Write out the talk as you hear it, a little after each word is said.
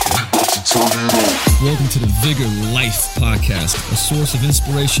Welcome to the Vigor Life Podcast, a source of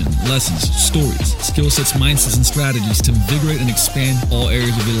inspiration, lessons, stories, skill sets, mindsets, and strategies to invigorate and expand all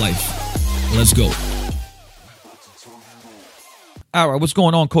areas of your life. Let's go. All right, what's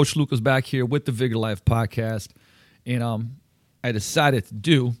going on? Coach Lucas back here with the Vigor Life Podcast, and I decided to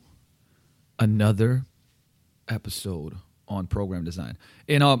do another episode on program design,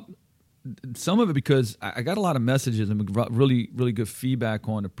 and some of it because I got a lot of messages and really good feedback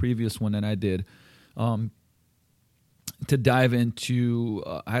on the previous one that I did. To dive into,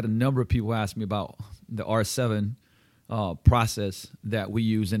 I had a number of people ask me about the R7 process that we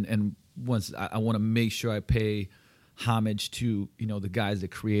use, and once I want to make sure I pay homage to the guys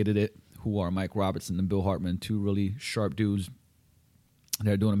that created it, who are Mike Robertson and Bill Hartman, two really sharp dudes.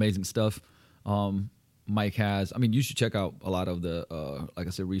 They're doing amazing stuff. Mike has, you should check out a lot of the, like I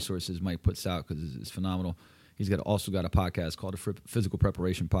said, resources Mike puts out because it's phenomenal. He's also got a podcast called the Physical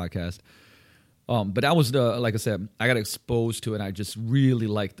Preparation Podcast. But that was like I said, I got exposed to it. And I just really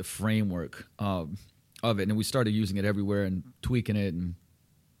liked the framework of it. And we started using it everywhere and tweaking it and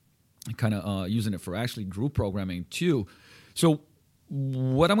kind of using it for actually group programming too. So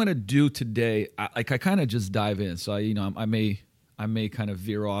what I'm going to do today, I kind of just dive in. So I may kind of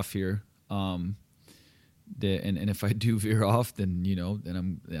veer off here. And if I do veer off, then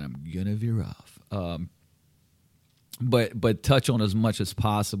I'm gonna veer off. But touch on as much as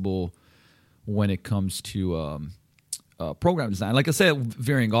possible when it comes to program design. Like I said,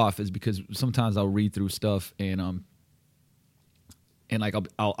 veering off is because sometimes I'll read through stuff and like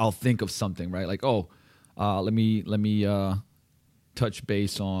I'll think of something, right? Like let me touch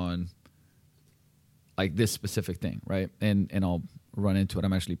base on like this specific thing, right? And I'll run into it.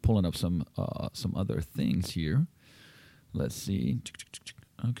 I'm actually pulling up some other things here. Let's see.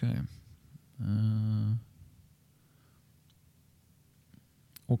 Okay.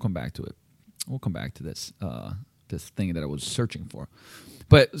 We'll come back to it. We'll come back to this this thing that I was searching for.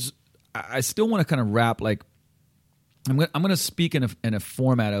 But I still want to kind of wrap, like I'm going to speak in a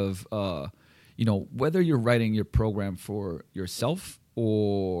format of whether you're writing your program for yourself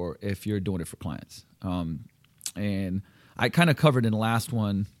or if you're doing it for clients. And I kind of covered in the last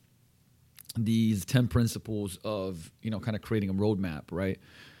one these 10 principles of kind of creating a roadmap, right,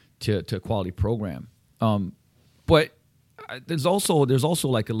 to a quality program. But there's also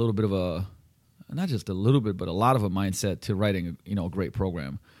like a little bit of a, not just a little bit, but a lot of a mindset to writing a great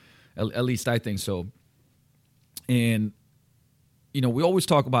program. At least I think so. And we always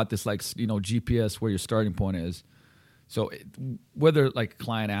talk about this, like GPS, where your starting point is. So whether like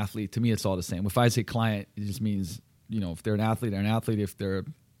client athlete, to me it's all the same. If I say client, it just means if they're an athlete, they're an athlete. If they're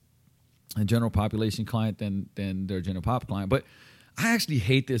a general population client, then they're a general pop client. But I actually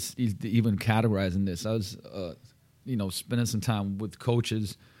hate this, even categorizing this. I was, spending some time with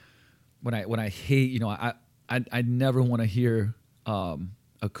coaches when I hate, I never want to hear a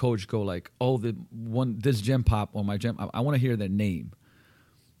coach go like, oh, this gym pop or my gym. I want to hear their name.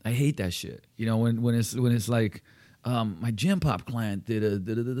 I hate that shit. When it's like my gym pop client did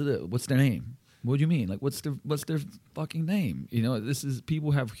what's their name? What do you mean? Like, what's their fucking name? This is,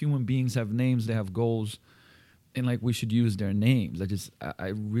 human beings have names, they have goals, and like we should use their names. I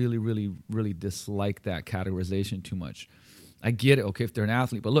really, really, really dislike that categorization too much. I get it, okay, if they're an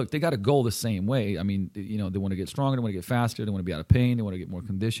athlete, but look, they got a goal the same way. They want to get stronger, they want to get faster, they want to be out of pain, they want to get more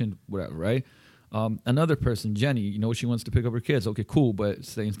conditioned, whatever, right? Another person, Jenny, she wants to pick up her kids. Okay, cool, but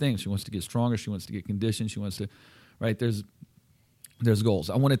same thing. She wants to get stronger, she wants to get conditioned, she wants to, right? There's goals.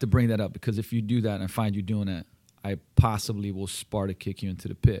 I wanted to bring that up because if you do that and I find you doing that, I possibly will Sparta kick you into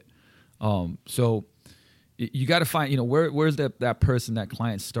the pit. So you got to find, where's that person, that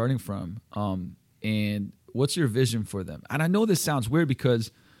client starting from, and what's your vision for them? And I know this sounds weird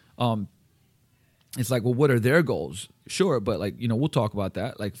because it's like, well, what are their goals? Sure, but like, we'll talk about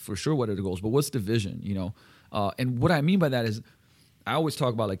that. Like for sure, what are the goals? But what's the vision? And what I mean by that is, I always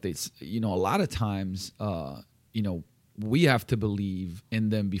talk about like this. A lot of times, we have to believe in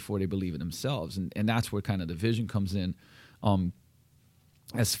them before they believe in themselves. And that's where kind of the vision comes in,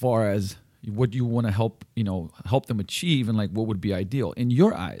 as far as what you want to help them achieve and like what would be ideal in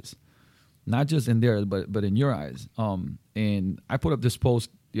your eyes, not just in theirs, but in your eyes. And I put up this post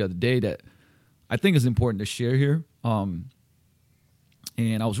the other day that I think is important to share here. And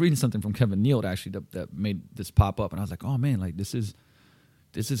I was reading something from Kevin Neal actually that made this pop up. And I was like, oh man, like this is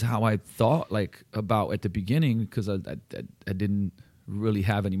how I thought like about at the beginning, because I didn't really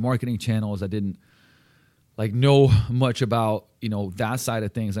have any marketing channels. I didn't like know much about, that side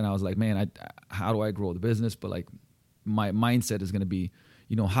of things. And I was like, man, how do I grow the business? But like my mindset is going to be,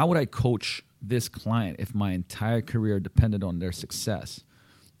 how would I coach this client if my entire career depended on their success?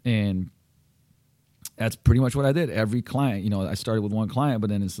 And that's pretty much what I did. Every client, I started with one client, but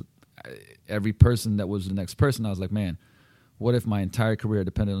then it's every person that was the next person. I was like, man, what if my entire career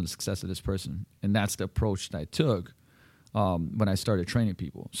depended on the success of this person? And that's the approach that I took when I started training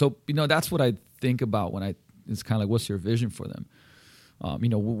people. So, that's what I think about when it's kind of like, what's your vision for them?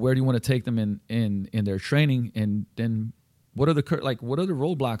 Where do you want to take them in their training? And then what are the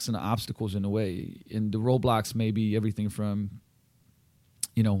roadblocks and the obstacles in the way? And the roadblocks may be everything from,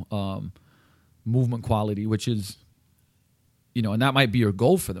 movement quality, which is, and that might be your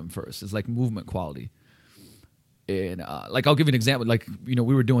goal for them first, is like movement quality. And I'll give you an example.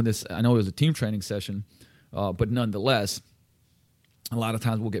 We were doing this, I know it was a team training session, but nonetheless, a lot of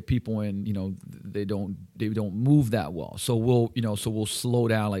times we'll get people in, they don't move that well. So we'll slow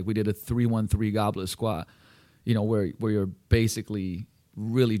down. Like we did a 3-1-3 goblet squat, where you're basically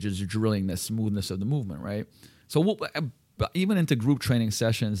really just drilling the smoothness of the movement, right? So even into group training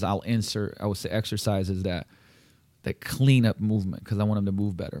sessions, I'll insert, I would say, exercises that clean up movement because I want them to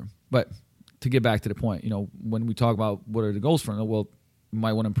move better. But to get back to the point, when we talk about what are the goals for them, well, you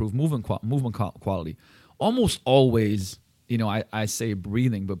might want to improve movement quality. Almost always, I say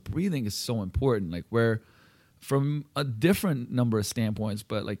breathing, but breathing is so important. Like where, from a different number of standpoints,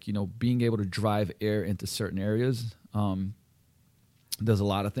 but being able to drive air into certain areas does a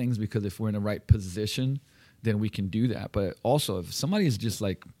lot of things, because if we're in the right position, then we can do that. But also, if somebody is just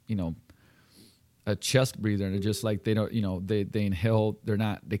like, a chest breather, and they're just like, they don't, they inhale,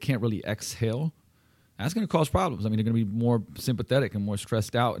 they can't really exhale, that's going to cause problems. I mean, they're going to be more sympathetic and more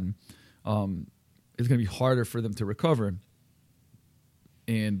stressed out, and it's going to be harder for them to recover.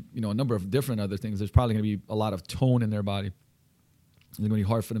 And, a number of different other things. There's probably going to be a lot of tone in their body. It's going to be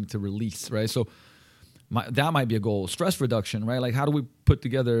hard for them to release, right? So that might be a goal. Stress reduction, right? Like, how do we put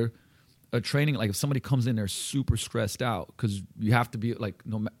together a training? Like, if somebody comes in, they're super stressed out, because you have to be like,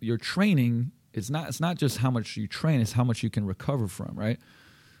 your training, it's not just how much you train, it's how much you can recover from, right?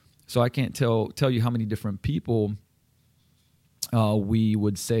 So I can't tell you how many different people we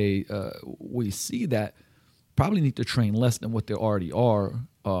would say we see that probably need to train less than what they already are,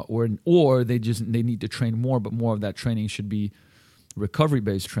 or they need to train more, but more of that training should be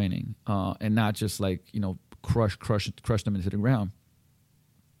recovery-based training, and not just like, crush them into the ground.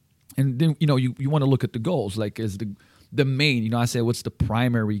 And then, you want to look at the goals, like is the main, I say, what's the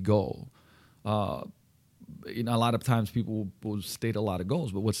primary goal? A lot of times people will state a lot of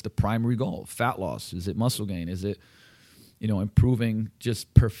goals, but what's the primary goal? Fat loss? Is it muscle gain? Is it, improving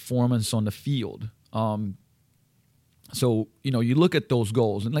just performance on the field? So, you look at those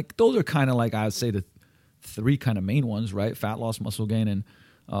goals, and like those are kind of like, I would say, the three kind of main ones, right? Fat loss, muscle gain,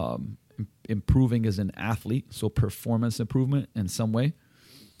 and improving as an athlete. So performance improvement in some way.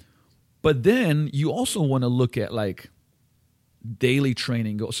 But then you also want to look at like daily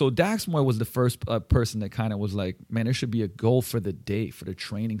training goals. So Daxmore was the first person that kind of was like, man, there should be a goal for the day, for the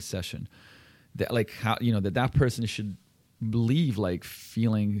training session, that like how, that person should leave like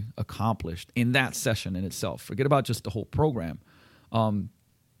feeling accomplished in that session in itself. Forget about just the whole program. And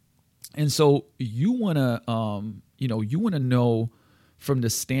so you want to know from the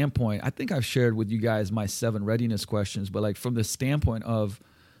standpoint, I think I've shared with you guys my 7 readiness questions, but like from the standpoint of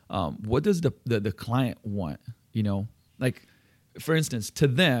what does the client want? Like, for instance, to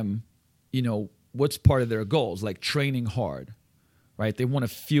them, what's part of their goals? Like training hard, right? They want to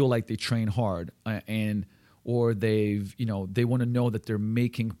feel like they train hard, or they want to know that they're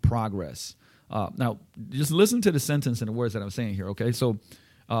making progress. Now, just listen to the sentence and the words that I'm saying here, okay? So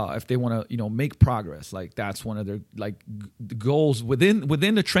if they want to, make progress, like that's one of their like goals within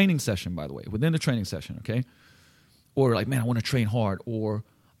the training session, by the way, within the training session, okay? Or like, man, I want to train hard, or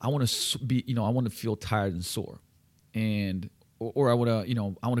I want to be, I want to feel tired and sore, or I want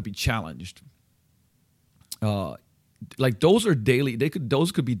to, I want to be challenged. Like those are daily.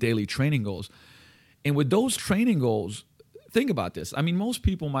 Those could be daily training goals. And with those training goals, think about this. I mean, most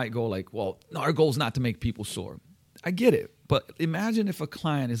people might go like, well, no, our goal is not to make people sore. I get it. But imagine if a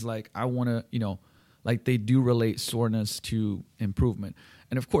client is like, I want to, like they do relate soreness to improvement.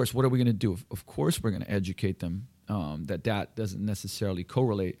 And of course, what are we going to do? Of course, we're going to educate them that doesn't necessarily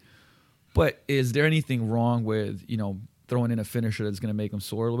correlate. But is there anything wrong with, throwing in a finisher that's going to make them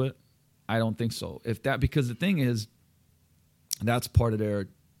sore a little bit? I don't think so. Because the thing is, that's part of their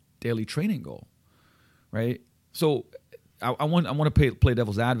daily training goal. Right, so I want to play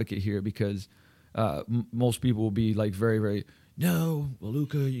devil's advocate here, because most people will be like very, very, no, well,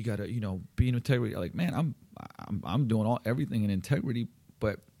 Luca, you gotta be in integrity. Like, man, I'm doing everything in integrity,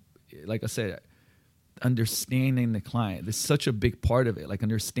 but like I said, understanding the client is such a big part of it. Like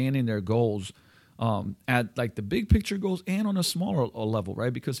understanding their goals at like the big picture goals and on a smaller level,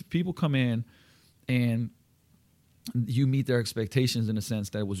 right? Because if people come in and you meet their expectations in a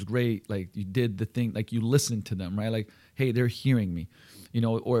sense that it was great. Like you did the thing, like you listened to them, right? Like, hey, they're hearing me,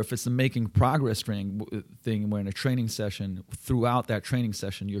 or if it's a making progress training thing where in a training session, throughout that training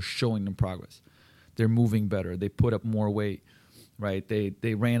session, you're showing them progress. They're moving better. They put up more weight, right?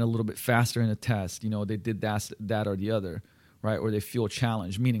 They ran a little bit faster in a test. They did that or the other, right? Or they feel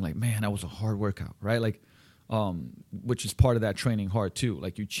challenged, meaning like, man, that was a hard workout, right? Like, which is part of that training hard too.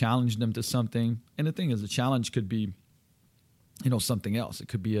 Like you challenge them to something. And the thing is, the challenge could be, something else. It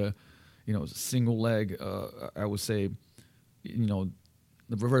could be a single leg, I would say, the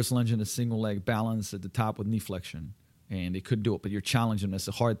reverse lunge and a single leg balance at the top with knee flexion. And they could do it, but you're challenging them. It's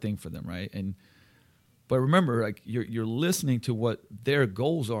a hard thing for them, right? But remember, like you're listening to what their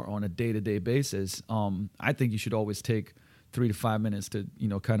goals are on a day-to-day basis. I think you should always take 3 to 5 minutes to,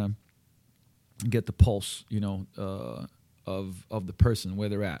 kind of get the pulse, of the person, where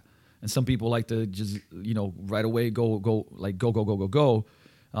they're at. And some people like to just, right away go.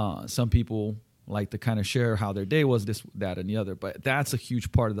 Some people like to kind of share how their day was, this, that, and the other. But that's a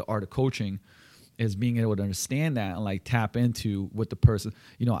huge part of the art of coaching, is being able to understand that and like tap into what the person,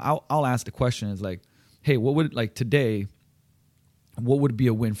 I'll ask the question is like, hey, what would today, what would be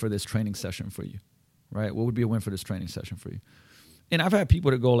a win for this training session for you, right? What would be a win for this training session for you? And I've had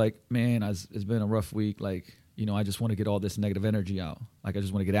people that go like, man, it's been a rough week. Like, I just want to get all this negative energy out. Like, I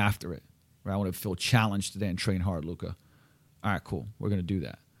just want to get after it, right? I want to feel challenged today and train hard, Luca. All right, cool. We're going to do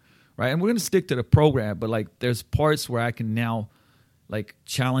that, right? And we're going to stick to the program, but like there's parts where I can now like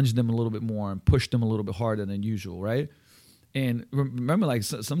challenge them a little bit more and push them a little bit harder than usual, right? And remember, like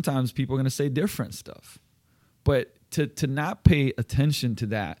sometimes people are going to say different stuff, but to not pay attention to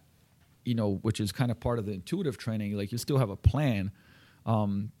that, which is kind of part of the intuitive training, like you still have a plan,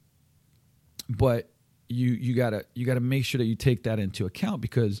 but you gotta make sure that you take that into account,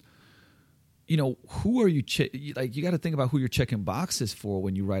 because who are you like you got to think about who you're checking boxes for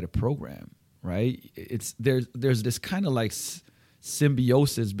when you write a program, right? There's this kind of like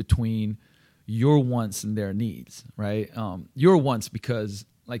symbiosis between your wants and their needs, right? Your wants because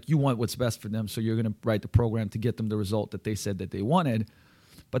like you want what's best for them, so you're going to write the program to get them the result that they said that they wanted.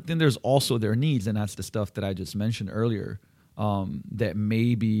 But then there's also their needs, and that's the stuff that I just mentioned earlier, that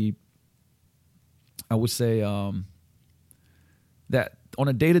maybe I would say that on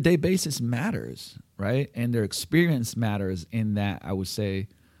a day-to-day basis matters, right? And their experience matters in that, I would say,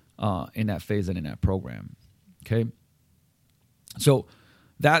 in that phase and in that program, okay? So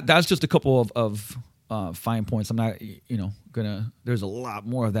that's just a couple of fine points. I'm not, there's a lot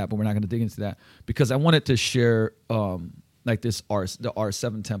more of that, but we're not gonna dig into that because I wanted to share like the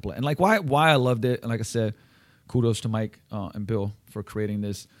R7 template, and like why I loved it. And like I said, kudos to Mike and Bill for creating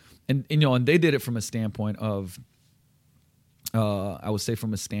this, and and they did it from a standpoint of, I would say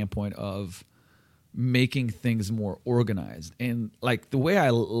from a standpoint of making things more organized. And like the way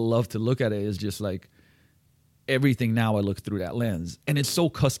I love to look at it is just like everything now I look through that lens, and it's so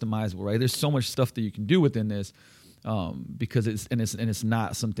customizable, right? There's so much stuff that you can do within this because it's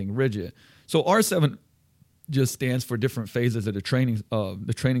not something rigid. So R7 just stands for different phases of the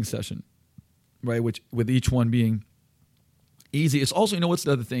training session, right? Which with each one being easy. It's also, what's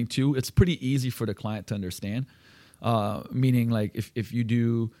the other thing too? It's pretty easy for the client to understand. Meaning like if you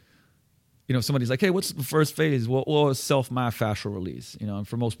do, if somebody's like, hey, what's the first phase? Well, it's self-myofascial release, and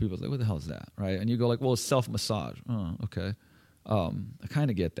for most people it's like, what the hell is that, right? And you go like, well, it's self-massage. Oh, okay. I kind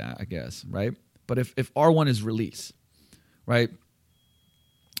of get that, I guess, right? But if R1 is release, right?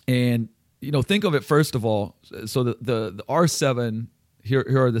 And, think of it first of all. So the R7, here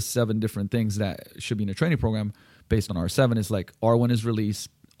are the 7 different things that should be in a training program based on R7. It's like R1 is release,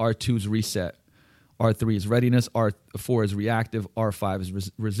 R2 is reset, R3 is readiness, R4 is reactive, R5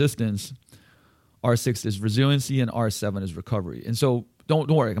 is resistance, R6 is resiliency, and R7 is recovery. And so don't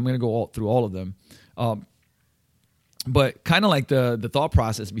worry, I'm going to go through all of them. But kind of like the thought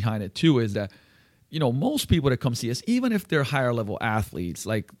process behind it too is that, most people that come see us, even if they're higher level athletes,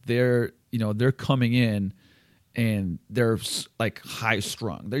 like they're coming in and they're like high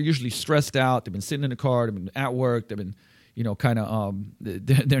strung. They're usually stressed out. They've been sitting in the car. They've been at work. They've been,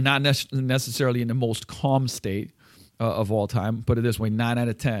 they're not necessarily in the most calm state of all time. Put it this way, 9 out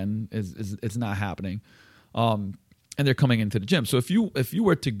of 10 is it's not happening. And they're coming into the gym. So if you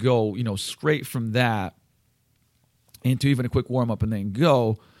were to go, straight from that into even a quick warm up and then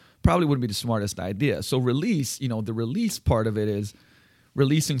go, probably wouldn't be the smartest idea. So release, the release part of it is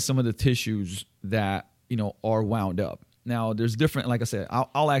releasing some of the tissues that, are wound up. Now there's different, like I said,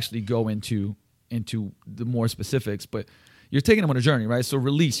 I'll actually go into the more specifics, but you're taking them on a journey, right? So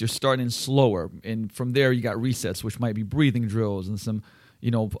release, you're starting slower. And from there you got resets, which might be breathing drills and some,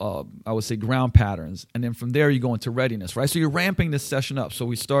 I would say ground patterns. And then from there, you go into readiness, right? So you're ramping this session up. So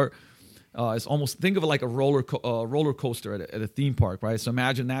we start, it's almost, think of it like a roller coaster at a theme park, right? So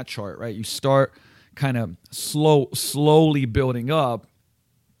imagine that chart, right? You start kind of slowly building up,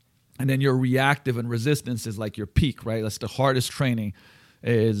 and then your reactive and resistance is like your peak, right? That's the hardest training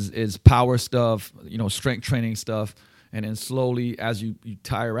is power stuff, strength training stuff. And then slowly, as you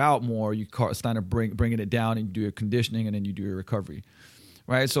tire out more, you start to bringing it down, and you do your conditioning, and then you do your recovery,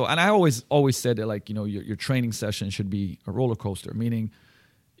 right? So, and I always said that, like, your training session should be a roller coaster, meaning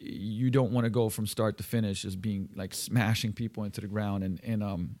you don't want to go from start to finish as being like smashing people into the ground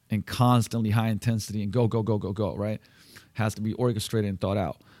and constantly high intensity and go, right? Has to be orchestrated and thought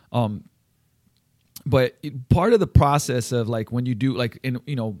out. But part of the process of, like, when you do, like,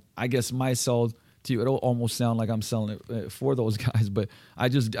 I guess my sell to you, it'll almost sound like I'm selling it for those guys, but I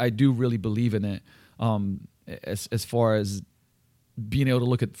do really believe in it. As far as being able to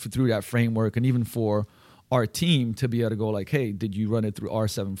look through that framework, and even for our team to be able to go like, hey, did you run it through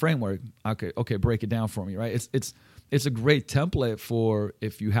R7 framework? Okay, break it down for me, right? It's a great template for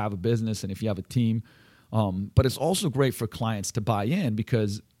if you have a business and if you have a team, but it's also great for clients to buy in,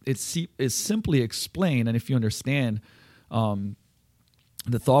 because it's simply explained, and if you understand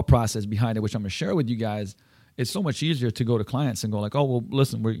the thought process behind it, which I'm going to share with you guys, it's so much easier to go to clients and go like, oh, well,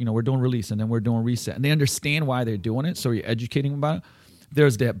 listen, we're doing release, and then we're doing reset, and they understand why they're doing it. So you're educating them about it.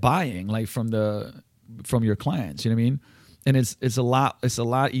 There's that buying, like, from your clients, you know what I mean? And it's a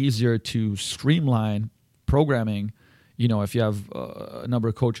lot easier to streamline programming. If you have a number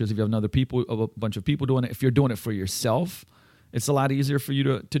of coaches, if you have a bunch of people doing it, if you're doing it for yourself, it's a lot easier for you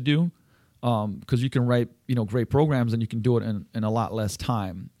to do, because you can write, great programs, and you can do it in a lot less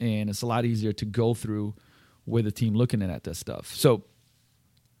time. And it's a lot easier to go through with a team looking at this stuff. So,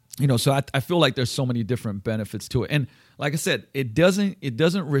 I feel like there's so many different benefits to it. And like I said, it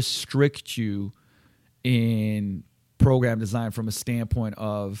doesn't restrict you in program design from a standpoint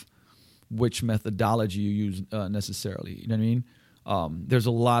of which methodology you use necessarily. You know what I mean? There's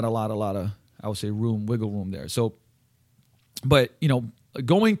a lot of, I would say, wiggle room there. So, but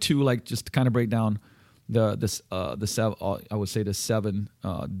going to, like, just to kind of break down the seven, I would say the 7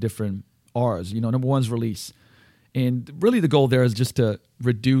 different R's. Number 1 is release, and really the goal there is just to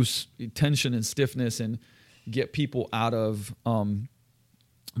reduce tension and stiffness and get people out of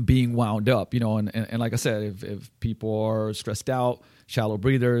being wound up, and like I said, if people are stressed out, shallow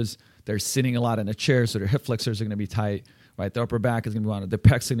breathers, they're sitting a lot in a chair, so their hip flexors are going to be tight, right? Their upper back is going to be wound up, their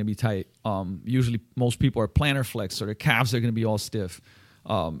pecs are going to be tight. Usually most people are plantar flex, so their calves are going to be all stiff,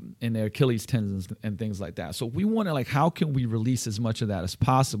 and their Achilles tendons and things like that. So we want to, like, how can we release as much of that as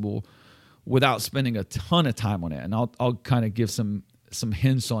possible without spending a ton of time on it? And I'll kind of give some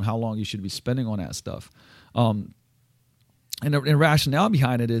hints on how long you should be spending on that stuff. And the rationale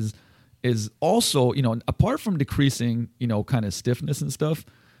behind it is also, apart from decreasing, kind of stiffness and stuff,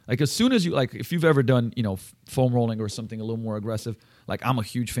 like, as soon as you, like, if you've ever done, foam rolling or something a little more aggressive, like, I'm a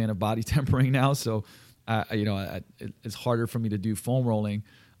huge fan of body tempering now. So, it's harder for me to do foam rolling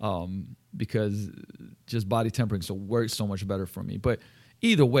because just body tempering works so much better for me. But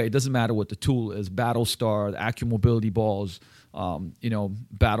either way, it doesn't matter what the tool is. Battlestar, the Accumobility balls, I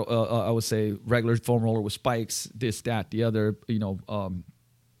would say regular foam roller with spikes, this, that, the other,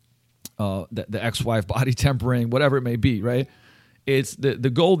 the X-Wife body tempering, whatever it may be, right? It's the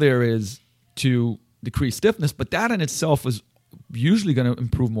goal there is to decrease stiffness, but that in itself is usually going to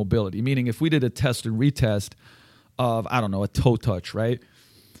improve mobility. Meaning, if we did a test and retest of, I don't know, a toe touch, right?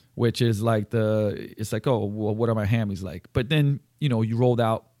 Which is like it's like, oh, well, what are my hammies like? But then, you rolled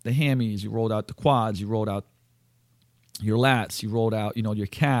out the hammies, you rolled out the quads, you rolled out your lats, you rolled out, your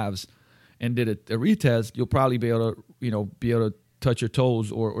calves, and did a retest, you'll probably be able to, touch your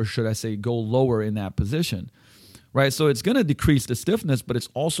toes, or should I say, go lower in that position, right? So it's going to decrease the stiffness, but it's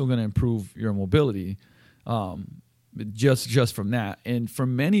also going to improve your mobility, just from that. And for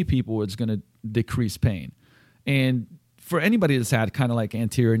many people, it's going to decrease pain. And for anybody that's had kind of like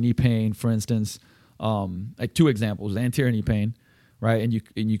anterior knee pain, for instance, like 2 examples, anterior knee pain, right? And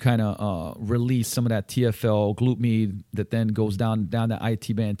you kind of release some of that TFL glute med that then goes down the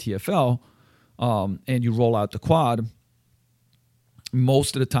IT band TFL, and you roll out the quad.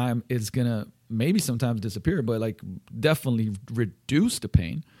 Most of the time, it's gonna maybe sometimes disappear, but like definitely reduce the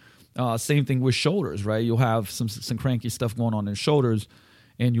pain. Same thing with shoulders, right? You'll have some cranky stuff going on in shoulders,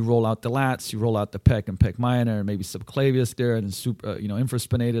 and you roll out the lats, you roll out the pec and pec minor, maybe subclavius there, and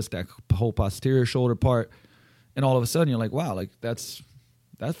infraspinatus, that whole posterior shoulder part. And all of a sudden, you're like, wow, like that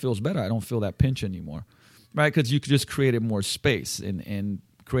feels better. I don't feel that pinch anymore, right? Because you just created more space and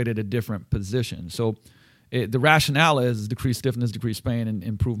created a different position. So The rationale is decrease stiffness, decrease pain, and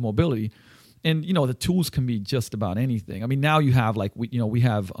improve mobility. And, the tools can be just about anything. I mean, now you have we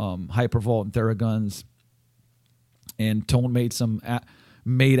have Hypervolt and Theraguns, and Tone made some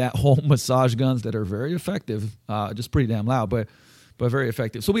made at home massage guns that are very effective, just pretty damn loud, but very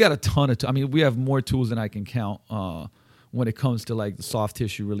effective. So we got a ton of, we have more tools than I can count when it comes to like the soft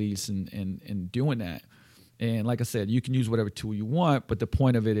tissue release and doing that. And like I said, you can use whatever tool you want, but the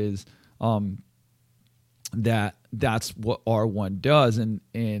point of it is that's what R1 does.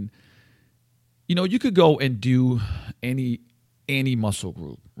 And you could go and do any muscle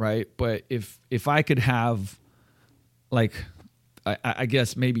group, right? But if I could have like, I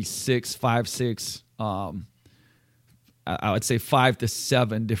guess maybe six, I would say 5 to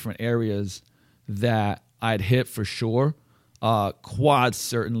 7 different areas that I'd hit for sure. Quads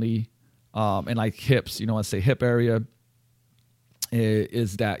certainly, and like hips, let's say hip area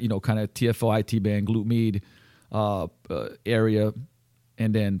is that, kind of TFO, IT band, glute med area.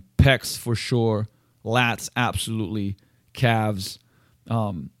 And then pecs for sure, lats absolutely, calves.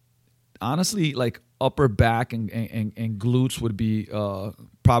 Honestly, like upper back and glutes would be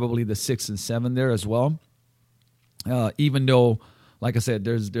probably the 6 and 7 there as well. Even though, like I said,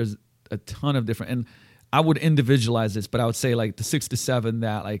 there's a ton of different, and I would individualize this, but I would say like the 6 to 7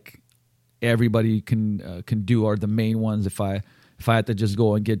 that like everybody can do are the main ones. If I had to just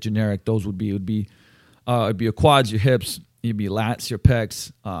go and get generic, those it'd be your quads, your hips. It'd be lats, your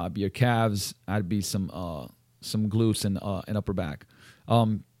pecs, be your calves. I'd be some glutes and upper back,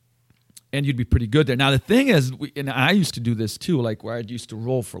 and you'd be pretty good there. Now the thing is, and I used to do this too, like where I used to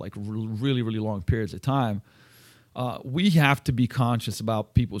roll for like really really long periods of time. We have to be conscious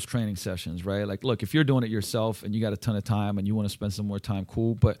about people's training sessions, right? Like, look, if you're doing it yourself and you got a ton of time and you want to spend some more time,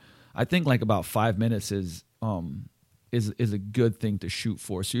 cool. But I think like about 5 minutes is a good thing to shoot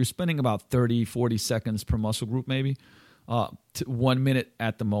for. So you're spending about 30, 40 seconds per muscle group, maybe. To 1 minute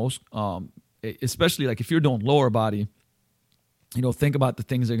at the most, especially like if you're doing lower body, think about the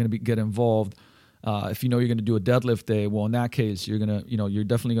things that are going to get involved. If you're going to do a deadlift day, well, in that case, you're going to, you're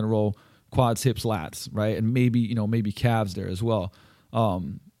definitely going to roll quads, hips, lats, right? And maybe calves there as well.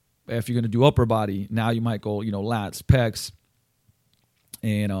 If you're going to do upper body, now you might go, lats, pecs,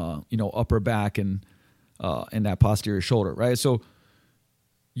 and, upper back and that posterior shoulder, right? So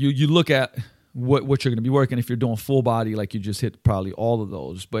you look at what you're going to be working. If you're doing full body, like you just hit probably all of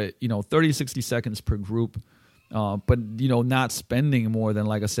those, but 30, 60 seconds per group, but not spending more than,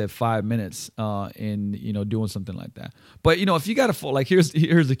 like I said, 5 minutes in doing something like that. But if you got to like here's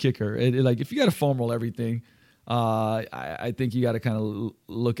the kicker, like if you got to foam roll everything, I think you got to kind of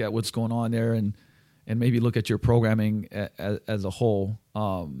look at what's going on there and maybe look at your programming as a whole.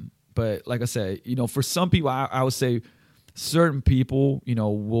 But like I said, for some people, I would say certain people,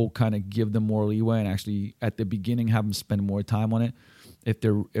 will kind of give them more leeway and actually at the beginning have them spend more time on it if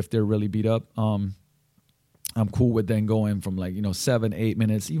they're really beat up. I'm cool with then going from 7, 8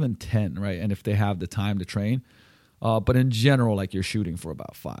 minutes, even 10, right? And if they have the time to train, but in general, like you're shooting for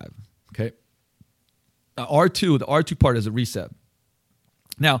about 5. Okay. The R2 part is a reset.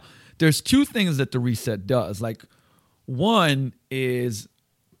 Now, there's 2 things that the reset does. Like one is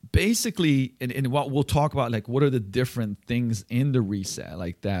basically, and what we'll talk about, like what are the different things in the reset,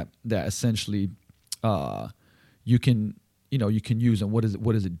 like that essentially you can use, and what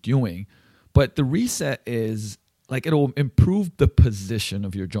is it doing? But the reset is like it'll improve the position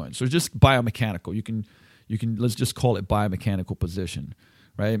of your joint. So just biomechanical. You can let's just call it biomechanical position,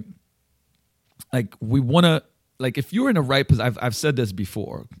 right? Like we want to, like if you're in the right position, I've said this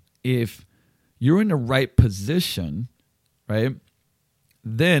before. If you're in the right position, right,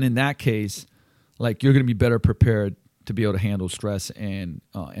 then in that case, like you're going to be better prepared to be able to handle stress and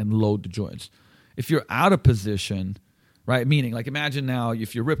load the joints. If you're out of position, right, meaning like imagine now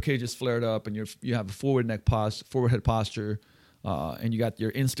if your rib cage is flared up and you have a forward head posture, and you got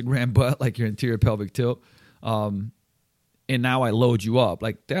your Instagram butt, like your anterior pelvic tilt, and now I load you up,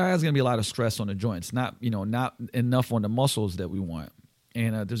 like there's going to be a lot of stress on the joints, not enough on the muscles that we want,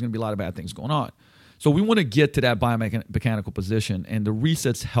 and there's going to be a lot of bad things going on. So we want to get to that biomechanical position, and the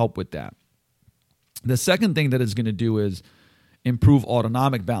resets help with that. The second thing that it's going to do is improve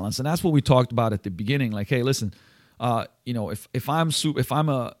autonomic balance, and that's what we talked about at the beginning. Like, hey, listen, if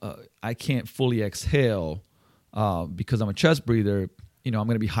I can't fully exhale because I'm a chest breather, I'm going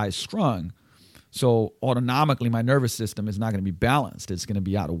to be high strung. So autonomically, my nervous system is not going to be balanced. It's going to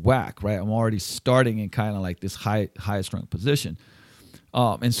be out of whack, right? I'm already starting in kind of like this high strung position.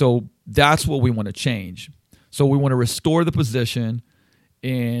 And so that's what we want to change. So we want to restore the position.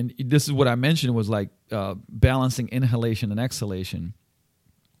 And this is what I mentioned was like balancing inhalation and exhalation.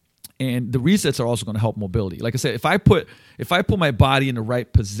 And the resets are also going to help mobility. Like I said, if I put my body in the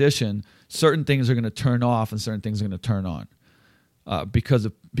right position, certain things are going to turn off and certain things are going to turn on because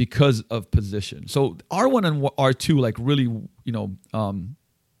of position. So R1 and R2 like really,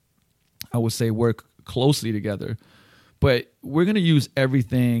 I would say work closely together. But we're going to use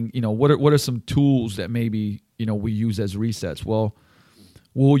everything. What are some tools that maybe we use as resets? Well,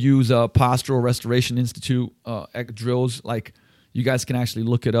 we'll use Postural Restoration Institute drills. Like, you guys can actually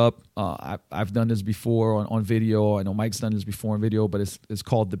look it up. I've done this before on video. I know Mike's done this before on video, but it's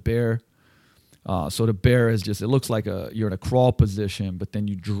called the bear. So the bear is just, it looks like you're in a crawl position, but then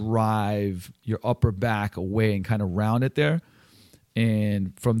you drive your upper back away and kind of round it there.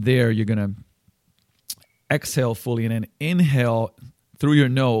 And from there, you're going to exhale fully and then inhale through your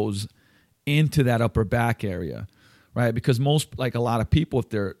nose into that upper back area, right? Because a lot of people, if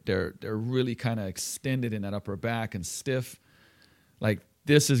they're really kind of extended in that upper back and stiff, like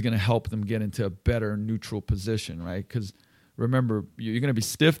this is going to help them get into a better neutral position, right? Because remember, you're going to be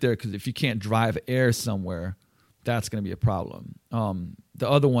stiff there because if you can't drive air somewhere, that's going to be a problem. The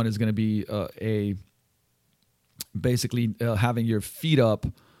other one is going to be basically having your feet up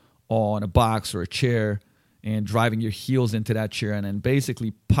on a box or a chair and driving your heels into that chair and then basically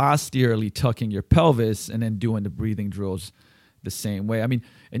posteriorly tucking your pelvis and then doing the breathing drills the same way. I mean,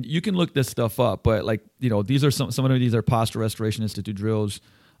 and you can look this stuff up, but these are some of these are Postural Restoration Institute drills.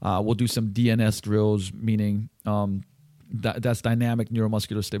 We'll do some DNS drills, meaning that's dynamic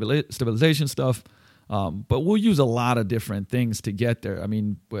neuromuscular stabilization stuff. But we'll use a lot of different things to get there. I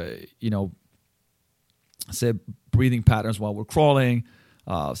mean, say breathing patterns while we're crawling,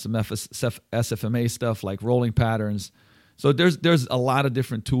 some SFMA stuff like rolling patterns. So there's a lot of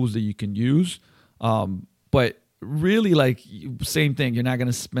different tools that you can use. But really, like, same thing. You're not going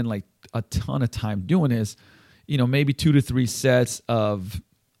to spend like a ton of time doing this. Maybe 2 to 3 sets of,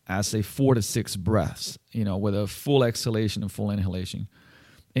 I say 4 to 6 breaths, with a full exhalation and full inhalation.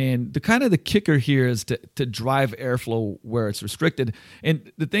 And the kicker here is to drive airflow where it's restricted.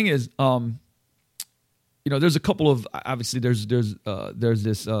 And the thing is, there's a couple of, obviously there's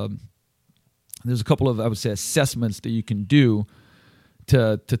a couple of, I would say, assessments that you can do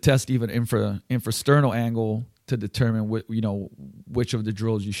to test even infrasternal angle to determine which of the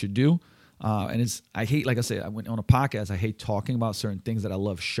drills you should do. And I hate, like I said, I went on a podcast, I hate talking about certain things that I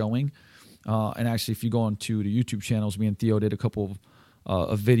love showing. And actually, if you go onto the YouTube channels, me and Theo did a couple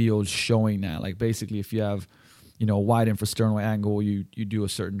of videos showing that. Like, basically, if you have, a wide infrasternal angle, you do a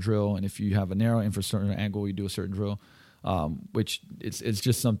certain drill. And if you have a narrow infrasternal angle, you do a certain drill, which it's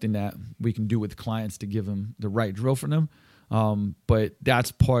just something that we can do with clients to give them the right drill for them. But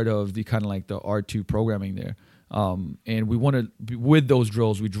that's part of the kind of like the R2 programming there. And we want to, with those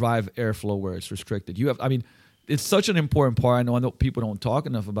drills, we drive airflow where it's restricted. It's such an important part. I know people don't talk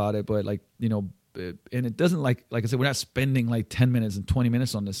enough about it, but and it doesn't like I said, we're not spending like 10 minutes and 20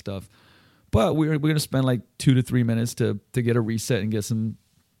 minutes on this stuff, but we're going to spend like 2 to 3 minutes to get a reset and get some,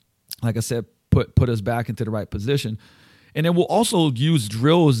 like I said, put us back into the right position. And then we'll also use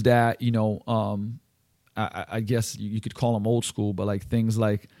drills that, I guess you could call them old school, but like things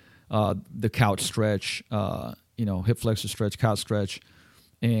like the couch stretch, hip flexor stretch, couch stretch,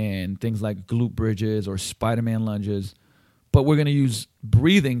 and things like glute bridges or Spider-Man lunges. But we're going to use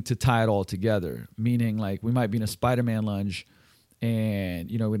breathing to tie it all together, meaning like we might be in a Spider-Man lunge and,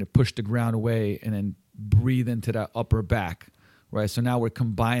 we're going to push the ground away and then breathe into that upper back, right? So now we're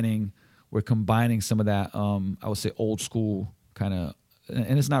combining some of that, I would say old school kind of,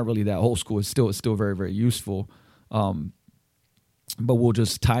 and it's not really that old school. It's still very, very useful. But we'll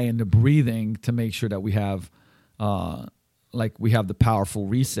just tie in the breathing to make sure that we have the powerful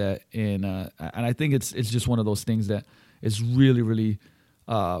reset. And I think it's just one of those things that is really, really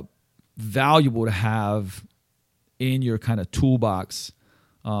valuable to have in your kind of toolbox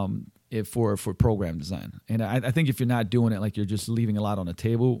for program design. And I think if you're not doing it, like, you're just leaving a lot on the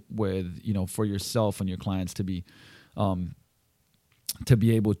table with, for yourself and your clients to be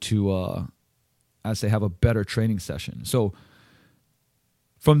able to, I say, have a better training session. So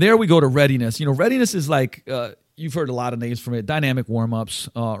from there, we go to readiness. Readiness is like, you've heard a lot of names from it. Dynamic warm-ups,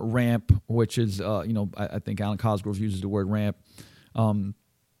 ramp, which is, I think Alan Cosgrove uses the word ramp.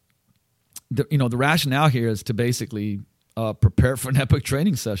 The rationale here is to basically prepare for an epic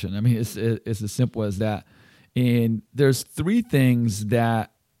training session. I mean, it's as simple as that. And there's 3 things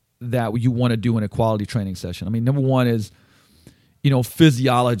that you want to do in a quality training session. I mean, number one is,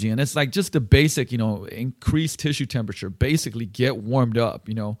 physiology. And it's like just the basic, increase tissue temperature, basically get warmed up,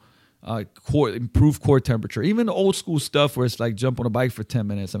 improve core temperature, even the old school stuff where it's like jump on a bike for 10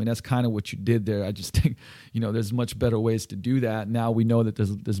 minutes. I mean, that's kind of what you did there. I just think, there's much better ways to do that. Now we know that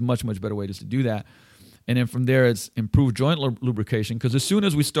there's much better ways to do that. And then from there, it's improved joint lubrication. Because as soon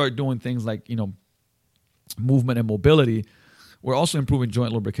as we start doing things like, movement and mobility, we're also improving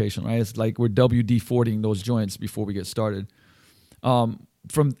joint lubrication, right? It's like we're WD-40ing those joints before we get started.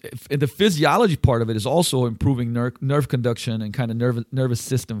 From the physiology part of it is also improving nerve conduction and kind of nervous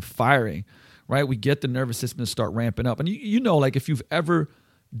system firing, right? We get the nervous system to start ramping up. And like if you've ever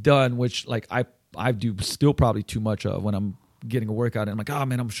done, which like I do still probably too much of when I'm getting a workout and I'm like, oh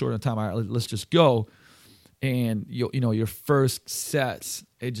man, I'm short on time. All right, let's just go. And your first sets,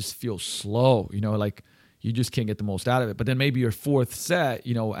 it just feels slow, like you just can't get the most out of it. But then maybe your fourth set,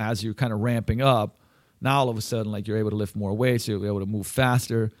 as you're kind of ramping up, now all of a sudden, like you're able to lift more weight, so you're able to move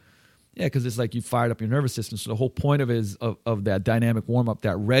faster. Yeah, because it's like you fired up your nervous system. So the whole point of it is of that dynamic warm up,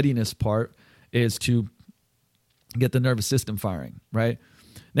 that readiness part, is to get the nervous system firing, right?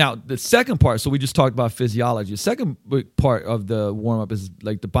 Now the second part. So we just talked about physiology. The second big part of the warm up is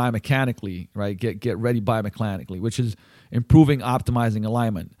like the biomechanically, right? Get ready biomechanically, which is improving, optimizing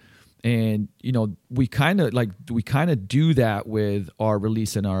alignment. And we kind of do that with our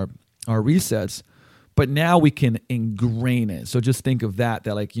release and our resets. But now we can ingrain it. So just think of that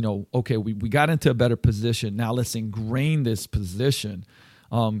like, okay, we got into a better position. Now let's ingrain this position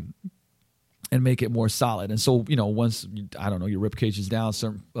and make it more solid. And so, once, your rib cage is down,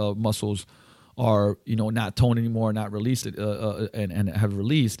 certain muscles are, not toned anymore, not released and have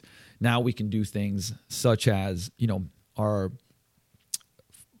released. Now we can do things such as,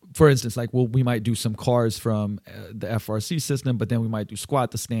 for instance, like we might do some cars from the FRC system, but then we might do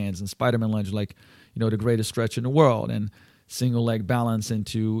squat to stands and Spider-Man lunge, like, the greatest stretch in the world, and single leg balance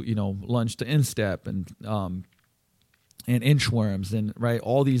into, lunge to instep and inchworms and right.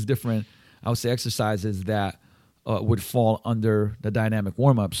 All these different, I would say, exercises that would fall under the dynamic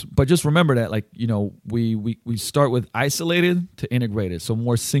warm-ups. But just remember that, like, we start with isolated to integrated. So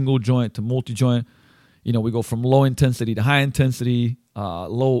more single joint to multi-joint. We go from low intensity to high intensity,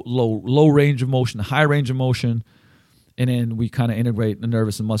 low range of motion to high range of motion. And then we kind of integrate the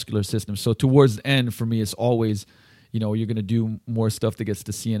nervous and muscular system. So towards the end, for me, it's always, you're going to do more stuff that gets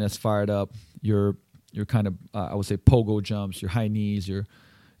the CNS fired up. Your kind of, I would say, pogo jumps, your high knees, your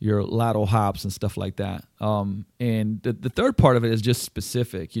lateral hops and stuff like that. And the third part of it is just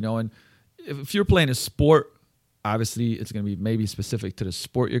specific, and if you're playing a sport, obviously it's going to be maybe specific to the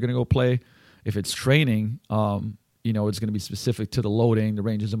sport you're going to go play. If it's training, it's going to be specific to the loading, the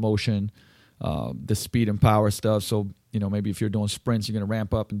ranges of motion, the speed and power stuff. So, maybe if you're doing sprints, you're going to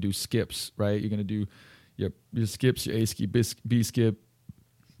ramp up and do skips, right? You're going to do your skips, your A skip, B skip,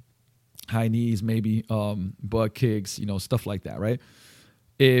 high knees, maybe butt kicks, stuff like that, right?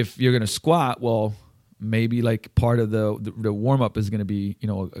 If you're going to squat, well, maybe like part of the warm up is going to be,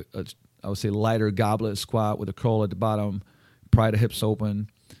 I would say lighter goblet squat with a curl at the bottom, pry the hips open,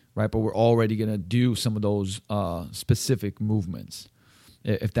 right? But we're already going to do some of those specific movements,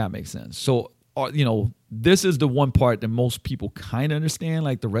 if that makes sense. So, this is the one part that most people kind of understand,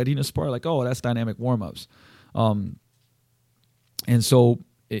 like the readiness part, like, oh, that's dynamic warm-ups. And so,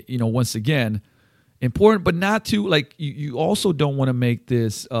 once again, important, but not too, like, you also don't want to make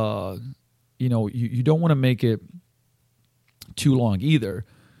this, you don't want to make it too long either,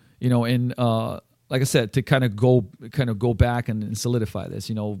 and like I said, to kind of go back and solidify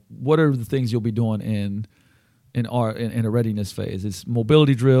this, what are the things you'll be doing in a readiness phase? It's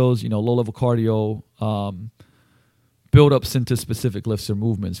mobility drills, low level cardio, build ups into specific lifts or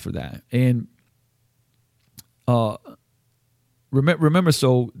movements for that. And remember,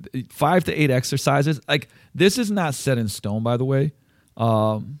 so 5 to 8 exercises. Like, this is not set in stone, by the way.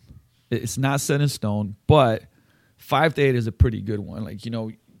 It's not set in stone, but 5 to 8 is a pretty good one. Like,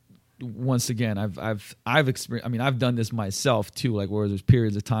 once again, I've experienced, I've done this myself too, like where there's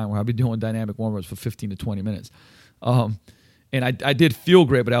periods of time where I'll be doing dynamic warm-ups for 15 to 20 minutes. And I did feel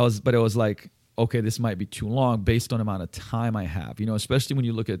great, but it was like, okay, this might be too long based on the amount of time I have, especially when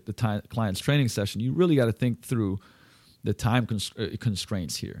you look at the client's training session, you really got to think through the time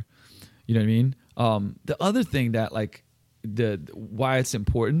constraints here. You know what I mean? The other thing that, like, why it's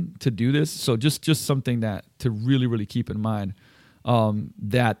important to do this. So just something that to really, really keep in mind,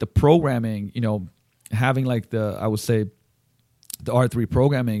 that the programming, having like I would say the R3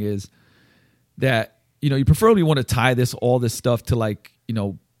 programming is that, you preferably want to tie all this stuff to, like,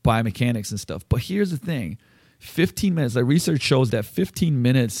 biomechanics and stuff. But here's the thing, 15 minutes, like research shows that 15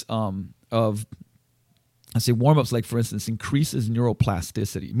 minutes of, I say warm-ups, like for instance, increases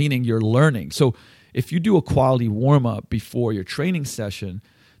neuroplasticity, meaning you're learning. So if you do a quality warm-up before your training session,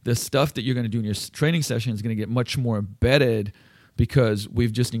 the stuff that you're going to do in your training session is going to get much more embedded because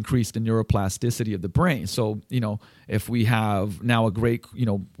we've just increased the neuroplasticity of the brain. So, if we have now a great,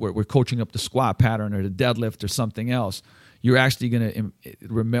 we're coaching up the squat pattern or the deadlift or something else, you're actually going to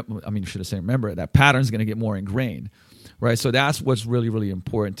remember, remember, that pattern is going to get more ingrained, right? So that's what's really, really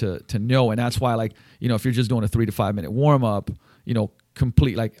important to know. And that's why, if you're just doing a 3 to 5 minute warm up,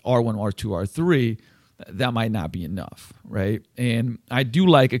 complete like R1, R2, R3, that might not be enough, right? And I do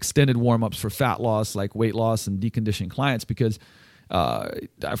like extended warm-ups for fat loss, like weight loss and deconditioning clients because,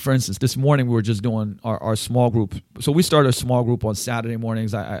 for instance, this morning we were just doing our small group. So we start a small group on Saturday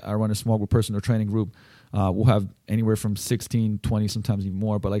mornings. I run a small group personal training group. We'll have anywhere from 16, 20, sometimes even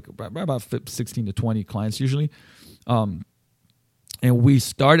more, but like about 16 to 20 clients usually. And we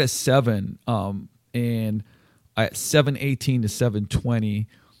start at 7, and at 7:18 to 7:20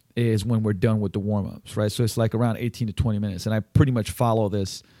 is when we're done with the warm-ups, right? So it's like around 18 to 20 minutes. And I pretty much follow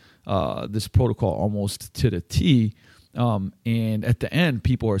this protocol almost to the T. And at the end,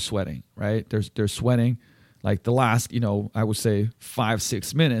 people are sweating, right? They're sweating. Like the last, I would say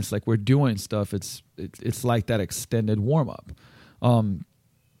 5-6 minutes, like we're doing stuff. It's like that extended warm-up. And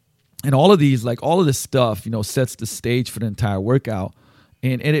all of these, like all of this stuff, sets the stage for the entire workout.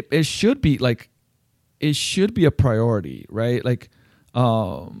 And it should be like, it should be a priority, right? Like,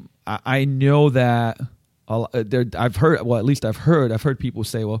 I know that I've heard people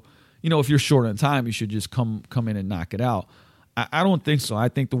say, well, if you're short on time, you should just come in and knock it out. I don't think so. I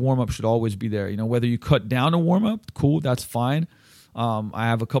think the warm up should always be there. Whether you cut down a warm up, cool, that's fine. I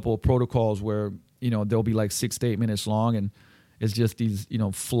have a couple of protocols where, they'll be like 6 to 8 minutes long and it's just these,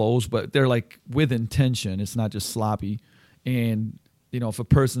 flows, but they're like with intention. It's not just sloppy. And, if a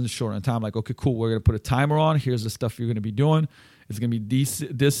person's short on time, like, okay, cool, we're going to put a timer on. Here's the stuff you're going to be doing. It's going to be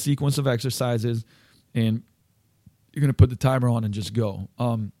this sequence of exercises, and you're going to put the timer on and just go.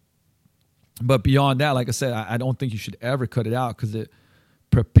 But beyond that, like I said, I don't think you should ever cut it out because it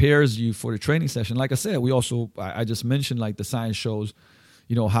prepares you for the training session. Like I said, I just mentioned like the science shows,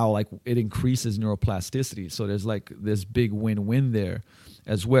 how like it increases neuroplasticity. So there's like this big win-win there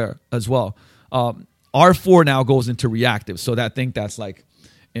as well. R4 now goes into reactive. So that's like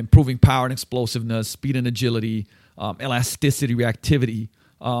improving power and explosiveness, speed and agility, elasticity, reactivity.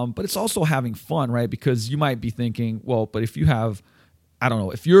 But it's also having fun, right? Because you might be thinking, well, but if you have, I don't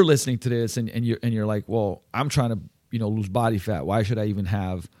know, if you're listening to this and you're like, well, I'm trying to, lose body fat. Why should I even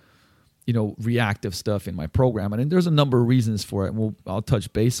have, reactive stuff in my program? And there's a number of reasons for it. And I'll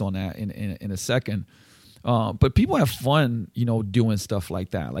touch base on that in a second. But people have fun, doing stuff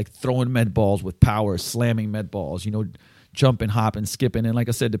like that, like throwing med balls with power, slamming med balls, jumping, hopping, skipping. And like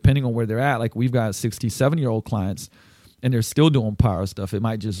I said, depending on where they're at, like we've got 67-year-old clients and they're still doing power stuff. It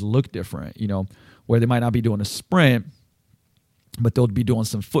might just look different, where they might not be doing a sprint, but they'll be doing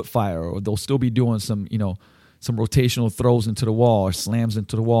some foot fire, or they'll still be doing some, some rotational throws into the wall or slams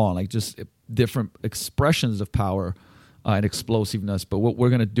into the wall, like just different expressions of power and explosiveness. But what we're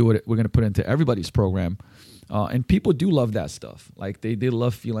going to do, we're going to put into everybody's program. And people do love that stuff. Like they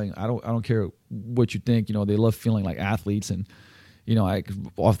love feeling, I don't care what you think, they love feeling like athletes. And,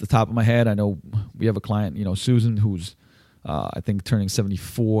 off the top of my head, I know we have a client, Susan, who's, I think turning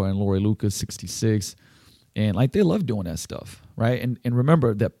 74, and Lori Lucas, 66. And like, they love doing that stuff. Right. And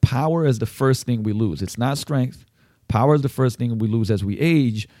remember that power is the first thing we lose. It's not strength. Power is the first thing we lose as we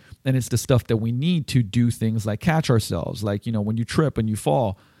age. And it's the stuff that we need to do things like catch ourselves. Like, when you trip and you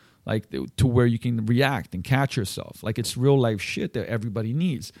fall, like to where you can react and catch yourself. Like it's real life shit that everybody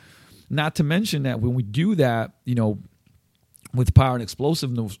needs. Not to mention that when we do that, with power and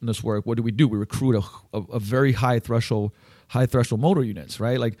explosiveness work, what do? We recruit a very high threshold motor units,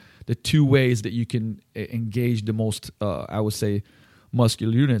 right? Like the two ways that you can engage the most, I would say,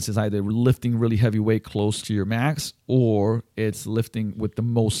 muscular units is either lifting really heavy weight close to your max, or it's lifting with the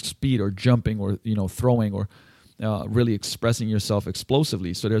most speed, or jumping, or throwing, or really expressing yourself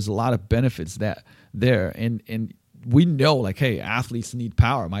explosively. So there's a lot of benefits there, and we know, like, hey, athletes need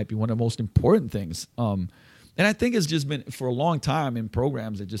power. It might be one of the most important things. And I think it's just been for a long time in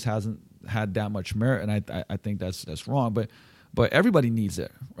programs, it just hasn't had that much merit, and I think that's wrong. But everybody needs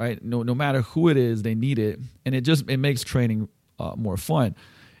it, right? No matter who it is, they need it, and it makes training more fun.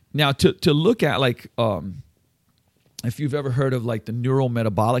 Now, to look at like, if you've ever heard of like the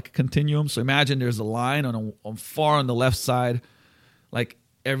neurometabolic continuum, so imagine there's a line on far on the left side, like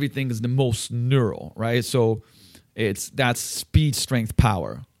everything is the most neural, right? So that's speed, strength,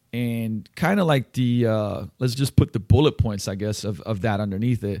 power, and kind of like the let's just put the bullet points, I guess, of that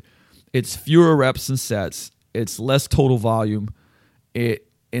underneath it. It's fewer reps and sets. It's less total volume.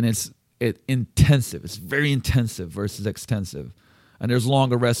 It's intensive. It's very intensive versus extensive. and there's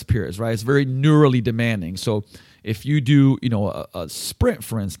longer rest periods, right? It's very neurally demanding. So if you do, a sprint,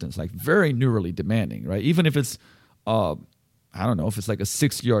 for instance, like very neurally demanding, right? Even if it's, I don't know, if it's like a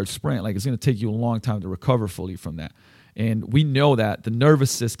 6-yard sprint, like it's going to take you a long time to recover fully from that. And we know that the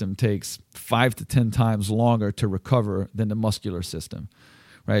nervous system takes 5 to 10 times longer to recover than the muscular system,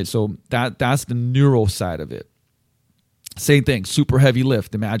 right? So that's the neural side of it. Same thing, super heavy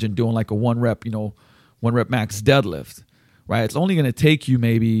lift. Imagine doing like a 1 rep max deadlift, right? It's only going to take you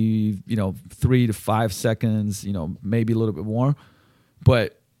maybe, 3 to 5 seconds, maybe a little bit more.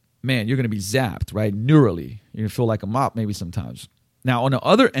 But man, you're going to be zapped, right? Neurally. You're going to feel like a mop maybe sometimes. Now, on the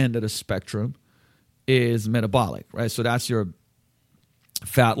other end of the spectrum is metabolic, right? So that's your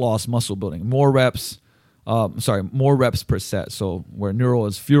fat loss, muscle building. More reps per set. So where neural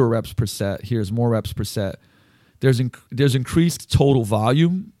is fewer reps per set, here's more reps per set. There's increased total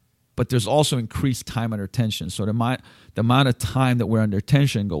volume, but there's also increased time under tension. So the amount of time that we're under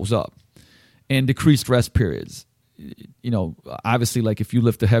tension goes up, and decreased rest periods. Obviously, like if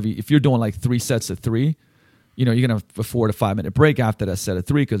you're doing like 3 sets of 3, you're going to have a 4 to 5 minute break after that set of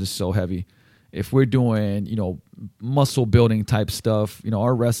 3 because it's so heavy. If we're doing, muscle building type stuff,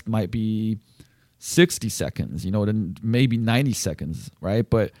 our rest might be 60 seconds, then maybe 90 seconds, right?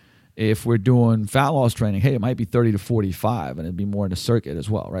 But if we're doing fat loss training, hey, it might be 30 to 45, and it'd be more in the circuit as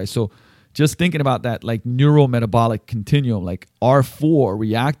well, right? So just thinking about that, like neural metabolic continuum, like R4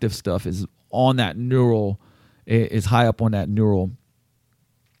 reactive stuff is on that neural, is high up on that neural,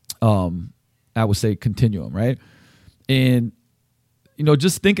 I would say continuum, right? And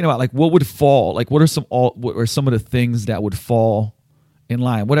just thinking about like what would fall, like what are some of the things that would fall in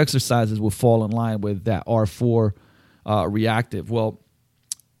line? What exercises would fall in line with that R4 reactive? Well,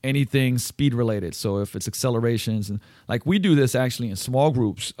 anything speed related. So if it's accelerations, and like we do this actually in small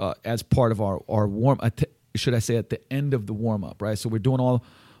groups as part of our warm, should I say at the end of the warm up, right? So we're doing all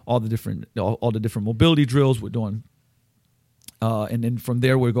the different mobility drills. We're doing, and then from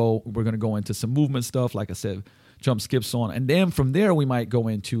there we're going to go into some movement stuff. Like I said, jump, skip, so on. And then from there we might go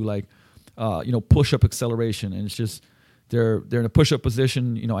into like, push up acceleration, and it's just they're in a push up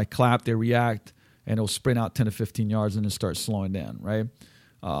position. I clap, they react, and it'll sprint out 10 to 15 yards and then start slowing down, right?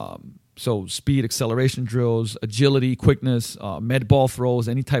 So speed, acceleration drills, agility, quickness, med ball throws,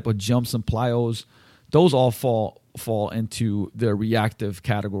 any type of jumps and plyos, those all fall into the reactive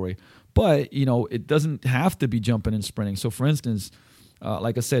category. But, it doesn't have to be jumping and sprinting. So for instance,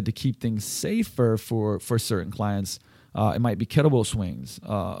 like I said, to keep things safer for certain clients, it might be kettlebell swings.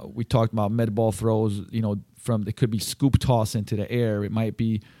 We talked about med ball throws, it could be scoop toss into the air. It might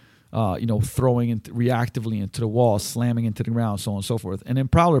be throwing reactively into the wall, slamming into the ground, so on and so forth. And then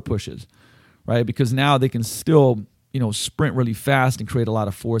prowler pushes, right? Because now they can still, sprint really fast and create a lot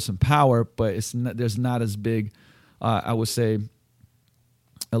of force and power, but there's not as big, I would say,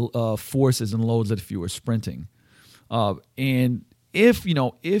 forces and loads that if you were sprinting. And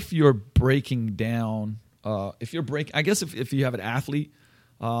if you're breaking down, I guess if you have an athlete,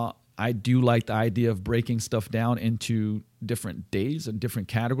 I do like the idea of breaking stuff down into different days and different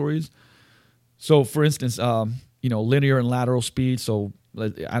categories. So, for instance, linear and lateral speed. So,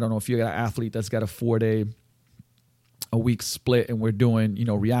 I don't know if you got an athlete that's got a 4-day-a-week split, and we're doing,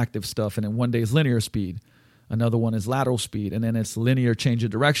 reactive stuff, and then one day is linear speed, another one is lateral speed, and then it's linear change of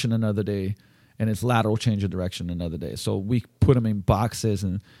direction another day, and it's lateral change of direction another day. So we put them in boxes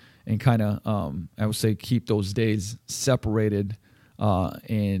and kind of, I would say, keep those days separated.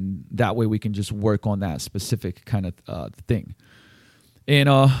 And that way we can just work on that specific kind of thing. And,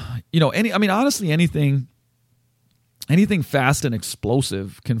 honestly, anything fast and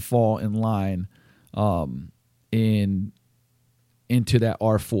explosive can fall in line into that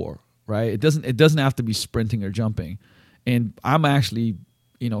R4, right? It doesn't have to be sprinting or jumping. And I'm actually,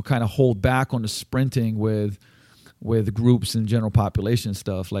 kind of hold back on the sprinting with groups and general population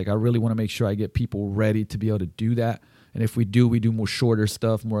stuff. Like I really want to make sure I get people ready to be able to do that. And if we do more shorter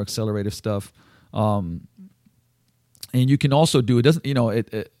stuff, more accelerative stuff. And you can also do,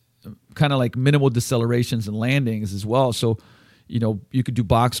 it kind of like minimal decelerations and landings as well. So, you could do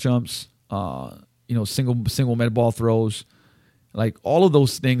box jumps, single med ball throws. Like all of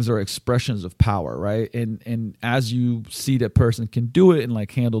those things are expressions of power, right? And as you see that person can do it and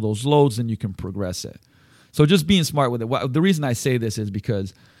like handle those loads, then you can progress it. So just being smart with it. The reason I say this is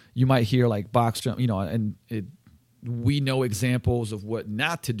because you might hear like box jump, we know examples of what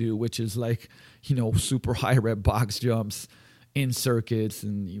not to do, which is like, super high rep box jumps in circuits.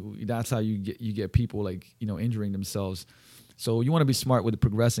 And that's how you get people like, injuring themselves. So you want to be smart with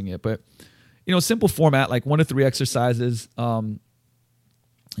progressing it. But, simple format, like 1 to 3 exercises.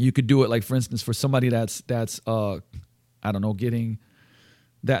 You could do it like, for instance, for somebody that's getting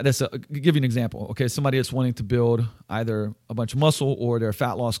that's I'll give you an example. Okay, somebody that's wanting to build either a bunch of muscle or they're a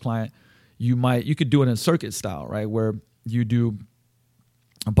fat loss client, you could do it in circuit style, right? Where you do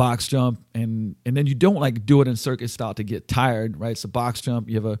a box jump and then you don't like do it in circuit style to get tired, right? It's a box jump.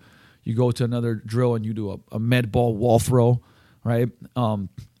 You go to another drill and you do a med ball wall throw, right? And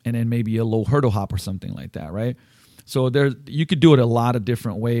then maybe a low hurdle hop or something like that, right? So you could do it a lot of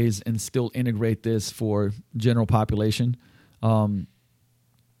different ways and still integrate this for general population. And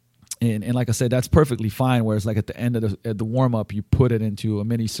like I said, that's perfectly fine. Whereas like at the end of the warm up, you put it into a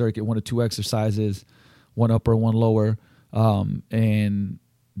mini circuit, 1 or 2 exercises, one upper, one lower, and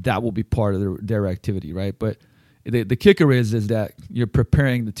that will be part of their activity, right? But the kicker is that you're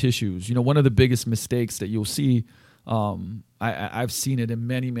preparing the tissues. You know, one of the biggest mistakes that you'll see, I've seen it in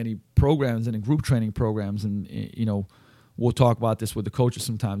many programs and in group training programs, and you know, we'll talk about this with the coaches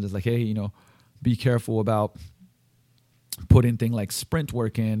sometimes. It's like, hey, you know, be careful about putting things like sprint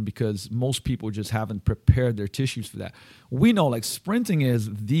work in because most people just haven't prepared their tissues for that. We know like sprinting is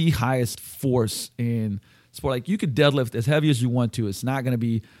the highest force in sport. Like you could deadlift as heavy as you want to. It's not going to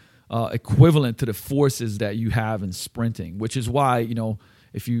be equivalent to the forces that you have in sprinting, which is why, you know,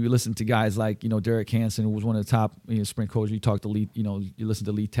 if you listen to guys like, you know, Derek Hansen, who was one of the top sprint coaches, you talk to Lee, you know, you listen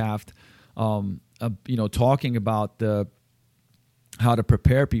to Lee Taft, you know, talking about how to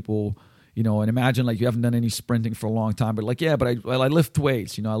prepare people, you know, and imagine like you haven't done any sprinting for a long time, but like, yeah, but I lift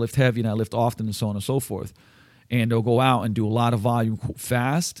weights, you know, I lift heavy and I lift often and so on and so forth. And they'll go out and do a lot of volume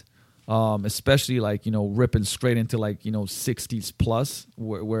fast, especially like, you know, ripping straight into like, you know, 60s plus,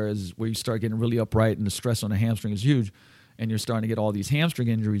 whereas where you start getting really upright and the stress on the hamstring is huge. And you're starting to get all these hamstring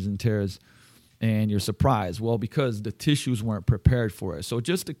injuries and tears, and you're surprised. Well, because the tissues weren't prepared for it. So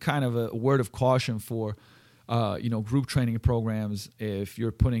just a kind of a word of caution for, you know, group training programs, if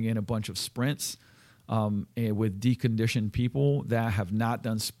you're putting in a bunch of sprints with deconditioned people that have not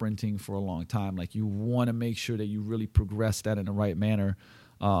done sprinting for a long time, like you want to make sure that you really progress that in the right manner,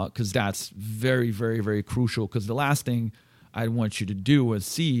 because that's very, very, very crucial. Because the last thing I want you to do and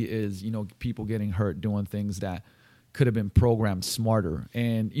see is, you know, people getting hurt doing things that could have been programmed smarter.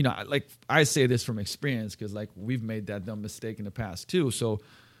 And, you know, like I say this from experience because like we've made that dumb mistake in the past too. So,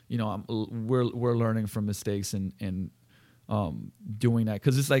 you know, we're learning from mistakes and doing that.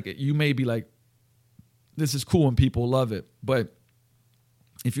 Because it's like you may be like, this is cool and people love it. But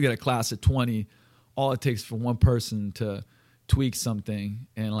if you get a class of 20, all it takes for one person to tweak something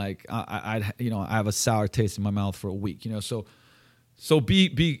and like I have a sour taste in my mouth for a week, you know. So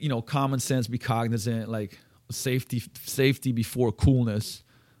be you know, common sense, be cognizant, like safety before coolness,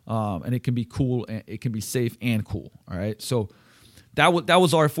 and it can be cool and it can be safe and cool. All right, so that was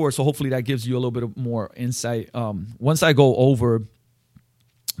R4. So hopefully that gives you a little bit of more insight. Once I go over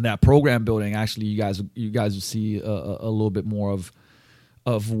that program building, actually you guys will see a little bit more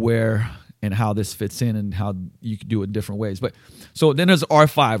of where and how this fits in and how you can do it in different ways. But so then there's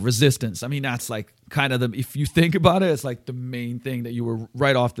R5, resistance. I mean, that's like kind of if you think about it, it's like the main thing that you were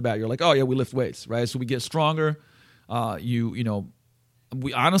right off the bat. You're like, oh yeah, we lift weights, right? So we get stronger. You know,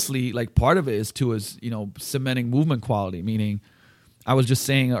 we honestly, like part of it is you know, cementing movement quality, meaning I was just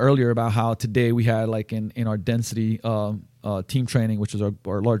saying earlier about how today we had like in our density team training, which is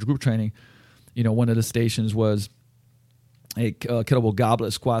our large group training, you know, one of the stations was a kettlebell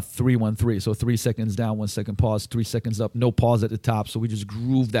goblet squat 3-1-3. So 3 seconds down, 1 second pause, 3 seconds up, no pause at the top. So we just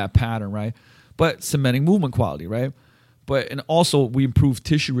groove that pattern, right? But cementing movement quality, right? And also we improve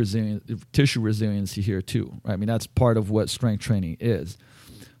tissue resiliency here too, right? I mean, that's part of what strength training is.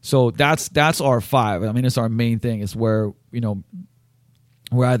 So that's R5. I mean, it's our main thing. It's where, you know,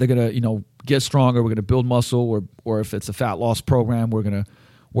 we're either going to, you know, get stronger, we're going to build muscle, or if it's a fat loss program, we're going to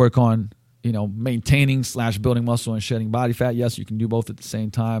work on, you know, maintaining / building muscle and shedding body fat. Yes, you can do both at the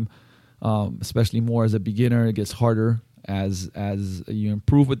same time, especially more as a beginner. It gets harder as you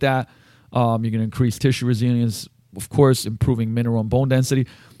improve with that. You're going to increase tissue resilience, of course, improving mineral and bone density,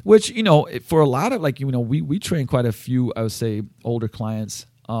 which, you know, for a lot of, like, you know, we train quite a few, I would say, older clients.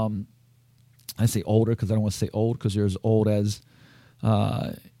 I say older because I don't want to say old because you're as old as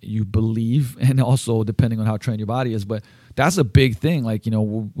you believe, and also depending on how trained your body is. But that's a big thing. Like, you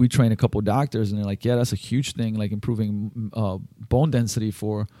know, we train a couple of doctors and they're like, yeah, that's a huge thing, like improving bone density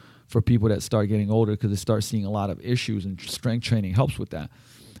for people that start getting older because they start seeing a lot of issues, and strength training helps with that.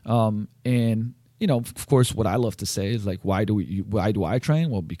 And, you know, of course, what I love to say is like, why do I train?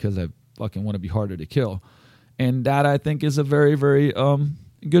 Well, because I fucking want to be harder to kill. And that, I think, is a very, very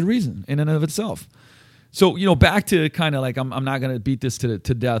good reason in and of itself. So, you know, back to kind of like, I'm not going to beat this to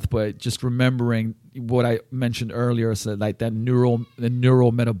death, but just remembering what I mentioned earlier, so like that the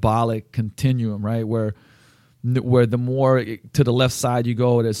neural metabolic continuum, right? Where where the more to the left side you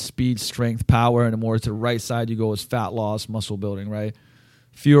go, it is speed, strength, power, and the more to the right side you go is fat loss, muscle building, right?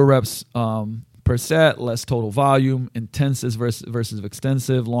 Fewer reps per set, less total volume, intensive versus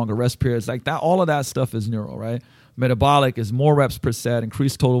extensive, longer rest periods, like that. All of that stuff is neural, right? Metabolic is more reps per set,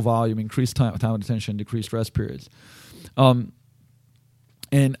 increased total volume, increased time of attention, decreased rest periods. And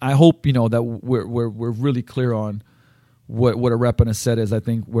I hope that we're really clear on what a rep and a set is. I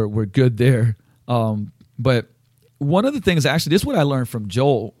think we're good there. But one of the things, actually, this is what I learned from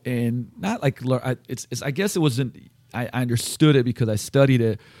Joel, and not like it's I guess it wasn't. I understood it because I studied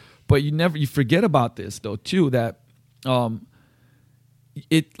it, but you forget about this though too, that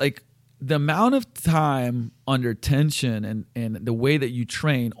it like the amount of time under tension and the way that you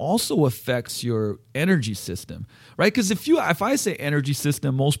train also affects your energy system, right? Because if I say energy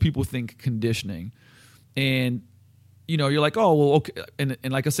system, most people think conditioning, and you're like, oh, well, okay. And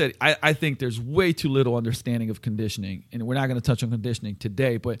like I said, I think there's way too little understanding of conditioning, and we're not going to touch on conditioning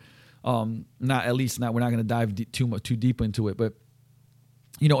today, but we're not going to dive too deep into it. But,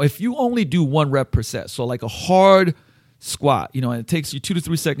 if you only do 1 rep per set, so like a hard squat, and it takes you 2 to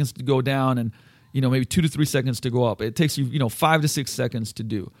 3 seconds to go down and, maybe 2 to 3 seconds to go up. It takes you, 5 to 6 seconds to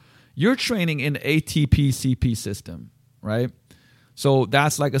do. You're training in the ATP CP system, right? So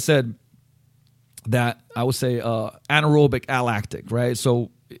that's, like I said, that I would say anaerobic alactic, right? So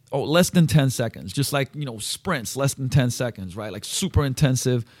less than 10 seconds, just like, sprints, less than 10 seconds, right? Like super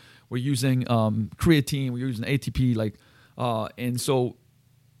intensive. We're using creatine, we're using ATP, and so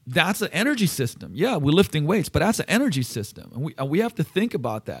that's an energy system. Yeah, we're lifting weights, but that's an energy system. And we have to think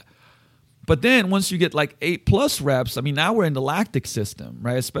about that. But then once you get like 8+ reps, now we're in the lactic system,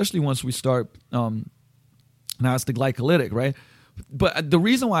 right? Especially once we start, now it's the glycolytic, right? But the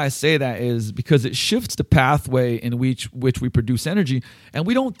reason why I say that is because it shifts the pathway in which we produce energy, and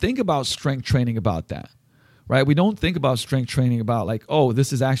we don't think about strength training about that, right? We don't think about strength training about like, oh,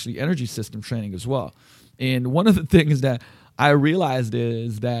 this is actually energy system training as well. And one of the things that I realized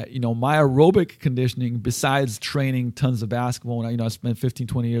is that, my aerobic conditioning, besides training tons of basketball, and I spent 15,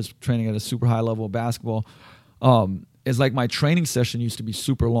 20 years training at a super high level of basketball, is like my training session used to be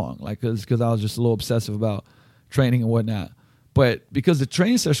super long, like because I was just a little obsessive about training and whatnot. But because the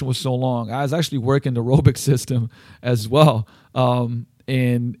training session was so long, I was actually working the aerobic system as well,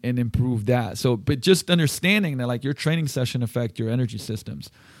 and improve that. So, but just understanding that like your training session affect your energy systems.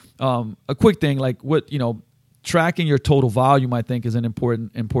 A quick thing, like tracking your total volume, I think, is an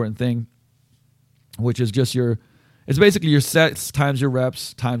important thing, which is just it's basically your sets times your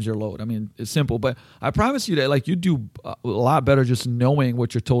reps times your load. It's simple, but I promise you that like you do a lot better just knowing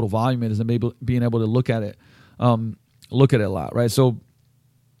what your total volume is and being able to look at it a lot, right? So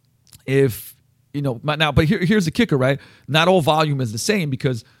if, now, but here's the kicker, right? Not all volume is the same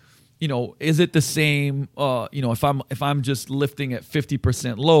because, is it the same, if I'm just lifting at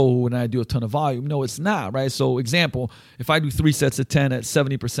 50% low and I do a ton of volume? No, it's not, right? So example, if I do 3 sets of 10 at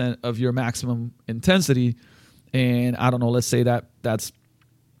 70% of your maximum intensity, and I don't know, let's say that's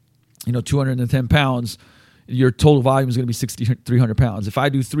 210 pounds, your total volume is going to be 6,300 pounds. If I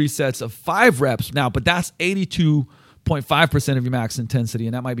do 3 sets of 5 reps now, but that's 82.5% of your max intensity,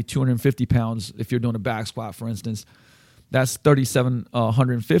 and that might be 250 pounds if you're doing a back squat, for instance. That's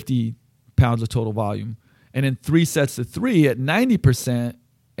 3,750 pounds of total volume. And in 3 sets of 3 at 90%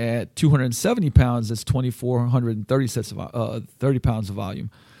 at 270 pounds, that's 2,430 sets of 30 pounds of volume.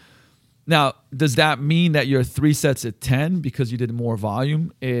 Now, does that mean that your 3 sets at 10, because you did more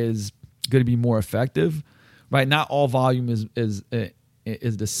volume, is going to be more effective? Right? Not all volume is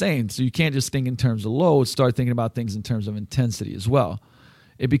the same. So you can't just think in terms of load. Start thinking about things in terms of intensity as well.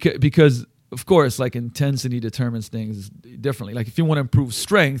 Because of course, like intensity determines things differently. Like if you want to improve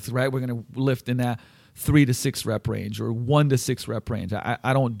strength, right, we're going to lift in that 3 to 6 rep range or 1 to 6 rep range.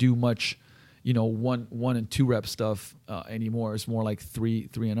 I don't do much, 1 and 2 rep stuff anymore. It's more like 3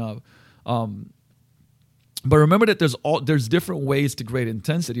 and up. But remember that there's different ways to grade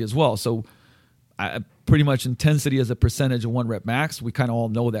intensity as well. So pretty much intensity as a percentage of 1 rep max. We kind of all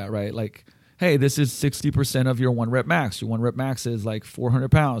know that, right? Like, hey, this is 60% of your 1 rep max. Your 1 rep max is like 400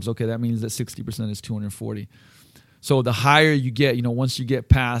 pounds. Okay, that means that 60% is 240. So the higher you get, once you get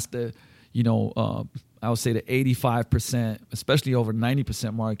past the, I would say the 85%, especially over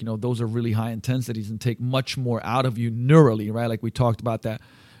 90% mark, those are really high intensities and take much more out of you neurally, right? Like we talked about that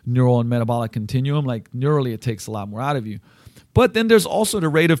neural and metabolic continuum. Like neurally, it takes a lot more out of you. But then there's also the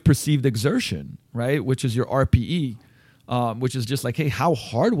rate of perceived exertion, right? Which is your RPE, which is just like, hey, how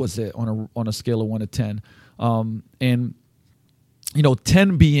hard was it on a scale of 1 to 10? And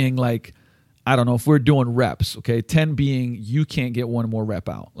 10 being like I don't know, if we're doing reps, okay, 10 being you can't get one more rep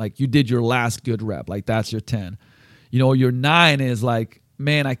out. Like you did your last good rep. Like that's your 10. Your 9 is like,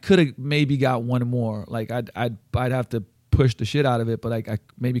 man, I could have maybe got one more. Like I'd have to push the shit out of it, but like I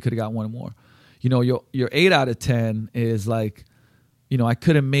maybe could have got one more. Your 8 out of 10 is like, I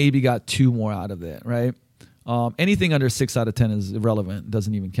could have maybe got 2 more out of it, right? Anything under 6 out of 10 is irrelevant,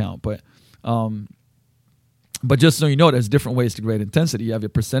 doesn't even count. But just so you know, there's different ways to grade intensity. You have your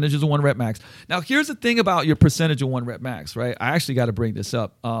percentages of 1 rep max. Now, here's the thing about your percentage of 1 rep max, right? I actually got to bring this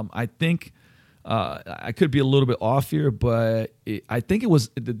up. I think I could be a little bit off here, but I think it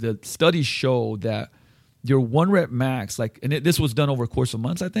was the studies show that your 1 rep max, this was done over a course of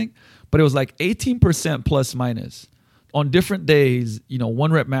months, I think, but it was like 18% plus minus. On different days,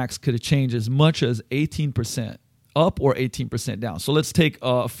 1 rep max could have changed as much as 18% up or 18% down. So let's take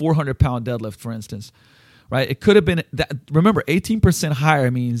a 400-pound deadlift, for instance. Right, it could have been that. Remember, 18% higher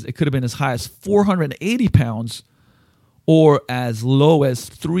means it could have been as high as 480 pounds, or as low as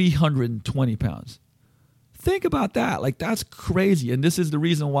 320 pounds. Think about that. Like that's crazy, and this is the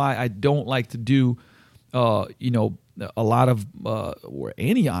reason why I don't like to do, a lot of or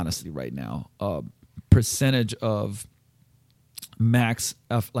any honestly right now, percentage of max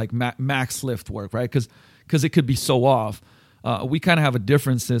max lift work, right? Because it could be so off. We kind of have a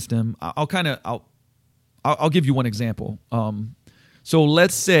different system. I'll give you one example. So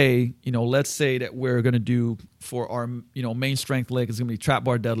let's say that we're going to do for our, main strength leg is going to be trap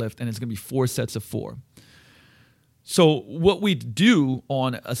bar deadlift, and it's going to be 4 sets of 4. So what we'd do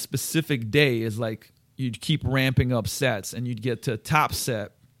on a specific day is like you'd keep ramping up sets, and you'd get to top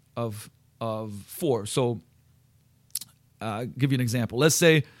set of 4. So give you an example. Let's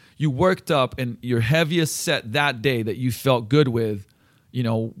say you worked up, and your heaviest set that day that you felt good with,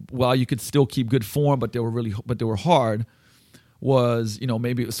 while you could still keep good form, but they were hard, was,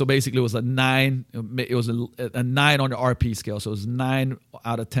 basically it was a 9. It was a 9 on the RP scale. So it was 9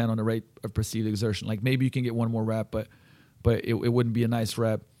 out of 10 on the rate of perceived exertion. Like maybe you can get one more rep, but it wouldn't be a nice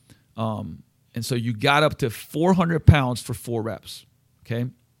rep. And so you got up to 400 pounds for 4 reps. Okay.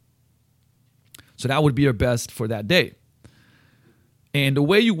 So that would be your best for that day. And the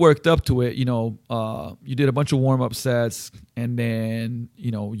way you worked up to it, you did a bunch of warm-up sets, and then,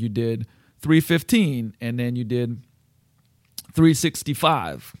 you did 315, and then you did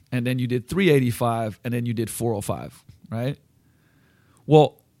 365, and then you did 385, and then you did 405, right?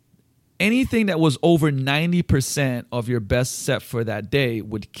 Well, anything that was over 90% of your best set for that day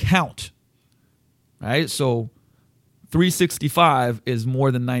would count, right? So 365 is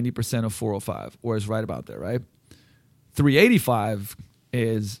more than 90% of 405, or is right about there, right? 385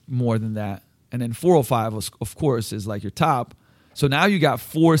 is more than that, and then 405 of course is like your top. So now you got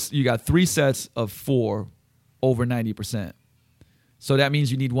 3 sets of 4 over 90%. So that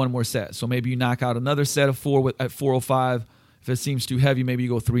means you need one more set. So maybe you knock out another set of 4 at 405. If it seems too heavy, maybe you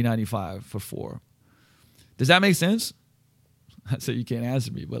go 395 for 4. Does that make sense? I said you can't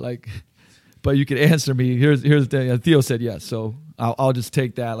answer me, but you can answer me. Here's the thing. Theo said yes, so I'll just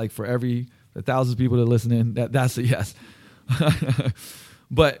take that. Like for every 1,000 people that are listening, that's a yes.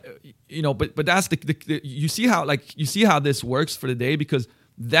 But that's you see how this works for the day, because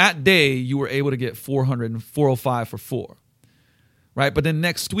that day you were able to get 400 and 405 for 4, right? But then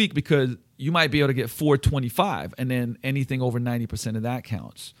next week, because you might be able to get 425, and then anything over 90% of that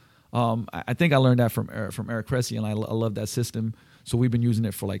counts. I think I learned that from Eric Cressy, and I love that system. So we've been using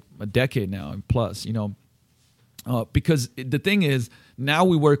it for like a decade now and plus, because the thing is, now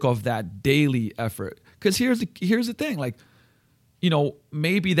we work off that daily effort. Because here's the thing, like,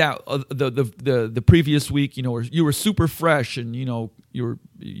 maybe that the previous week, you were super fresh, and you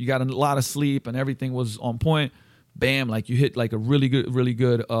got a lot of sleep, and everything was on point. Bam, like you hit like a really good,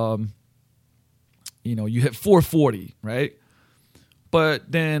 you hit 440, right?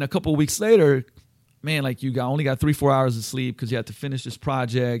 But then a couple of weeks later, man, like you only got 3-4 hours of sleep because you had to finish this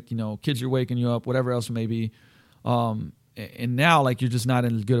project. Kids are waking you up, whatever else it may be. And now like you're just not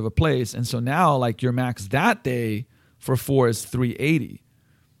in as good of a place. And so now like your max that day for 4 is 380.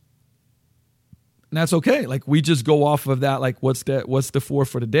 And that's okay. Like we just go off of that. Like what's the 4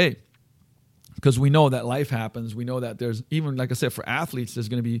 for the day? Because we know that life happens. We know that there's, even like I said, for athletes, there's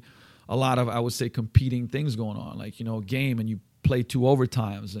going to be a lot of, I would say, competing things going on. Like, game, and you play 2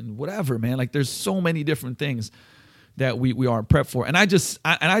 overtimes and whatever, man. Like there's so many different things that we aren't prepped for. And I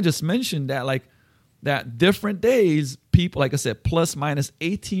just mentioned that, like, that different days, people, like I said, plus minus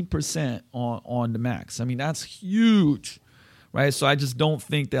 18% on the max. I mean, that's huge, right? So I just don't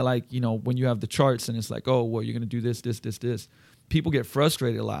think that, like, when you have the charts and it's like, oh, well, you're going to do this, people get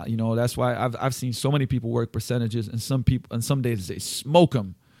frustrated a lot. That's why I've seen so many people work percentages, and some people, and some days they smoke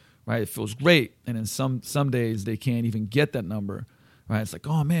them, right? It feels great. And then some days they can't even get that number, right? It's like,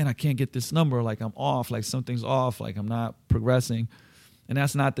 oh man, I can't get this number. Like I'm off, like something's off, like I'm not progressing. And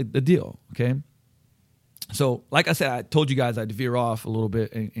that's not the deal, okay? So like I said, I told you guys I'd veer off a little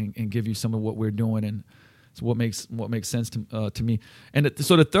bit and give you some of what we're doing and so what makes sense to me. And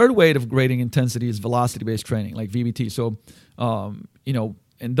so the third way of grading intensity is velocity-based training, like VBT. So,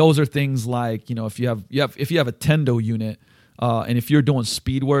 and those are things like, if you have a tendo unit, and if you're doing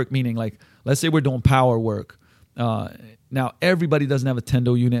speed work, meaning like, let's say we're doing power work. Now everybody doesn't have a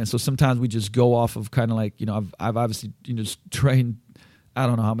tendo unit, and so sometimes we just go off of kind of like, I've obviously just trained, I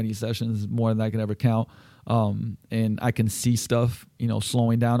don't know how many sessions, more than I can ever count, and I can see stuff,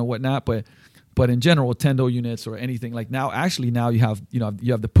 slowing down or whatnot, but in general, tendo units or anything like now you have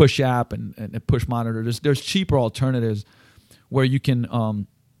the push app and a push monitor. There's cheaper alternatives where you can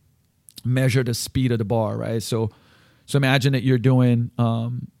measure the speed of the bar, right? So imagine that you're doing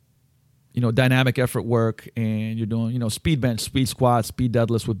dynamic effort work and you're doing speed bench, speed squats, speed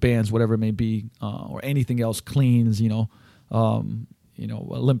deadlifts with bands, whatever it may be, or anything else, cleans,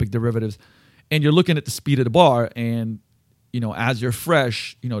 Olympic derivatives, and you're looking at the speed of the bar, and as you're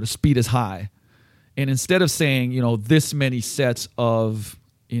fresh, the speed is high. And instead of saying, this many sets of,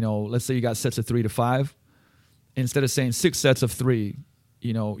 let's say you got sets of 3 to 5, instead of saying 6 sets of 3,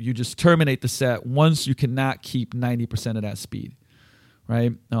 you just terminate the set once you cannot keep 90% of that speed,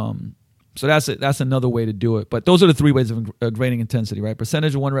 right? So that's it. That's another way to do it. But those are the 3 ways of grading intensity, right?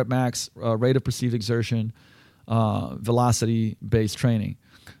 Percentage of 1 rep max, rate of perceived exertion, velocity-based training.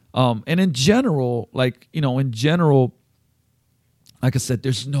 And in general, like I said,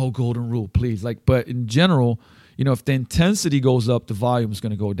 there's no golden rule, please. But in general, if the intensity goes up, the volume is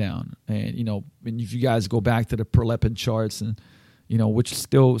going to go down. And, and if you guys go back to the Perlepin charts and, which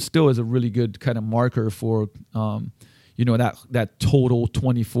still is a really good kind of marker for, that total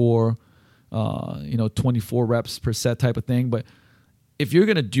 24 reps per set type of thing. But if you're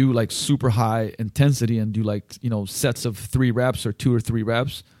going to do like super high intensity and do like, sets of 3 reps or 2 or 3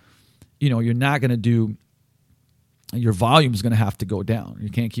 reps, you're not going to do, your volume is going to have to go down. You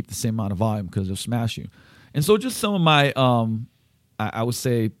can't keep the same amount of volume because it'll smash you. And so just some of my, I would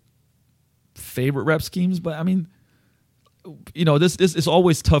say, favorite rep schemes. But I mean, this is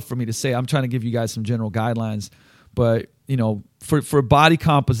always tough for me to say. I'm trying to give you guys some general guidelines. But, for body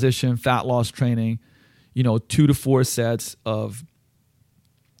composition, fat loss training, 2 to 4 sets of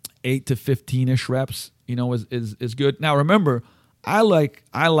 8 to 15-ish reps, is good. Now, remember, I like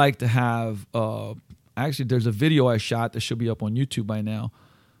to have actually, there's a video I shot that should be up on YouTube by now,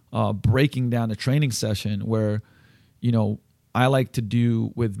 breaking down a training session where, I like to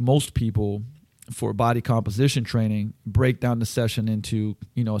do with most people for body composition training, break down the session into,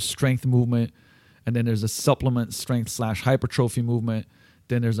 a strength movement, and then there's a supplement strength / hypertrophy movement.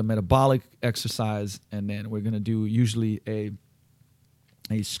 Then there's a metabolic exercise, and then we're going to do usually a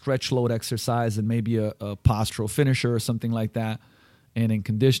stretch load exercise and maybe a postural finisher or something like that, and in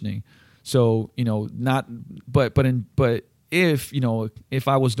conditioning. So, if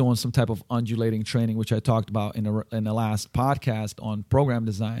I was doing some type of undulating training, which I talked about in the last podcast on program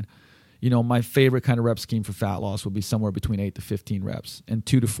design, my favorite kind of rep scheme for fat loss would be somewhere between 8 to 15 reps and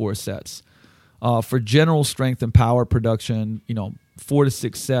 2 to 4 sets. For general strength and power production, 4 to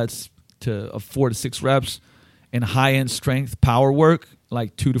 6 sets of 4 to 6 reps, and high-end strength power work,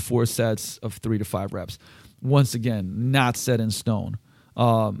 like 2 to 4 sets of 3 to 5 reps. Once again, not set in stone.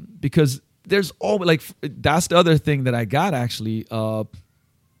 Because there's always that's the other thing that I got actually, and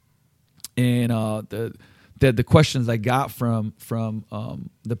the questions I got from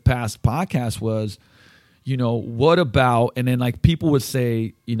the past podcast was, what about, and then like people would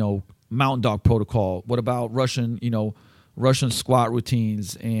say, mountain dog protocol. What about Russian squat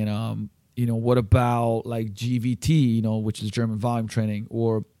routines, and what about like GVT, which is German volume training,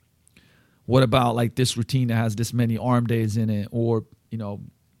 or what about like this routine that has this many arm days in it, or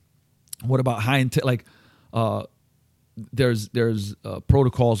what about high intent? Like, there's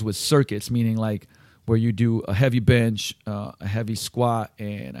protocols with circuits, meaning like where you do a heavy bench, a heavy squat,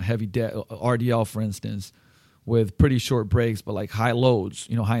 and a heavy RDL, for instance, with pretty short breaks, but like high loads,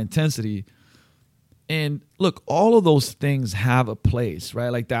 high intensity. And look, all of those things have a place, right?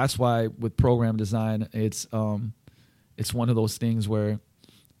 Like that's why with program design, it's one of those things where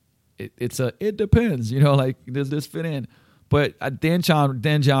it depends, like does this fit in? But Dan John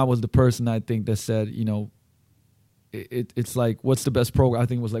was the person I think that said, it's like, what's the best program? I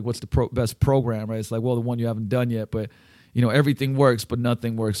think it was like, what's the best program, right? It's like, well, the one you haven't done yet, but everything works, but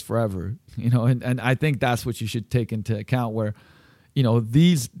nothing works forever, and I think that's what you should take into account where,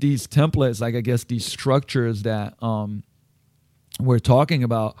 these templates, like I guess these structures that we're talking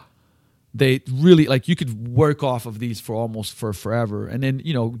about they really like you could work off of these for forever. And then,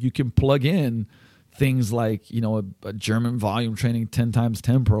 you can plug in things like, a German volume training 10 times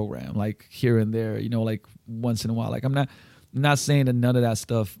 10 program, like here and there, like once in a while. Like I'm not saying that none of that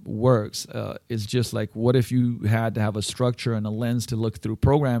stuff works. It's just like, what if you had to have a structure and a lens to look through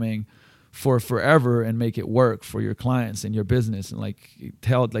programming for forever and make it work for your clients and your business, and like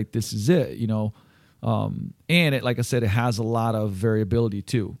tell it like this is it, and it, like I said, it has a lot of variability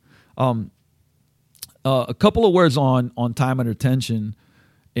too. A couple of words on time under tension,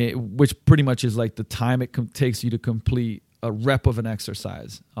 which pretty much is like the time it takes you to complete a rep of an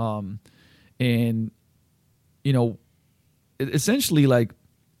exercise. And essentially, like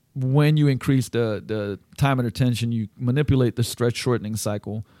when you increase the time under tension, you manipulate the stretch shortening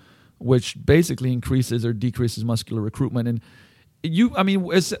cycle, which basically increases or decreases muscular recruitment. And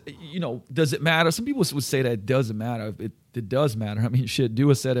does it matter? Some people would say that it doesn't matter. It does matter. I mean, shit, do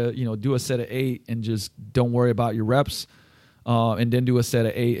a set of 8 and just don't worry about your reps. And then do a set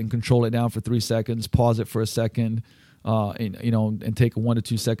of 8 and control it down for 3 seconds, pause it for a second, and take 1 to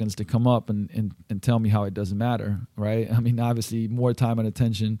 2 seconds to come up and tell me how it doesn't matter, right? I mean, obviously more time and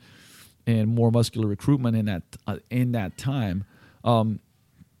attention and more muscular recruitment in that time. And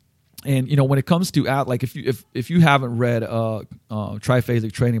when it comes to like if you haven't read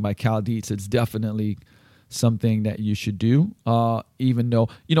Triphasic Training by Cal Dietz, it's definitely something that you should do. Even though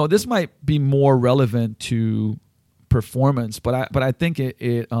this might be more relevant to performance, but I think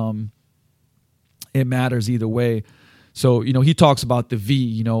it matters either way. So he talks about the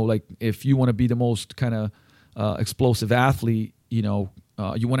V. Like if you want to be the most kind of explosive athlete, you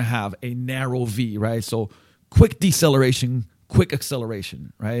want to have a narrow V, right? So quick deceleration, quick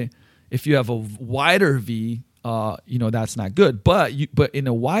acceleration, right? If you have a wider V, that's not good. But in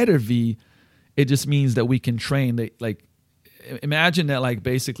a wider V, it just means that we can train like. Imagine that like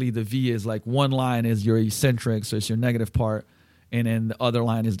basically the V is like one line is your eccentric, so it's your negative part, and then the other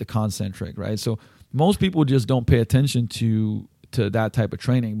line is the concentric, right? So most people just don't pay attention to that type of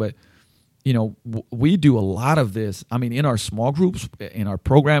training, but we do a lot of this. I mean, in our small groups, in our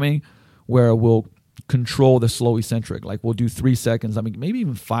programming, where we'll control the slow eccentric. Like we'll do 3 seconds. I mean, maybe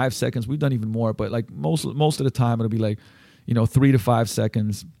even 5 seconds. We've done even more, but like most of the time it'll be like 3 to 5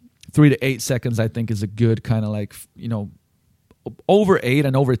 seconds, 3 to 8 seconds. I think is a good kind of like over 8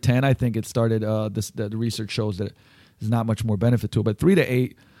 and over 10, I think it started. The research shows that there's not much more benefit to it, but 3 to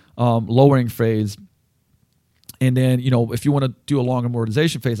 8 lowering phase, and then if you want to do a longer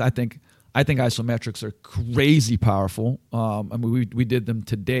amortization phase, I think isometrics are crazy powerful. I mean, we did them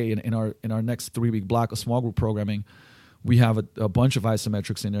today in our next 3-week block of small group programming. We have a bunch of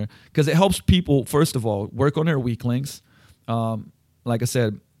isometrics in there because it helps people first of all work on their weak links. Like I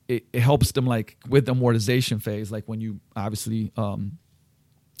said. It helps them like with the amortization phase, like when you obviously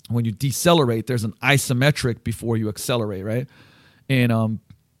when you decelerate, there's an isometric before you accelerate, right? And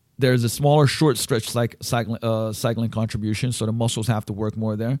there's a smaller short stretch cycling contribution, so the muscles have to work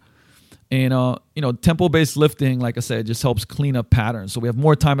more there. And tempo-based lifting, like I said, just helps clean up patterns. So we have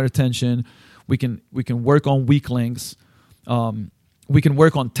more time and attention. We can work on weak links. We can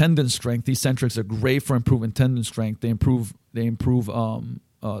work on tendon strength. Eccentrics are great for improving tendon strength. They improve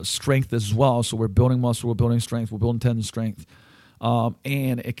strength as well. So we're building muscle, we're building strength, we're building tendon strength.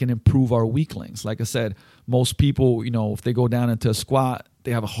 And it can improve our weak links. Like I said, most people, if they go down into a squat,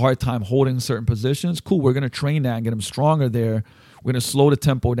 they have a hard time holding certain positions. Cool, we're going to train that and get them stronger there. We're going to slow the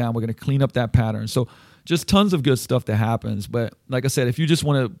tempo down. We're going to clean up that pattern. So just tons of good stuff that happens. But like I said, if you just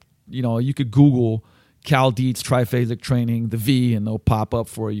want to, you could Google Cal Dietz Triphasic Training, the V, and they'll pop up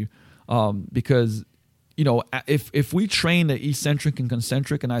for you. Because if we train the eccentric and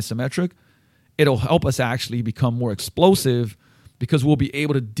concentric and isometric, it'll help us actually become more explosive because we'll be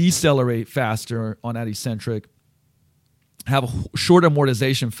able to decelerate faster on that eccentric, have a short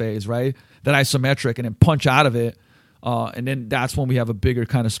amortization phase, right? That isometric, and then punch out of it. And then that's when we have a bigger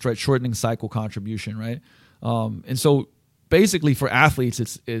kind of stretch shortening cycle contribution, right? And so basically for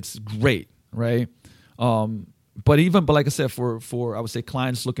athletes, it's great, right? But like I said, for I would say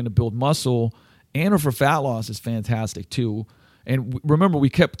clients looking to build muscle, and or for fat loss is fantastic too. And remember, we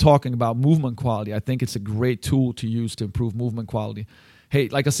kept talking about movement quality. I think it's a great tool to use to improve movement quality. Hey,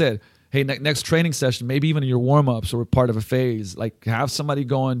 like I said, next training session, maybe even in your warm-ups or part of a phase, like have somebody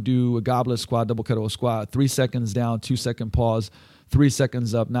go and do a goblet squat, double kettlebell squat, 3 seconds down, 2 second pause, 3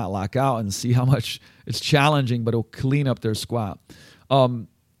 seconds up, not lock out, and see how much it's challenging, but it'll clean up their squat.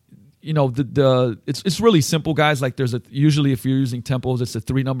 It's really simple, guys. Like usually if you're using tempos, it's a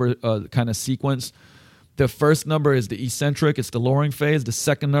 3-number kind of sequence. The first number is the eccentric. It's the lowering phase. The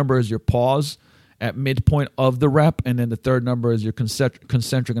second number is your pause. at midpoint of the rep, and then the third number is your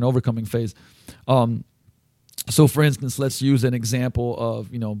concentric and overcoming phase. So for instance, let's use an example of,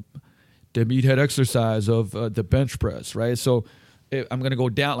 the meathead exercise of the bench press, right? So I'm going to go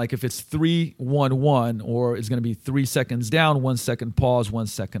down, like if it's 3-1-1, or it's going to be 3 seconds down, 1 second pause, 1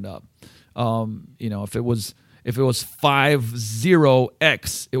 second up. If it was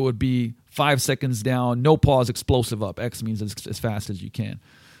 5-0-X, it would be 5 seconds down, no pause, explosive up. X means as fast as you can.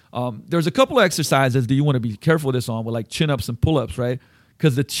 There's a couple of exercises that you want to be careful with this on, with like chin-ups and pull-ups, right?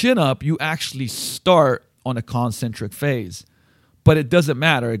 Because the chin-up, you actually start on a concentric phase. But it doesn't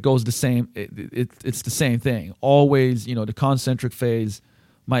matter. It goes the same. It's the same thing. Always, the concentric phase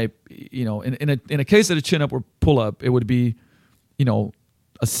might, in a case of the chin-up or pull-up, it would be, a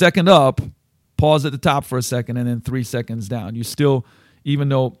second up, pause at the top for a second, and then 3 seconds down. You still, even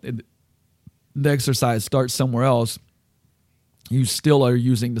though the exercise starts somewhere else, you still are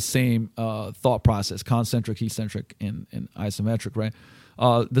using the same thought process: concentric, eccentric, and isometric, right?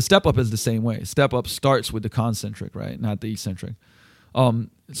 The step up is the same way. Step up starts with the concentric, right, not the eccentric.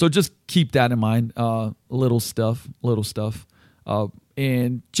 So just keep that in mind. Little stuff.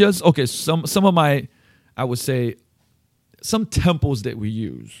 And just, okay, some of my, I would say, some tempos that we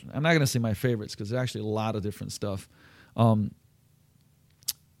use. I'm not going to say my favorites, because there's actually a lot of different stuff. So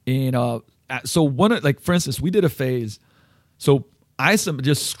for instance, we did a phase. So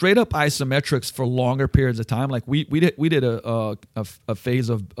just straight up isometrics for longer periods of time. Like we did a phase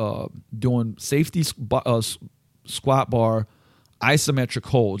of doing safety squat bar isometric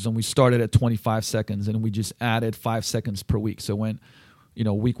holds, and we started at 25 seconds, and we just added 5 seconds per week. So when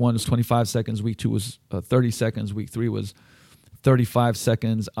week 1 was 25 seconds, week 2 was 30 seconds, week 3 was 35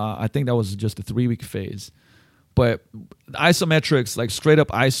 seconds. I think that was just a 3-week phase. But isometrics, like straight up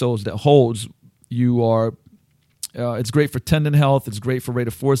isos that holds, it's great for tendon health. It's great for rate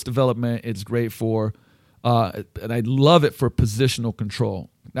of force development. It's great for, and I love it for positional control.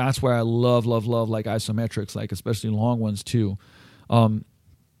 That's where I love like isometrics, like especially long ones too.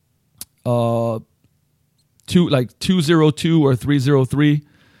 202 or 303.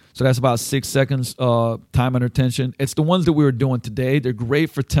 So that's about 6 seconds time under tension. It's the ones that we were doing today. They're great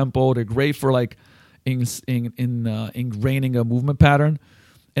for tempo. They're great for like ingraining a movement pattern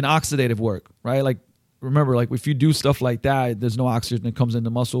and oxidative work, right? Like, remember, like if you do stuff like that, there's no oxygen that comes in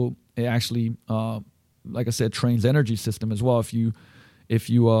the muscle. It actually, like I said, trains energy system as well. If you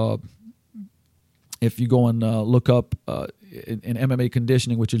go and look up in MMA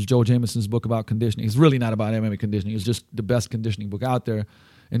conditioning, which is Joe Jameson's book about conditioning, it's really not about MMA conditioning. It's just the best conditioning book out there.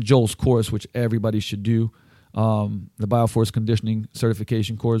 And Joel's course, which everybody should do, the Bioforce Conditioning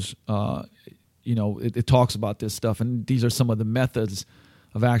Certification course, it talks about this stuff. And these are some of the methods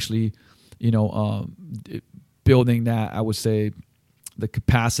of actually, building that, I would say, the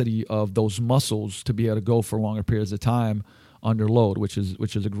capacity of those muscles to be able to go for longer periods of time under load, which is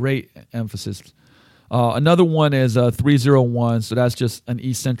a great emphasis. Another one is 301. So that's just an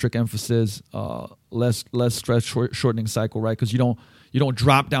eccentric emphasis, less stretch shortening cycle, right? Because you don't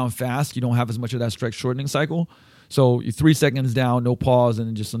drop down fast. You don't have as much of that stretch shortening cycle. So you 3 seconds down, no pause, and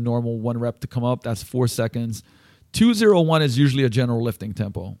then just a normal 1 rep to come up. That's 4 seconds. 201 is usually a general lifting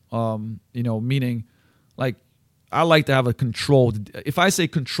tempo. Meaning, like, I like to have a controlled. If I say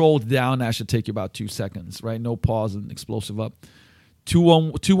controlled down, that should take you about 2 seconds, right? No pause and explosive up.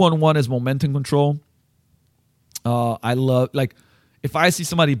 211 is momentum control. I love, like, if I see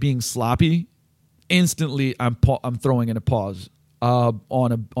somebody being sloppy, instantly I'm throwing in a pause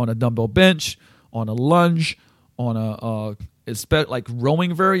on a dumbbell bench, on a lunge, on like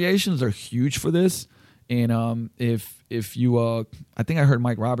rowing variations are huge for this. And if you I think I heard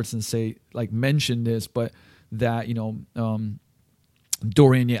Mike Robertson mention this, but that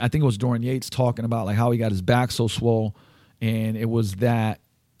Dorian Yates talking about like how he got his back so swole, and it was that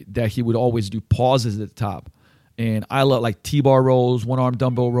he would always do pauses at the top. And I love like T-bar rows, 1-arm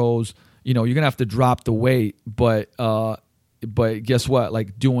dumbbell rows. You're gonna have to drop the weight, but guess what?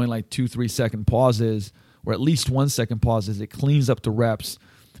 Like doing like 2-3 second pauses, or at least 1 second pauses, it cleans up the reps,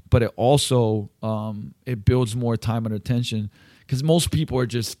 but it also it builds more time under tension. Because most people are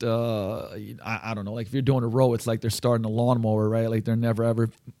just I don't know, like if you're doing a row, it's like they're starting a lawnmower, right? Like they're never ever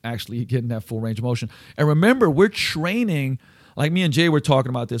actually getting that full range of motion. And remember, we're training. Like me and Jay were talking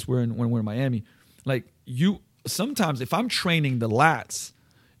about this. When we're in Miami. Like sometimes if I'm training the lats,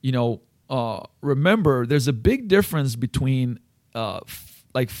 remember there's a big difference between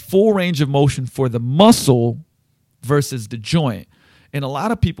like full range of motion for the muscle versus the joint. And a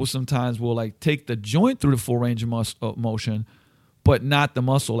lot of people sometimes will like take the joint through the full range of motion, but not the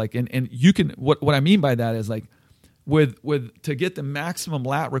muscle. Like, and you can, what I mean by that is like, with to get the maximum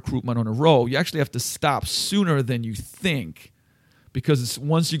lat recruitment on a row, you actually have to stop sooner than you think, because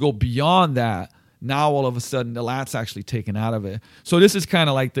once you go beyond that, now all of a sudden the lat's actually taken out of it. So this is kind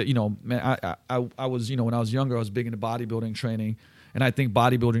of like the, man, I was, when I was younger, I was big into bodybuilding training, and I think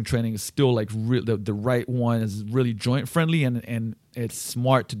bodybuilding training is still like the right one, is really joint friendly, and it's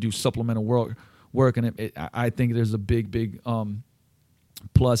smart to do supplemental work, and I think there's a big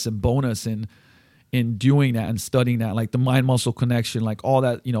plus and bonus in doing that and studying that, like the mind muscle connection, like all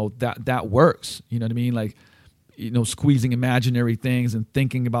that, that works. You know what I mean? Like, squeezing imaginary things and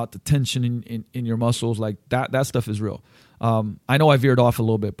thinking about the tension in your muscles, like that stuff is real. I know I veered off a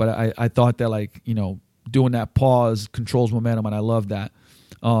little bit, but I thought that, like, doing that pause controls momentum, and I love that.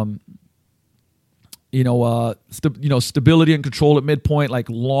 Stability and control at midpoint, like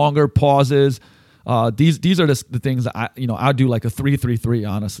longer pauses. These are the things that I do, like a 3-3-3,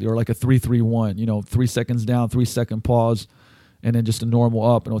 honestly, or like a 3-3-1. 3 seconds down, 3 second pause, and then just a normal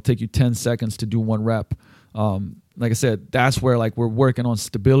up, and it'll take you 10 seconds to do one rep. Like I said, that's where, like, we're working on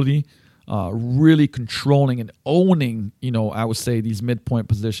stability, really controlling and owning, I would say, these midpoint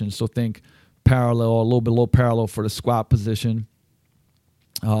positions. So think parallel, a little bit low parallel for the squat position.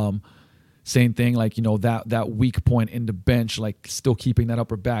 Same thing, like, that weak point in the bench, like still keeping that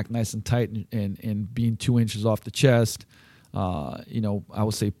upper back nice and tight and being 2 inches off the chest. I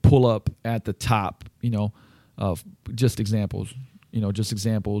would say pull up at the top, just examples.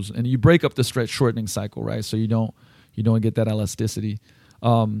 And you break up the stretch shortening cycle, right? So you don't get that elasticity.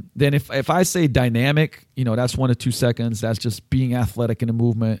 Then if I say dynamic, that's 1 to 2 seconds. That's just being athletic in the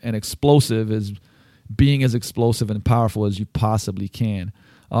movement, and explosive is being as explosive and powerful as you possibly can.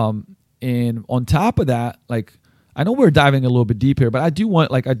 And on top of that, like, I know we're diving a little bit deep here, but I do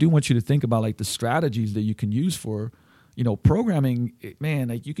want you to think about, like, the strategies that you can use for, programming. Man,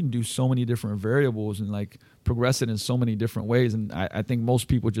 like, you can do so many different variables and, like, progress it in so many different ways. And I think most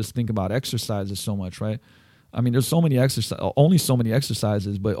people just think about exercises so much, right? I mean, there's only so many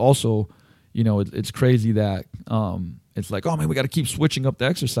exercises, but also, it's crazy that it's like, oh man, we got to keep switching up the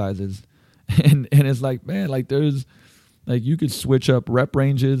exercises, and it's like, man, like, there's, like, you could switch up rep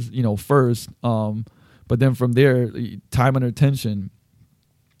ranges, first, but then from there, time under tension,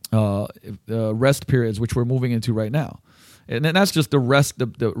 rest periods, which we're moving into right now, and then that's just the rest,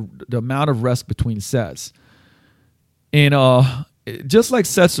 the amount of rest between sets, and just like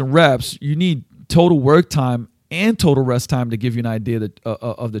sets and reps, you need total work time and total rest time to give you an idea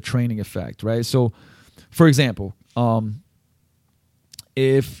of the training effect, right? So, for example,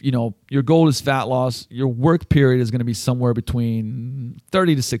 if your goal is fat loss, your work period is going to be somewhere between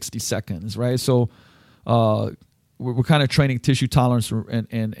 30 to 60 seconds, right? So we're kind of training tissue tolerance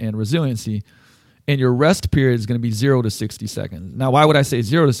and resiliency, and your rest period is going to be 0 to 60 seconds. Now, why would I say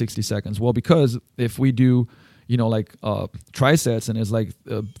 0 to 60 seconds? Well, because if we do trisets, and it's like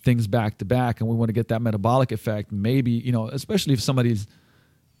things back to back, and we want to get that metabolic effect, maybe, especially if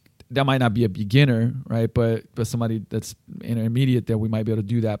that might not be a beginner, right? But somebody that's intermediate, there we might be able to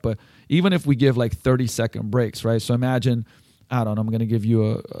do that. But even if we give like 30-second breaks, right? So imagine, I don't know, I'm going to give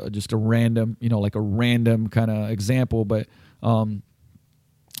you just a random, like a random kind of example, but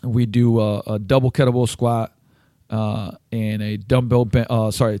we do a double kettlebell squat and a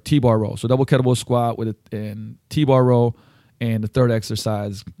T-bar row. So double kettlebell squat with a T-bar row, and the third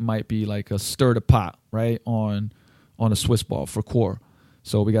exercise might be like a stir the pot, right, on a Swiss ball for core.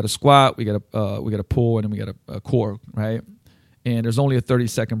 So we got a squat, we got a pull, and then we got a core, right? And there's only a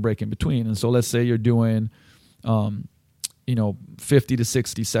 30-second break in between. And so let's say you're doing, 50 to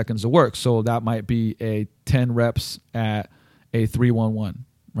 60 seconds of work. So that might be a 10 reps at a 3-1-1,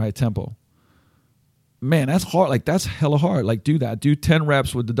 right, tempo. Man, that's hard. Like, that's hella hard. Like, do that. Do 10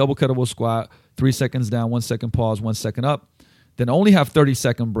 reps with the double kettlebell squat, 3 seconds down, 1 second pause, 1 second up. Then only have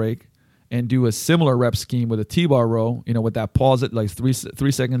 30-second break, and do a similar rep scheme with a T-bar row, with that pause at like 3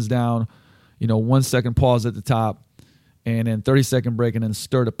 seconds down, 1 second pause at the top, and then 30-second break, and then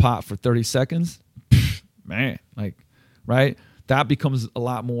stir the pot for 30 seconds. Man, like, right? That becomes a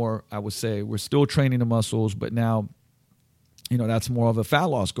lot more, I would say. We're still training the muscles, but now, that's more of a fat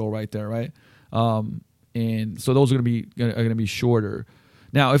loss goal right there, right? And so those are going to be shorter.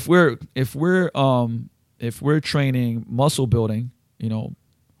 Now, if we're training muscle building,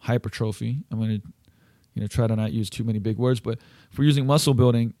 hypertrophy, I'm going to try to not use too many big words, but if we're using muscle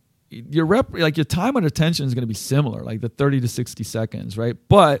building, your time under tension is going to be similar, like the 30 to 60 seconds, right?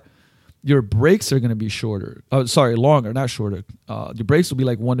 But your breaks are going to be shorter. Longer, not shorter. Your breaks will be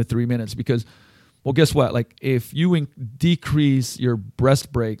like 1 to 3 minutes, because, well, guess what? Like, if you decrease your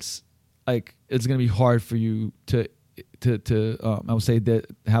rest breaks, like, it's going to be hard for you to I would say that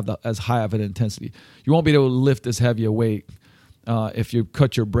have as high of an intensity. You won't be able to lift as heavy a weight if you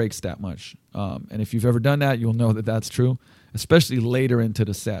cut your breaks that much. And if you've ever done that, you'll know that that's true, especially later into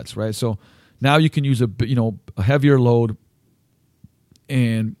the sets, right? So now you can use a heavier load,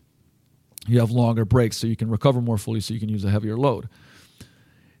 and you have longer breaks, so you can recover more fully, so you can use a heavier load.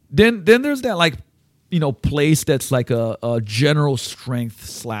 Then there's that place that's like a general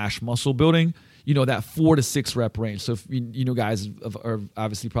strength / muscle building, that 4 to 6 rep range. So if guys are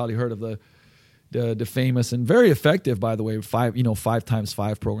obviously probably heard of the famous and very effective, by the way, 5 times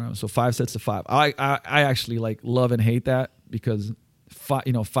 5 program. So 5 sets of 5. I actually love and hate that, because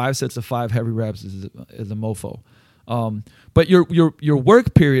 5 sets of 5 heavy reps is a mofo. But your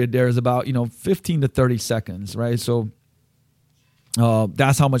work period there is about 15 to 30 seconds, right? So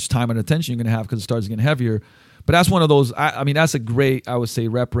that's how much time and attention you're going to have, because it starts getting heavier. But that's one of those. I mean, that's a great, I would say,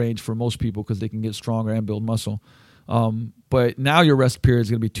 rep range for most people, because they can get stronger and build muscle. But now your rest period is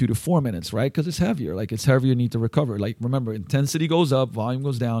going to be 2 to 4 minutes, right? Because it's heavier. It's heavier, you need to recover. Remember, intensity goes up, volume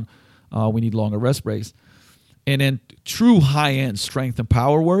goes down. We need longer rest breaks. And then true high-end strength and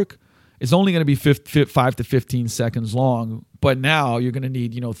power work is only going to be 5 to 15 seconds long. But now you're going to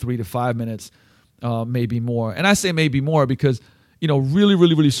need, 3 to 5 minutes, maybe more. And I say maybe more because, really,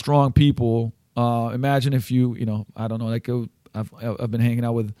 really, really strong people. Imagine if you, I don't know, I've been hanging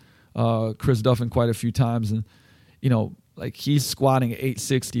out with Chris Duffin quite a few times, and he's squatting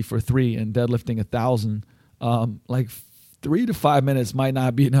 860 for 3 and deadlifting 1,000. 3 to 5 minutes might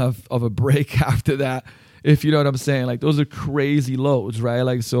not be enough of a break after that, if you know what I'm saying. Those are crazy loads,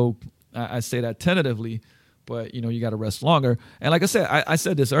 right? So I say that tentatively, but you got to rest longer. And like I said, I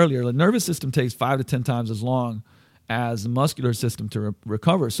said this earlier, the nervous system takes 5 to 10 times as long as the muscular system to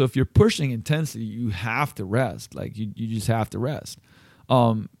recover. So if you're pushing intensity, you have to rest. You just have to rest.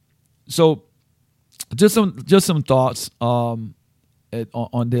 So just some thoughts on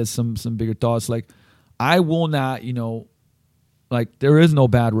this, some bigger thoughts. I will not, there is no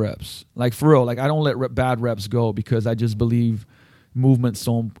bad reps. For real, I don't let bad reps go, because I just believe movement's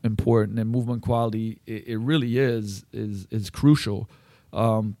so important, and movement quality, it really is crucial.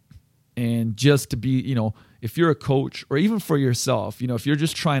 And just to be, if you're a coach, or even for yourself, if you're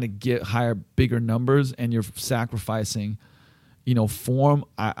just trying to get higher, bigger numbers, and you're sacrificing, form,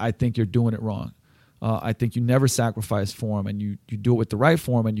 I think you're doing it wrong. I think you never sacrifice form, and you do it with the right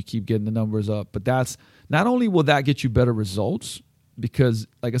form, and you keep getting the numbers up. But that's not only will that get you better results, because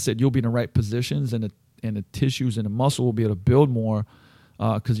like I said, you'll be in the right positions, and the tissues and the muscle will be able to build more,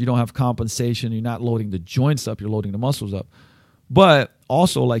 because you don't have compensation. You're not loading the joints up, you're loading the muscles up. But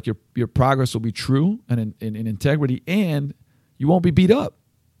also, your progress will be true and in integrity, and you won't be beat up,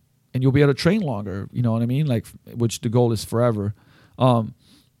 and you'll be able to train longer. You know what I mean? Which the goal is forever.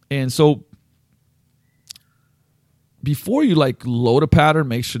 And so before you load a pattern,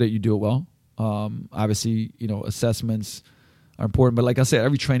 make sure that you do it well. Obviously, assessments are important, but like I said,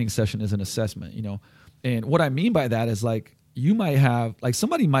 every training session is an assessment. And what I mean by that is you might have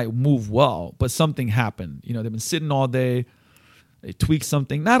somebody might move well, but something happened. They've been sitting all day. They tweak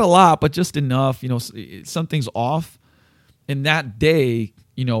something, not a lot, but just enough. Something's off. And that day,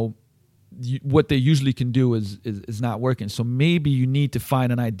 what they usually can do is not working. So maybe you need to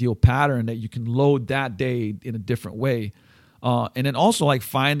find an ideal pattern that you can load that day in a different way. And then also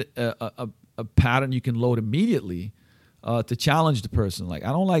find a pattern you can load immediately to challenge the person. I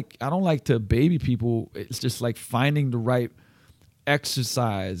don't like to baby people. It's just finding the right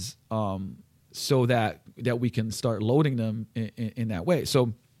exercise so that we can start loading them in that way.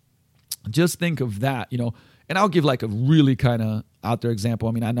 So just think of that, and I'll give a really kind of out there example.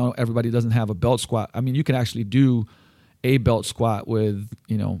 I mean, I know everybody doesn't have a belt squat. I mean, you can actually do a belt squat with,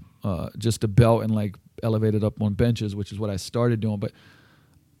 just a belt and elevated up on benches, which is what I started doing. But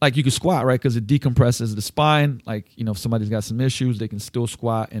you can squat, right? Because it decompresses the spine. If somebody's got some issues, they can still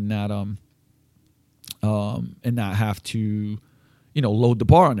squat and not have to, load the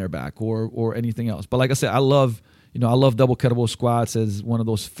bar on their back or anything else. But like I said, I love double kettlebell squats as one of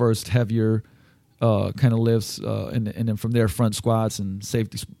those first heavier kind of lifts, and then from there front squats and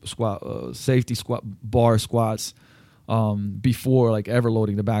safety squat bar squats before ever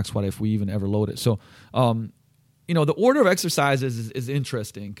loading the back squat, if we even ever load it. So the order of exercises is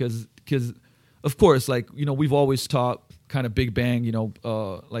interesting because of course we've always taught kind of big bang,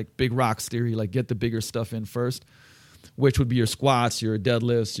 big rocks theory, get the bigger stuff in first, which would be your squats, your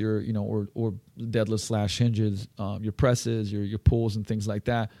deadlifts, your or deadlifts / hinges, your presses, your pulls and things like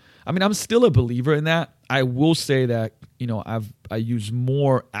that. I mean, I'm still a believer in that. I will say that I use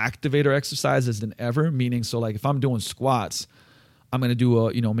more activator exercises than ever. Meaning, so if I'm doing squats, I'm going to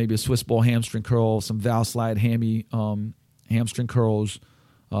do maybe a Swiss ball hamstring curl, some Val slide hamstring curls,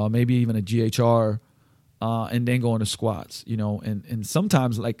 maybe even a GHR, and then go into squats, and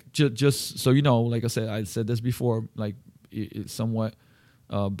sometimes like just so like I said this before, like it's somewhat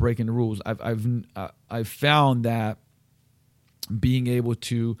breaking the rules. I've found that being able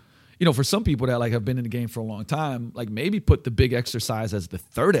to, for some people that like have been in the game for a long time, like maybe put the big exercise as the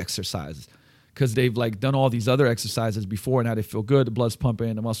third exercise, because they've like done all these other exercises before and now they feel good. The blood's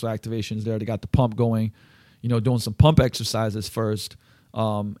pumping, the muscle activation's there. They got the pump going, doing some pump exercises first,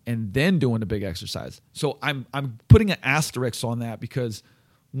 and then doing the big exercise. So I'm putting an asterisk on that because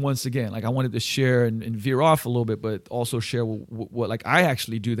once again, like I wanted to share and veer off a little bit, but also share what like I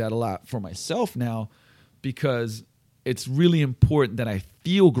actually do that a lot for myself now, because it's really important that I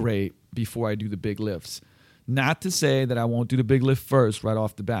feel great before I do the big lifts. Not to say that I won't do the big lift first right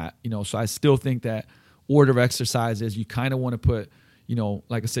off the bat, so I still think that order of exercises, you kind of want to put,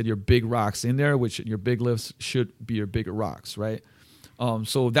 like I said, your big rocks in there, which your big lifts should be your bigger rocks, right?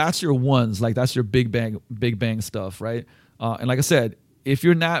 So that's your ones, like that's your big bang stuff, right? And like I said, if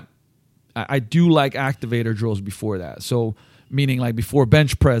you're not, I do like activator drills before that. So meaning like before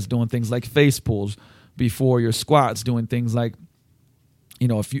bench press, doing things like face pulls, before your squats, doing things like,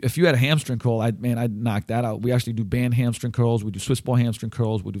 if you had a hamstring curl, I'd knock that out. We actually do band hamstring curls. We do Swiss ball hamstring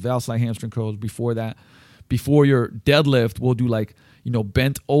curls. We do Val slide hamstring curls before that. Before your deadlift, we'll do like,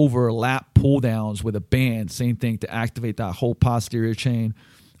 bent over lat pull downs with a band. Same thing to activate that whole posterior chain.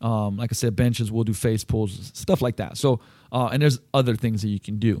 Like I said, benches, we'll do face pulls, stuff like that. So, and there's other things that you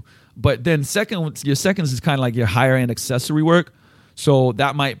can do. But then your seconds is kind of like your higher end accessory work. So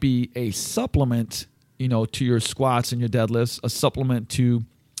that might be a supplement, to your squats and your deadlifts, a supplement to,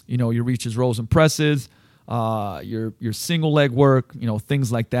 your reaches, rows, and presses, your single leg work,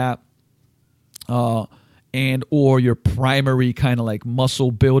 things like that. And or your primary kind of like muscle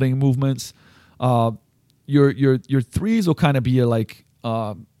building movements. Your threes will kind of be your like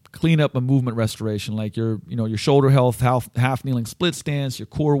clean up and movement restoration, like your shoulder health, half kneeling split stance, your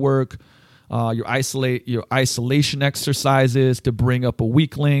core work, your isolation exercises to bring up a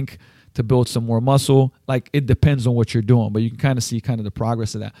weak link, to build some more muscle. Like it depends on what you're doing, but you can kind of see kind of the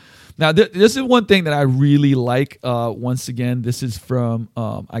progress of that. Now, this is one thing that I really like. Once again, this is from,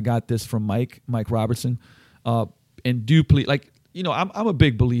 I got this from Mike Robertson. And do please, like, I'm a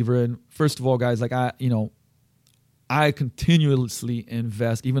big believer in, first of all, guys, like I continuously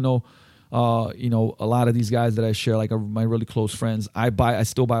invest, even though, a lot of these guys that I share, like are my really close friends, I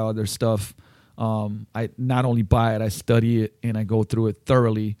still buy all their stuff. I not only buy it, I study it and I go through it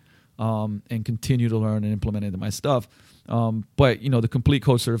thoroughly. And continue to learn and implement it into my stuff. But the complete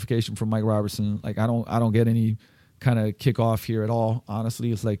coach certification from Mike Robertson, like I don't get any kind of kick off here at all.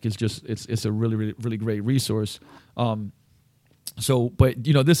 Honestly, it's like, it's a really, really, really great resource. But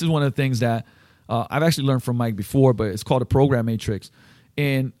this is one of the things that I've actually learned from Mike before, but it's called a program matrix.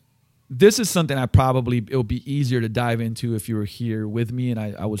 And this is something it'll be easier to dive into if you were here with me and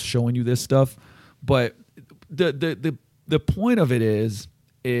I was showing you this stuff. But the point of it is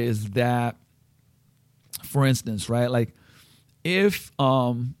that, for instance, right, like if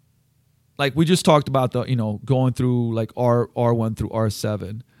like we just talked about the going through like R1 through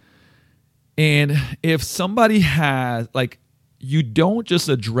R7, and if somebody has like you don't just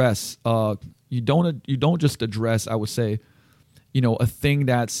address I would say a thing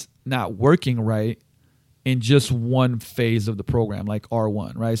that's not working right in just one phase of the program, like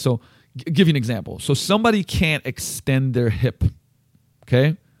R1, right? So give you an example. So somebody can't extend their hip.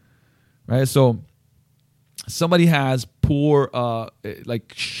 Okay, right? So somebody has poor, like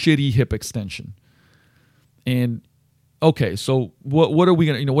shitty hip extension. And okay, so what are we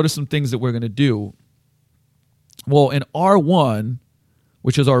going to, what are some things that we're going to do? Well, in R1,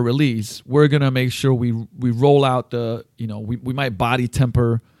 which is our release, we're going to make sure we roll out the, we might body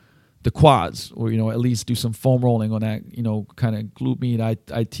temper the quads, or, at least do some foam rolling on that, kind of glute med,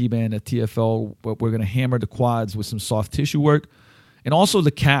 IT band, a TFL, but we're going to hammer the quads with some soft tissue work. And also the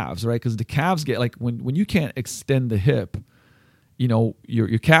calves, right? Because the calves get like when you can't extend the hip, your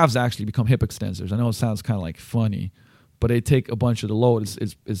calves actually become hip extensors. I know it sounds kind of like funny, but they take a bunch of the load.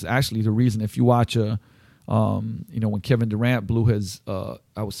 It's actually the reason. If you watch when Kevin Durant blew his, I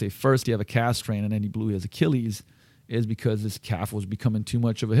would say first he had a calf strain and then he blew his Achilles, is because his calf was becoming too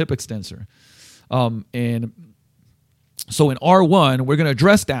much of a hip extensor. And so in R1, we're going to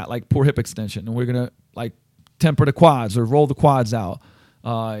address that, like poor hip extension, and we're going to like temper the quads or roll the quads out,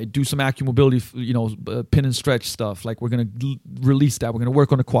 do some acumobility, pin and stretch stuff. Like we're going to release that. We're going to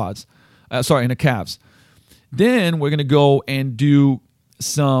work on the quads, and the calves. Then we're going to go and do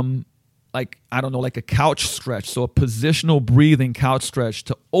some like, I don't know, like a couch stretch. So a positional breathing couch stretch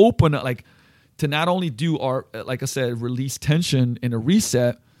to open up, like to not only do our, like I said, release tension in a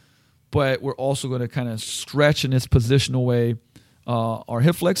reset, but we're also going to kind of stretch in this positional way our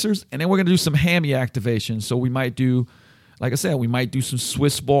hip flexors. And then we're going to do some hammy activation. So we might do, like I said, we might do some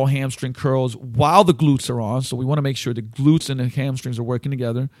Swiss ball hamstring curls while the glutes are on. So we want to make sure the glutes and the hamstrings are working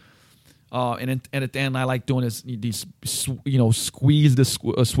together. And at the end, I like doing these, squeeze the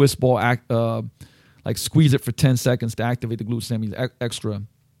Swiss ball, like squeeze it for 10 seconds to activate the glutes and hammies extra.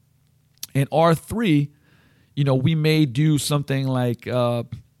 And R3, we may do something like,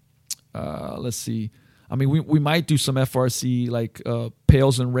 let's see. I mean, we might do some FRC like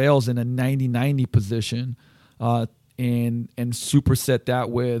pails and rails in a 90-90 position, and superset that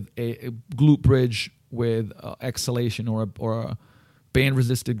with a glute bridge with exhalation or a band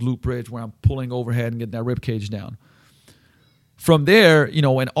resisted glute bridge where I'm pulling overhead and getting that rib cage down. From there, in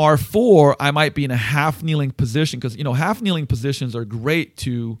R4, I might be in a half kneeling position because half kneeling positions are great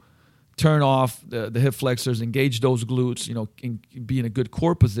to turn off the hip flexors, engage those glutes, be in a good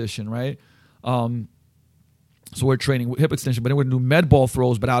core position, right? So we're training hip extension, but then we're going to do med ball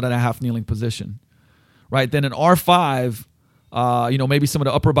throws, but out in a half kneeling position, right? Then in R5, maybe some of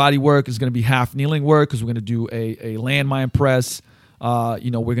the upper body work is going to be half kneeling work because we're going to do a landmine press. We're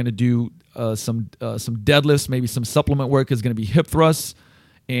going to do some deadlifts, maybe some supplement work is going to be hip thrusts,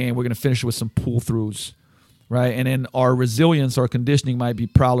 and we're going to finish with some pull throughs, right? And then our resilience, our conditioning might be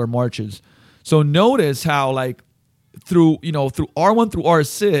prowler marches. So notice how like through R1 through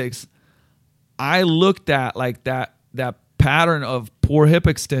R6, I looked at like that pattern of poor hip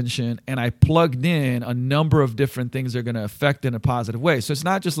extension, and I plugged in a number of different things that are going to affect in a positive way. So it's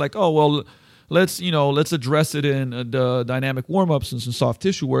not just like, oh, well, let's address it in the dynamic warm-ups and some soft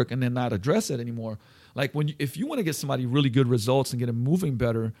tissue work and then not address it anymore. Like if you want to get somebody really good results and get them moving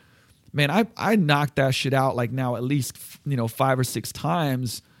better, man, I knocked that shit out like now at least 5 or 6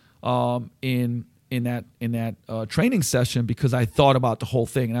 times in that training session because I thought about the whole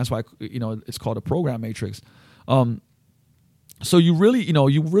thing, and that's why it's called a program matrix. So you really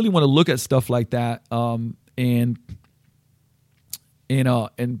want to look at stuff like that, and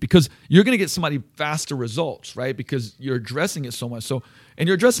because you're going to get somebody faster results, right? Because you're addressing it so much. So, and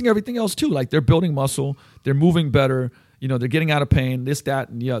you're addressing everything else too. Like they're building muscle, they're moving better, they're getting out of pain, this, that,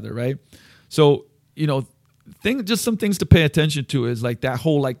 and the other, right? So, just some things to pay attention to is like that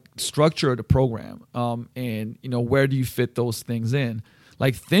whole like structure of the program, and where do you fit those things in?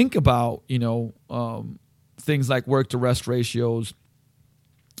 Like think about things like work to rest ratios,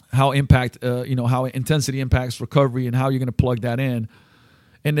 how intensity impacts recovery, and how you're going to plug that in,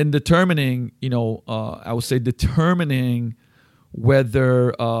 and then determining I would say determining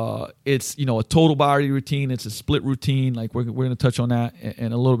whether it's a total body routine, it's a split routine. Like we're going to touch on that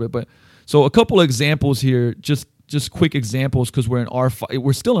in a little bit, but. So a couple of examples here, just quick examples because we're in R5.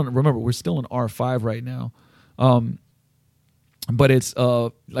 We're still in R5 right now. But it's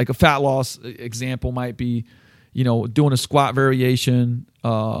like a fat loss example might be, doing a squat variation,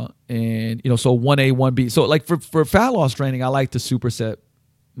 and so 1A, 1B. So like for fat loss training, I like to superset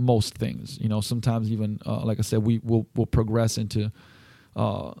most things. Sometimes even like I said, we'll progress into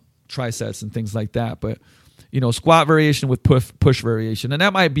trisets and things like that, but. Squat variation with push variation, and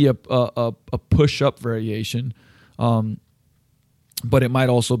that might be a push-up variation, but it might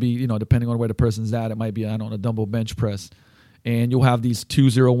also be, depending on where the person's at, it might be, a dumbbell bench press, and you'll have these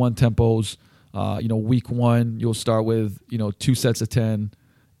 2-0-1 tempos. Week 1, you'll start with 2 sets of 10,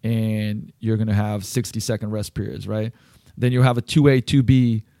 and you're gonna have 60-second rest periods, right? Then you'll have a 2A,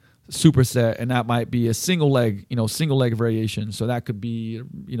 2B superset, and that might be a single leg variation. So that could be,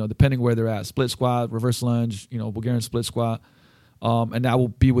 depending where they're at, split squat, reverse lunge, Bulgarian split squat, and that will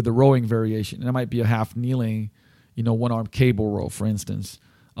be with the rowing variation. And that might be a half kneeling, one arm cable row, for instance.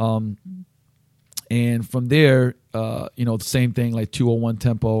 And from there, the same thing, like 201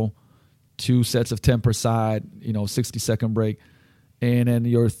 tempo, 2 sets of 10 per side, 60-second break, and then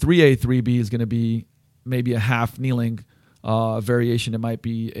your 3A, 3B is going to be maybe a half kneeling variation. It might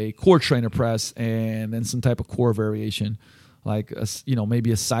be a core trainer press and then some type of core variation, like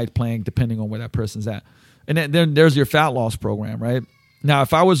maybe a side plank, depending on where that person's at. And then there's your fat loss program, right? Now,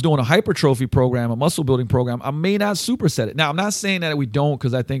 if I was doing a hypertrophy program, a muscle building program, I may not superset it. Now, I'm not saying that we don't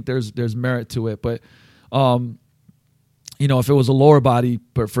because I think there's merit to it, but if it was a lower body,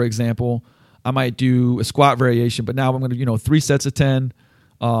 for example, I might do a squat variation. But now I'm going to 3 sets of 10.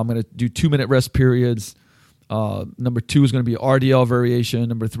 I'm going to do 2-minute rest periods. Number 2 is going to be RDL variation.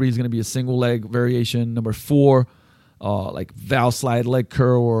 Number 3 is going to be a single leg variation. Number 4, like valve slide leg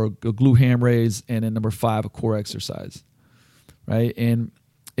curl or a glute ham raise. And then number 5, a core exercise, right? And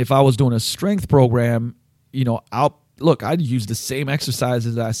if I was doing a strength program, I'd use the same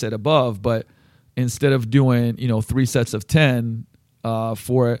exercises I said above, but instead of doing, 3 sets of 10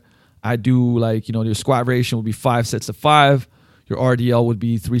 for it, I do your squat variation would be 5 sets of 5. Your RDL would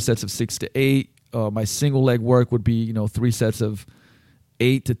be 3 sets of 6 to 8. My single leg work would be, 3 sets of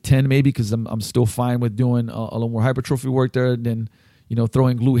 8 to 10 maybe, because I'm still fine with doing a little more hypertrophy work there than,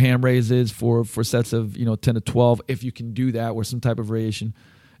 throwing glute ham raises for sets of, 10 to 12, if you can do that, or some type of variation,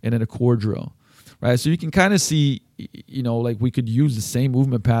 and then a core drill, right? So you can kind of see, we could use the same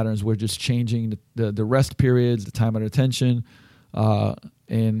movement patterns. We're just changing the rest periods, the time under tension,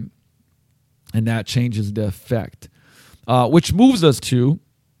 and that changes the effect, which moves us to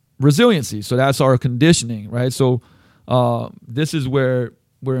resiliency. So that's our conditioning, right? So this is where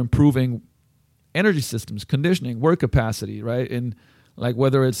we're improving energy systems, conditioning, work capacity, right? And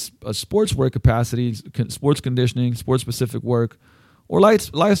whether it's a sports work capacity, sports conditioning, sports specific work, or life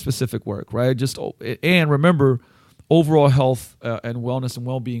specific work, right? And remember, overall health and wellness and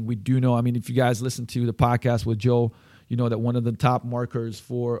well-being, we do know. I mean, if you guys listen to the podcast with Joe, you know that one of the top markers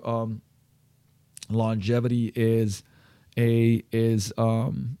for longevity is I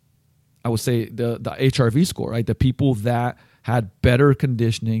would say the HRV score, right? The people that had better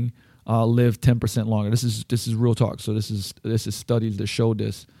conditioning live 10% longer. This is real talk. So this is studies that show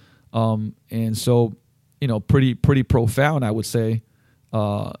this, and so pretty profound, I would say,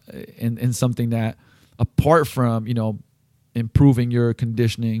 in something that, apart from improving your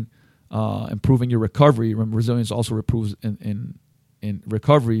conditioning, improving your recovery. Remember, resilience also improves in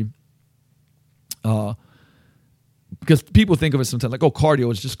recovery. Because people think of it sometimes like, cardio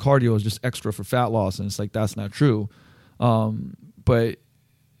is just extra for fat loss, and it's like that's not true. But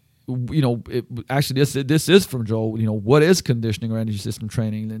actually this is from Joel. What is conditioning or energy system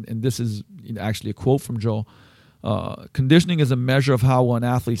training? And this is actually a quote from Joel. Conditioning is a measure of how an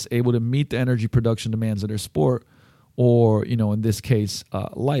athlete's able to meet the energy production demands of their sport, or in this case,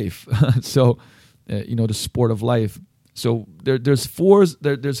 life. So, the sport of life. So there's four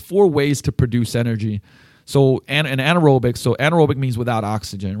ways to produce energy. So and anaerobic. So anaerobic means without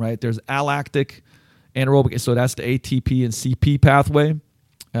oxygen, right? There's alactic anaerobic. So that's the ATP and CP pathway,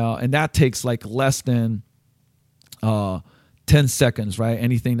 and that takes less than 10 seconds, right?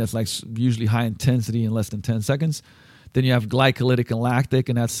 Anything that's usually high intensity in less than 10 seconds. Then you have glycolytic and lactic,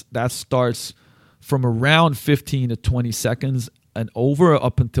 and that starts from around 15 to 20 seconds and over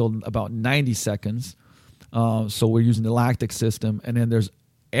up until about 90 seconds. So we're using the lactic system. And then there's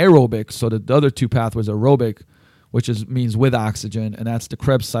aerobic. So the other two pathways are aerobic, which means with oxygen, and that's the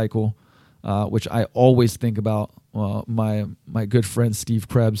Krebs cycle, which I always think about my good friend Steve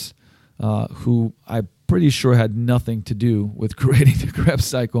Krebs, who I'm pretty sure had nothing to do with creating the Krebs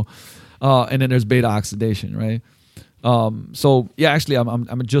cycle. And then there's beta oxidation, right? So yeah, actually,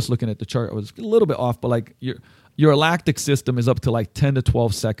 I'm just looking at the chart. I was a little bit off, but your lactic system is up to 10 to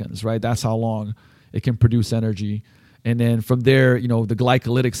 12 seconds, right? That's how long it can produce energy. And then from there, the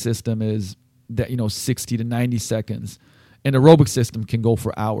glycolytic system is that 60 to 90 seconds, and aerobic system can go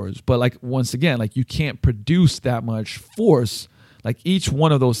for hours. But once again, you can't produce that much force. Each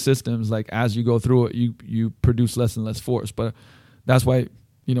one of those systems, as you go through it, you produce less and less force. But that's why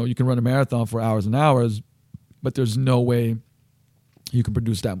you can run a marathon for hours and hours, but there's no way you can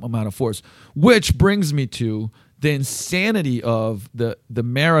produce that amount of force. Which brings me to the insanity of the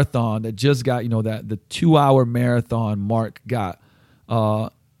marathon that just got that the 2-hour marathon mark got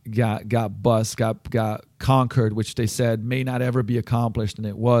conquered, which they said may not ever be accomplished, and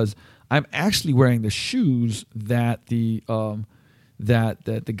it was. I'm actually wearing the shoes that the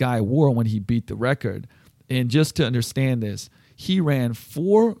guy wore when he beat the record. And just to understand this, he ran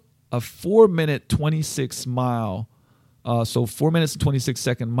a 4-minute 26 mile, so 4 minutes and 26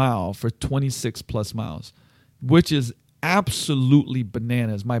 second mile for 26 plus miles, which is absolutely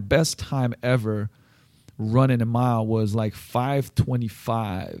bananas. My best time ever running a mile was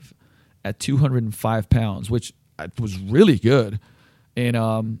 5:25 at 205 pounds, which was really good. And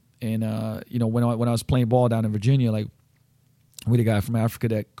when I was playing ball down in Virginia, we had a guy from Africa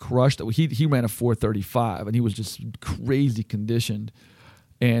that crushed it. He ran a 4:35, and he was just crazy conditioned.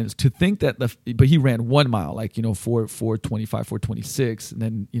 And to think that, but he ran 1 mile, 4:25, 4:26, and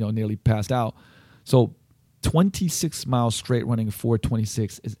then nearly passed out. So 26 miles straight running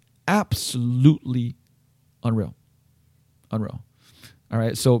 4:26 is absolutely unreal. All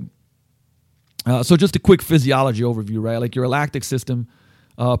right, so just a quick physiology overview, right? Your lactic system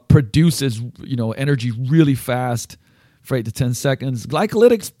produces energy really fast for 8 to 10 seconds.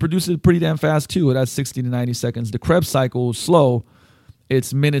 Glycolytics produces pretty damn fast too. That's 60 to 90 seconds. The Krebs cycle is slow.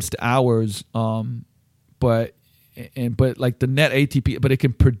 It's minutes to hours, but but like the net ATP, but it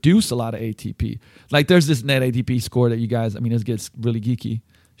can produce a lot of ATP. Like there's this net ATP score that you guys, I mean, it gets really geeky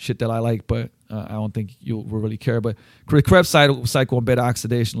shit that I like, but I don't think you'll really care. But Krebs cycle and beta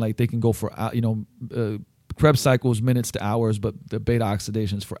oxidation, like they can go for, Krebs cycle is minutes to hours, but the beta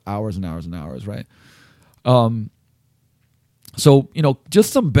oxidation is for hours and hours and hours, right? So,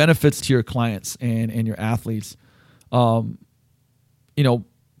 just some benefits to your clients and your athletes.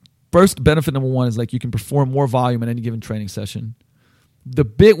 First benefit number one is like you can perform more volume in any given training session.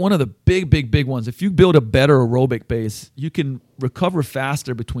 One of the big ones, if you build a better aerobic base, you can recover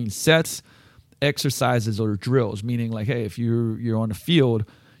faster between sets, exercises, or drills. Meaning like, hey, if you're on the field,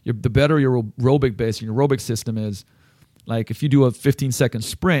 the better your aerobic base and your aerobic system is, like if you do a 15-second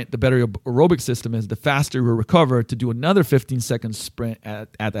sprint, the better your aerobic system is, the faster you'll recover to do another 15-second sprint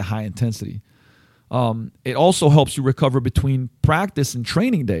at the high intensity. It also helps you recover between practice and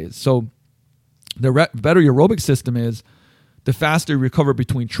training days. So the better your aerobic system is, the faster you recover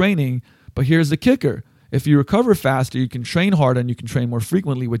between training. But here's the kicker. If you recover faster, you can train harder and you can train more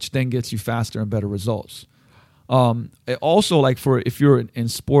frequently, which then gets you faster and better results. It also, like if you're in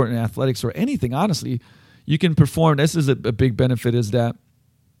sport and athletics or anything, honestly, you can perform, this is a big benefit, is that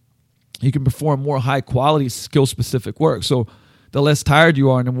you can perform more high quality skill specific work. So the less tired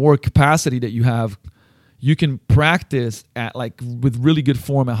you are and the more capacity that you have, you can practice at with really good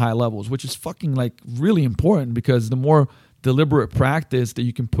form at high levels, which is fucking really important, because the more deliberate practice that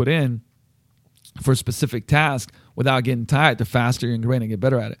you can put in for a specific task without getting tired, the faster you're going to get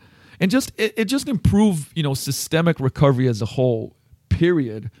better at it. And it just improve, systemic recovery as a whole,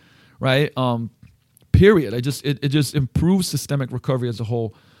 period. Right? Period. It just improves systemic recovery as a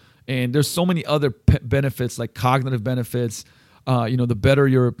whole. And there's so many other benefits, like cognitive benefits. The better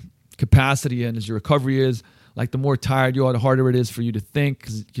your capacity and as your recovery is, like the more tired you are, the harder it is for you to think,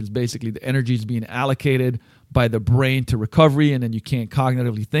 because basically the energy is being allocated by the brain to recovery, and then you can't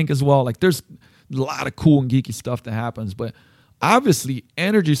cognitively think as well. Like there's a lot of cool and geeky stuff that happens, but obviously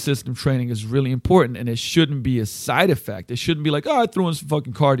energy system training is really important, and it shouldn't be a side effect. It shouldn't be like, oh, I threw in some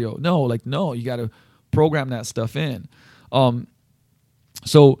fucking cardio. No, you got to program that stuff in.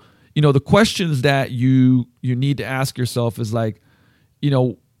 So the questions that you need to ask yourself is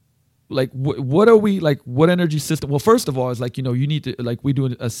what are we, what energy system? Well, first of all, is you need to, we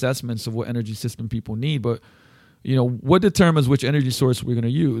do assessments of what energy system people need, but what determines which energy source we're going to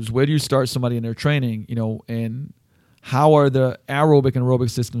use? Where do you start somebody in their training, and how are the aerobic and aerobic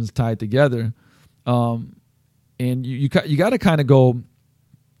systems tied together? And you got to kind of go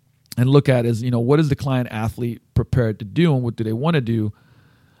and look at is, what is the client athlete prepared to do, and what do they want to do?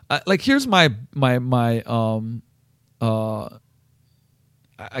 Here's my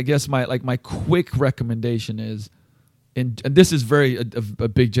I guess my quick recommendation is, and this is a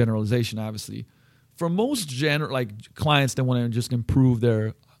big generalization, obviously, for most clients that want to just improve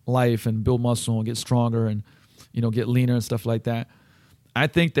their life and build muscle and get stronger and get leaner and stuff like that. I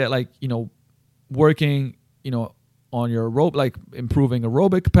think that working on your improving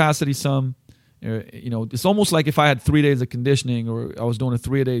aerobic capacity some. It's almost like if I had 3 days of conditioning, or I was doing a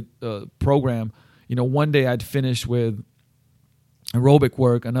 3-day program, one day I'd finish with aerobic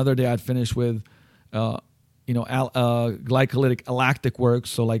work, another day I'd finish with, glycolytic lactic work.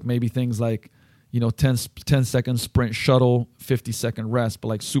 So maybe things 10-second sprint shuttle, 50-second rest,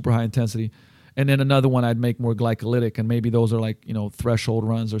 but super high intensity. And then another one I'd make more glycolytic, and maybe those are threshold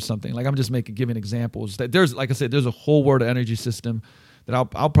runs or something. I'm just giving examples. That there's, like I said, there's a whole world of energy system that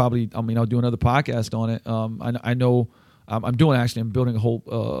I'll probably, I'll do another podcast on it. I know I'm building a whole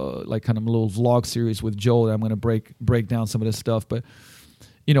kind of a little vlog series with Joe that I'm going to break down some of this stuff. But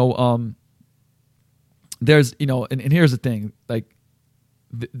there's and here's the thing,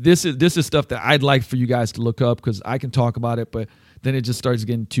 this is stuff that I'd like for you guys to look up, because I can talk about it, but then it just starts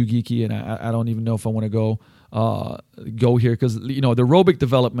getting too geeky, and I don't even know if I want to go here, because the aerobic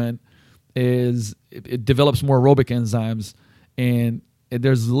development it develops more aerobic enzymes, and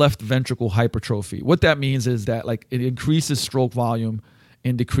there's left ventricle hypertrophy. What that means is that it increases stroke volume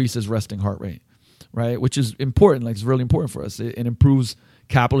and decreases resting heart rate, right? Which is important. It's really important for us. It improves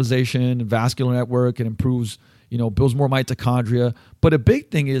capitalization, vascular network. It improves, builds more mitochondria. But a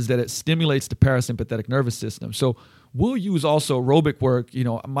big thing is that it stimulates the parasympathetic nervous system. So we'll use also aerobic work.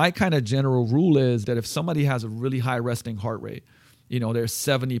 My kind of general rule is that if somebody has a really high resting heart rate, they're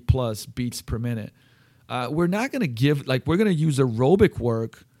 70 plus beats per minute, we're not going to give, we're going to use aerobic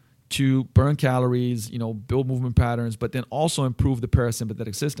work to burn calories, build movement patterns, but then also improve the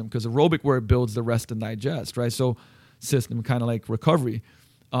parasympathetic system, because aerobic work builds the rest and digest, right? So system, kind of like recovery.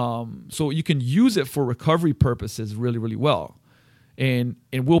 So you can use it for recovery purposes really, really well. And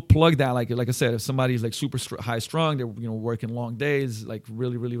we'll plug that, like I said, if somebody's like super high strung, they're working long days, like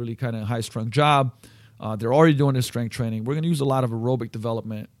really, really, really kind of high strung job. They're already doing their strength training. We're going to use a lot of aerobic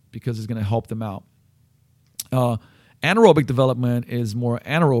development because it's going to help them out. Anaerobic development is more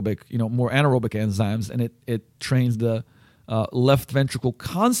anaerobic enzymes, and it trains the left ventricle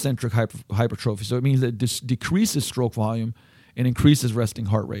concentric hypertrophy. So it means that it decreases stroke volume and increases resting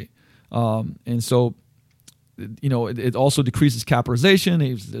heart rate. And so, it also decreases capillarization.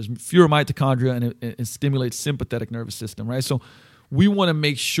 There's fewer mitochondria, and it stimulates sympathetic nervous system, right? So we want to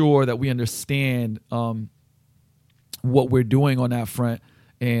make sure that we understand what we're doing on that front.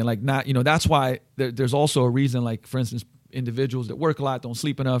 And like not, that's why there's also a reason, like for instance, individuals that work a lot, don't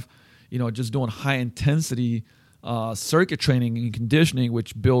sleep enough, just doing high intensity circuit training and conditioning,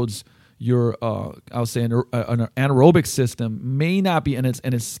 which builds your, I would say, an anaerobic system, may not be, and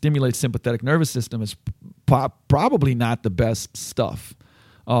it stimulates sympathetic nervous system, is probably not the best stuff.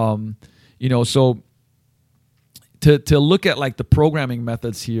 So to look at like the programming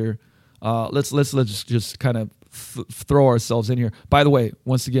methods here, let's just kind of throw ourselves in here. By the way,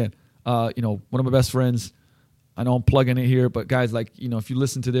 once again, one of my best friends, I know I'm plugging it here, but guys, like, if you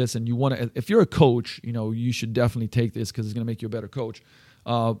listen to this and you want to, if you're a coach, you should definitely take this because it's going to make you a better coach.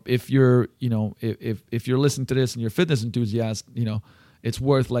 If you're, if you're listening to this and you're a fitness enthusiast, it's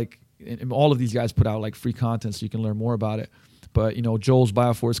worth like, and all of these guys put out like free content so you can learn more about it. But, Joel's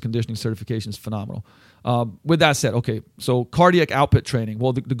Bioforce conditioning certification is phenomenal. With that said, okay, so cardiac output training.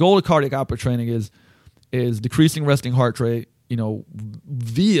 Well, the goal of cardiac output training is decreasing resting heart rate,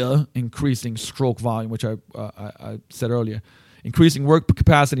 via increasing stroke volume, which I said earlier, increasing work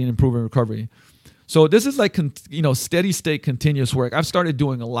capacity and improving recovery. So this is like, steady state continuous work. I've started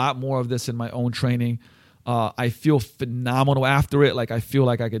doing a lot more of this in my own training. I feel phenomenal after it. Like I feel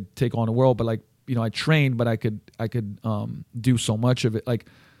like I could take on the world, but like, I trained, but I could do so much of it. Like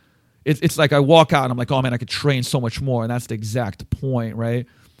it's like I walk out and I'm like, oh man, I could train so much more. And that's the exact point, right?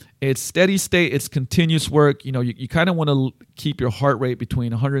 It's steady state. It's continuous work. You kind of want to keep your heart rate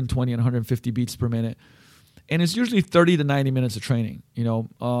between 120 and 150 beats per minute. And it's usually 30 to 90 minutes of training,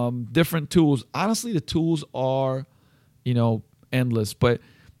 different tools. Honestly, the tools are, endless. But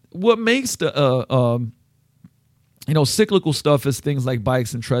what makes the, cyclical stuff is things like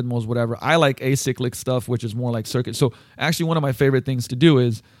bikes and treadmills, whatever. I like acyclic stuff, which is more like circuit. So actually one of my favorite things to do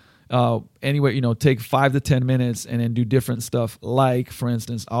is, take 5 to 10 minutes and then do different stuff. Like, for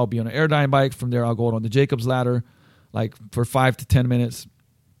instance, I'll be on an Airdyne bike. From there, I'll go on the Jacob's ladder, like for 5 to 10 minutes.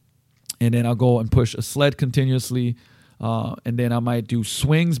 And then I'll go and push a sled continuously. And then I might do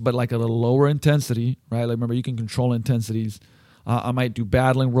swings, but like a little lower intensity, right? Like remember, you can control intensities. I might do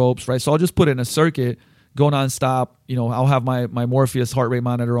battling ropes, right? So I'll just put it in a circuit, go nonstop. I'll have my Morpheus heart rate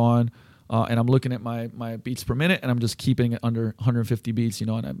monitor on. And I'm looking at my beats per minute, and I'm just keeping it under 150 beats,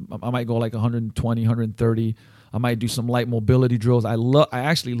 and I might go like 120, 130. I might do some light mobility drills. I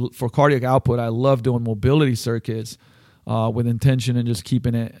actually, for cardiac output, I love doing mobility circuits with intention and just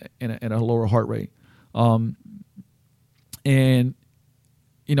keeping it at a lower heart rate. And,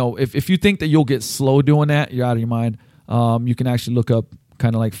 if you think that you'll get slow doing that, you're out of your mind. You can actually look up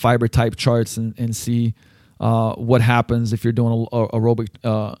kind of like fiber type charts and see what happens if you're doing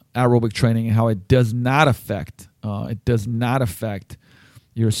aerobic training and how it does not affect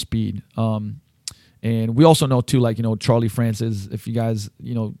your speed. And we also know too, like, Charlie Francis, if you guys,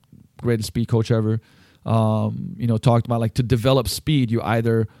 greatest speed coach ever, talked about like to develop speed, you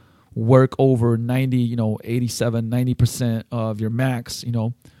either work over 90, 87, 90% of your max,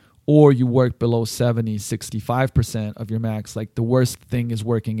 or you work below 70, 65% of your max. Like the worst thing is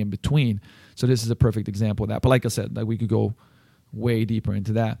working in between. So this is a perfect example of that. But like I said, like we could go way deeper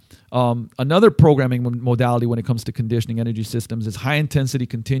into that. Another programming modality when it comes to conditioning energy systems is high intensity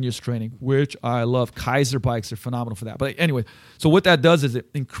continuous training, which I love. Kaiser bikes are phenomenal for that. But anyway, so what that does is it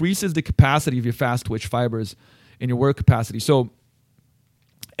increases the capacity of your fast twitch fibers and your work capacity. So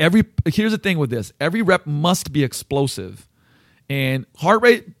here's the thing with this. Every rep must be explosive. And heart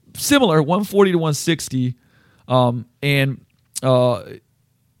rate, similar, 140 to 160.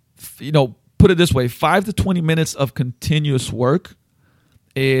 Put it this way, 5 to 20 minutes of continuous work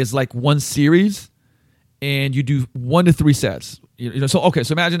is like one series, and you do 1 to 3 sets. So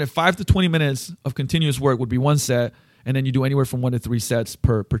imagine if 5 to 20 minutes of continuous work would be one set, and then you do anywhere from 1 to 3 sets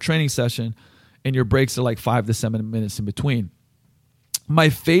per training session, and your breaks are like 5 to 7 minutes in between. My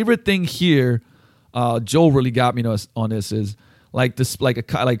favorite thing here, Joel really got me on this, is like this, like a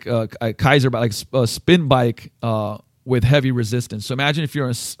Kaiser bike, like a spin bike with heavy resistance. So imagine if you're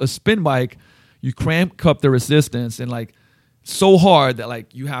on a spin bike, you crank up the resistance and like so hard that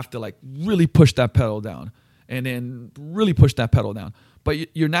like you have to like really push that pedal down. and then really push that pedal down.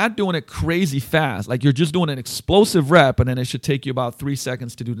 But you're not doing it crazy fast. Like you're just doing an explosive rep, and then it should take you about 3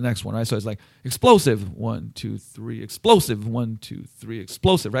 seconds to do the next one, right? So it's like explosive, 1, 2, 3, explosive, 1, 2, 3,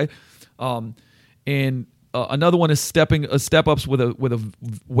 explosive, right? Another one is step ups with a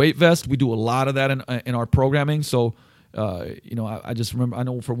weight vest. We do a lot of that in our programming. So I just remember, I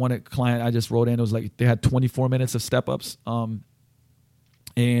know for one client I just wrote in, it was like they had 24 minutes of step ups,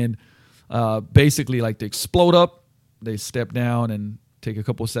 basically like they explode up, they step down and take a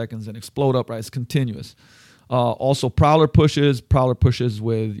couple of seconds and explode up, right? It's continuous. Also prowler pushes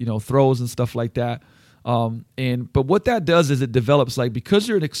with, throws and stuff like that. But what that does is it develops, like, because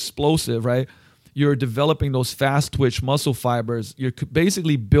you're an explosive, right? You're developing those fast twitch muscle fibers. You're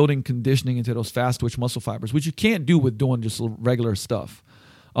basically building conditioning into those fast twitch muscle fibers, which you can't do with doing just regular stuff.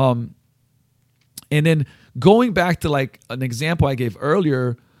 And then going back to like an example I gave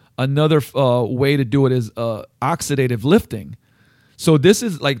earlier, another way to do it is oxidative lifting. So this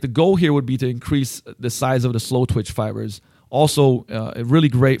is like the goal here would be to increase the size of the slow twitch fibers. Also, really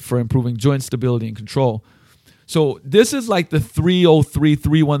great for improving joint stability and control. So this is like the 303,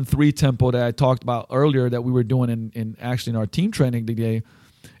 313 tempo that I talked about earlier that we were doing in our team training today.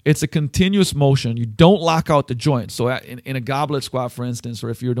 It's a continuous motion. You don't lock out the joint. So in a goblet squat, for instance, or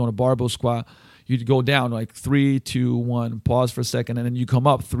if you're doing a barbell squat, you'd go down like 3, 2, 1, pause for a second, and then you come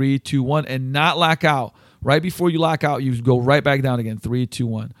up 3, 2, 1, and not lock out. Right before you lock out, you go right back down again, 3, 2,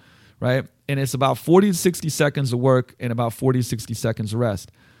 1, right? And it's about 40 to 60 seconds of work and about 40 to 60 seconds of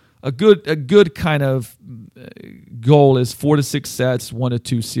rest. A good kind of goal is 4 to 6 sets, 1 to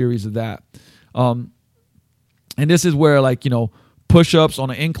 2 series of that. And this is where, like, push-ups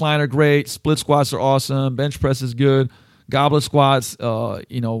on an incline are great. Split squats are awesome. Bench press is good. Goblet squats,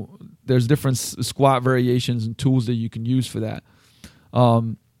 there's different squat variations and tools that you can use for that.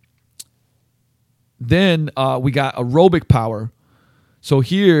 Then we got aerobic power. So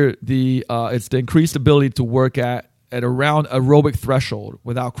here it's the increased ability to work at around aerobic threshold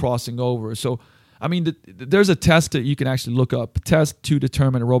without crossing over. So, I mean, there's a test that you can actually look up, test to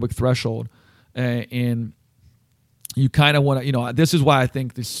determine aerobic threshold. And you kind of want to, this is why I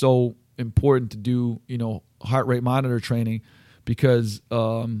think it's so important to do, heart rate monitor training, because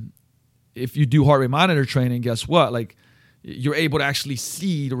if you do heart rate monitor training, guess what? Like, you're able to actually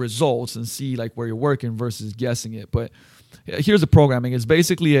see the results and see like where you're working versus guessing it. But here's the programming. It's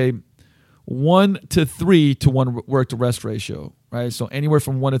basically a 1 to 3 to 1 work to rest ratio, right? So anywhere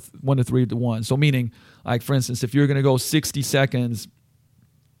from 1 to 3 to 1. So meaning, like, for instance, if you're going to go 60 seconds,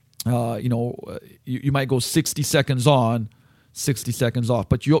 you might go 60 seconds on, 60 seconds off.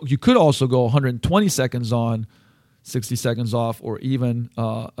 But you could also go 120 seconds on, 60 seconds off, or even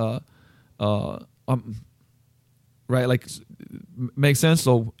right? Like, makes sense?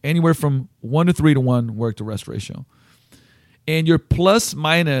 So anywhere from 1 to 3 to 1 work to rest ratio. And your plus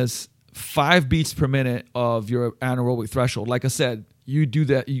minus 5 beats per minute of your anaerobic threshold. Like I said, you do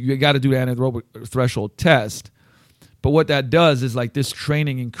that. You got to do the anaerobic threshold test. But what that does is, like, this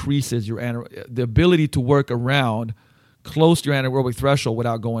training increases the ability to work around close to your anaerobic threshold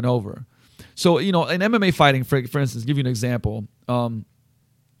without going over. So, in MMA fighting, for instance, give you an example.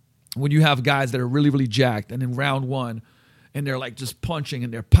 When you have guys that are really, really jacked, and in round 1, and they're like just punching,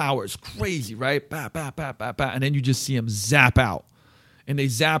 and their power is crazy, right? Bah, bah, bah, bah, bah, and then you just see them zap out. And they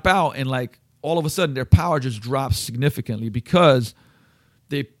zap out, and like all of a sudden their power just drops significantly because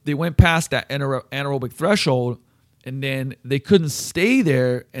they went past that anaerobic threshold, and then they couldn't stay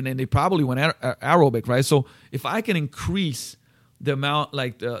there, and then they probably went aerobic, right? So if I can increase the amount,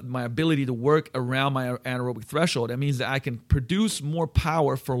 like my ability to work around my anaerobic threshold, that means that I can produce more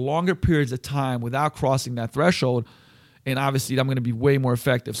power for longer periods of time without crossing that threshold, and obviously I'm going to be way more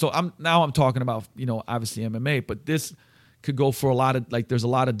effective. So I'm talking about, obviously MMA, but this could go for a lot of, like, there's a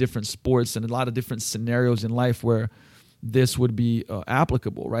lot of different sports and a lot of different scenarios in life where this would be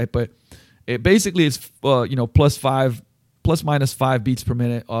applicable, right? But it basically is, plus minus 5 beats per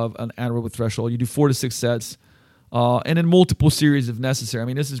minute of an anaerobic threshold. You do 4 to 6 sets. And in multiple series if necessary. I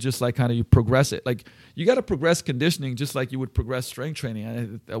mean, this is just like kind of you progress it. Like, you got to progress conditioning just like you would progress strength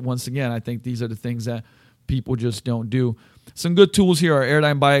training. Once again, I think these are the things that people just don't do. Some good tools here are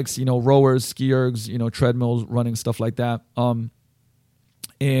Airdyne bikes, rowers, ski ergs, treadmills, running, stuff like that.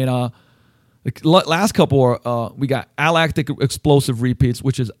 The last couple are, we got allactic explosive repeats,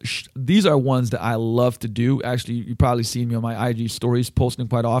 which is, these are ones that I love to do. Actually, you probably see me on my IG stories posting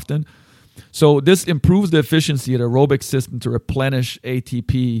quite often. So this improves the efficiency of the aerobic system to replenish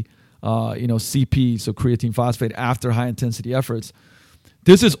ATP, CP, so creatine phosphate, after high intensity efforts.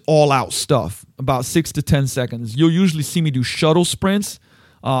 This is all out stuff, about 6 to 10 seconds. You'll usually see me do shuttle sprints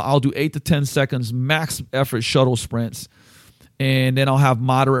I'll do 8 to 10 seconds max effort shuttle sprints. And then I'll have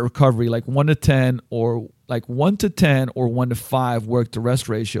moderate recovery, like 1 to 10 or 1 to 5 work to rest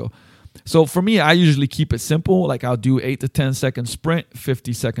ratio. So for me, I usually keep it simple. Like I'll do 8 to 10 second sprint,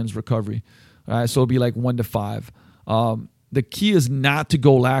 50 seconds recovery. All right. So it'll be like 1 to 5. The key is not to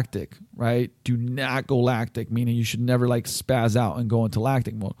go lactic, right? Do not go lactic, meaning you should never like spaz out and go into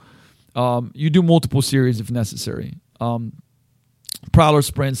lactic mode. You do multiple series if necessary. Prowler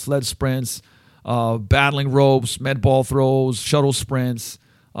sprints, sled sprints, battling ropes, med ball throws, shuttle sprints,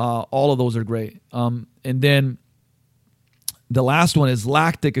 all of those are great. And then the last one is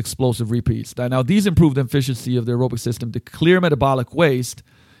lactic explosive repeats. Now, these improve the efficiency of the aerobic system to clear metabolic waste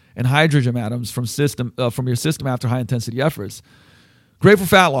and hydrogen atoms from your system after high intensity efforts. Great for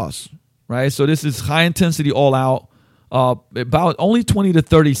fat loss, right? So this is high intensity all out, about only 20 to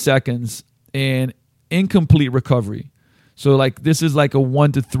 30 seconds and incomplete recovery. So like this is like a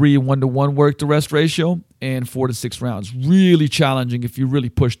 1 to 3, 1 to 1 work to rest ratio and 4 to 6 rounds. Really challenging if you really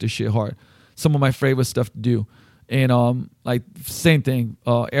push this shit hard. Some of my favorite stuff to do. And like same thing,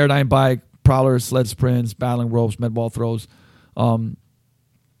 airdyne bike, prowler, sled sprints, battling ropes, med ball throws.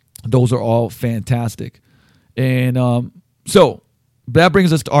 Those are all fantastic. And so that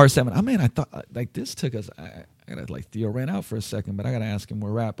brings us to R7. I mean, I thought like this took us, I gotta like Theo ran out for a second, but I gotta ask him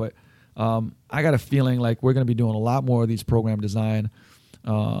where we're at. But I got a feeling like we're going to be doing a lot more of these program design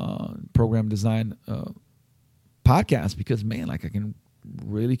podcasts because, man, like I can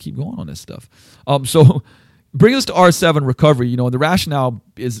really keep going on this stuff. So bring us to R7 recovery. You know, the rationale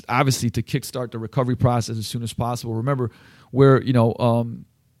is obviously to kickstart the recovery process as soon as possible. Remember, we're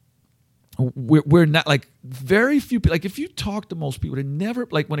not like very few people. Like if you talk to most people, they never,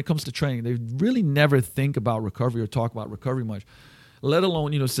 like when it comes to training, they really never think about recovery or talk about recovery much. Let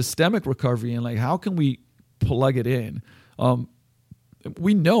alone, systemic recovery and like how can we plug it in?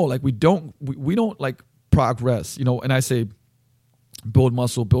 We know like we don't like progress, and I say build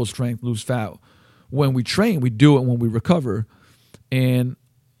muscle, build strength, lose fat. When we train, we do it when we recover. And,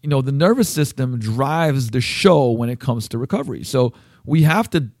 the nervous system drives the show when it comes to recovery. So we have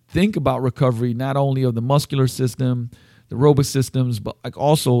to think about recovery, not only of the muscular system, the aerobic systems, but like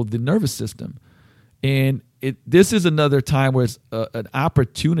also the nervous system. And this is another time where it's an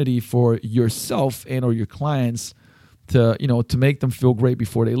opportunity for yourself and or your clients to make them feel great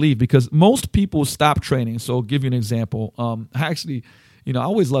before they leave, because most people stop training. So I'll give you an example. Actually, I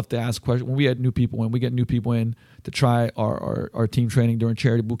always love to ask questions when we get new people in to try our team training during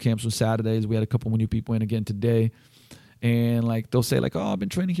charity boot camps on Saturdays. We had a couple of new people in again today, and like they'll say like, "Oh, I've been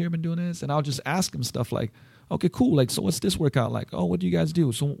training here, I've been doing this," and I'll just ask them stuff like, "Okay, cool. Like, so what's this workout like? Oh, what do you guys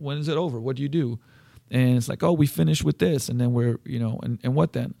do? So when is it over? What do you do?" And it's like, oh, we finished with this, and then we're, and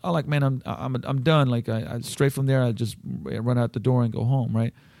what then? Oh, like, man, I'm done. Like, I straight from there, I just run out the door and go home,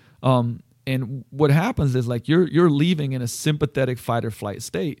 right? And what happens is like you're leaving in a sympathetic fight or flight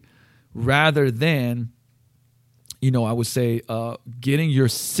state, rather than, I would say, getting your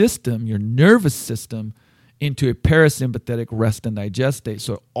system, your nervous system, into a parasympathetic rest and digest state,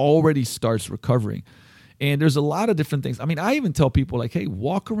 so it already starts recovering. And there's a lot of different things. I mean, I even tell people like, hey,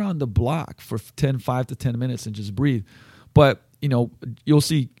 walk around the block for 5 to 10 minutes and just breathe. But, you'll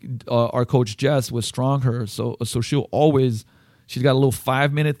see our coach Jess with Strong Her. So she's got a little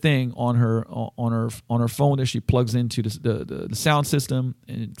 5-minute thing on her phone that she plugs into the sound system.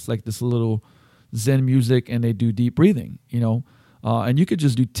 And it's like this little Zen music, and they do deep breathing, and you could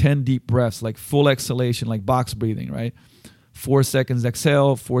just do 10 deep breaths, like full exhalation, like box breathing, right? 4 seconds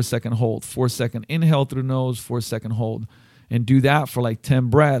exhale, 4 second hold, 4 second inhale through the nose, 4 second hold, and do that for like 10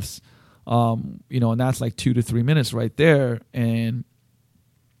 breaths. And that's like 2 to 3 minutes right there. And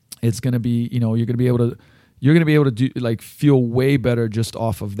it's going to be, you're going to be able to do like feel way better just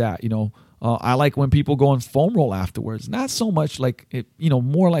off of that. I like when people go on foam roll afterwards, not so much like it,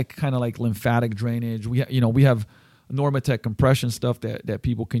 more like kind of like lymphatic drainage. We have Normatec compression stuff that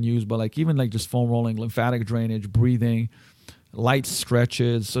people can use, but like even like just foam rolling, lymphatic drainage, breathing, light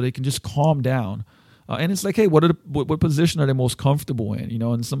stretches, so they can just calm down. And it's like, hey, what position are they most comfortable in?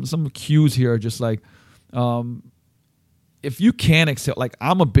 And some cues here are just like, if you can exhale, like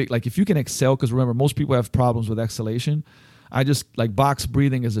I'm a big, like if you can exhale, because remember, most people have problems with exhalation. I just like box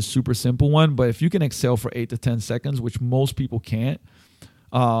breathing is a super simple one, but if you can exhale for 8 to 10 seconds, which most people can't,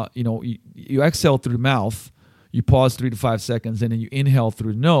 you exhale through the mouth, you pause 3 to 5 seconds, and then you inhale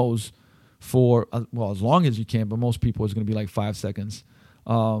through the nose for, as long as you can, but most people it's going to be like 5 seconds.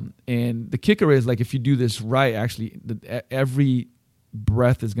 And the kicker is like if you do this right, actually, every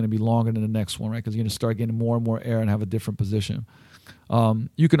breath is going to be longer than the next one, right? Because you're going to start getting more and more air and have a different position.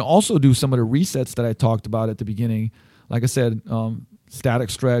 You can also do some of the resets that I talked about at the beginning, like I said, static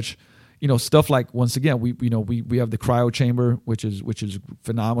stretch, stuff like, once again, we have the cryo chamber, which is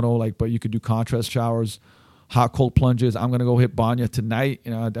phenomenal. Like, but you could do contrast showers, hot cold plunges. I'm gonna go hit Banya tonight.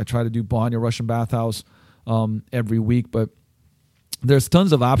 I try to do Banya Russian bathhouse every week, but there's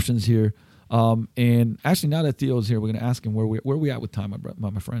tons of options here. And actually, now that Theo's here, we're gonna ask him where we at with time,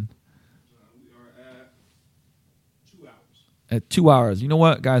 my friend. We are at 2 hours. At 2 hours. You know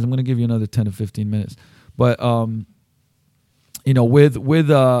what, guys? I'm gonna give you another 10 to 15 minutes, but with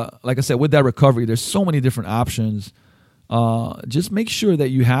like I said, with that recovery, there's so many different options. Just make sure that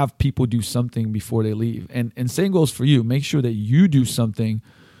you have people do something before they leave. And same goes for you. Make sure that you do something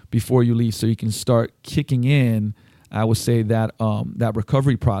before you leave so you can start kicking in, I would say, that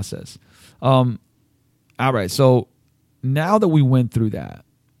recovery process. All right. So now that we went through that,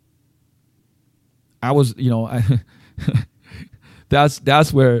 I was,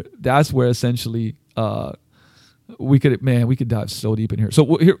 that's where essentially, we could dive so deep in here.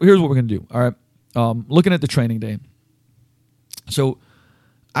 So here's what we're going to do. All right. Looking at the training day. So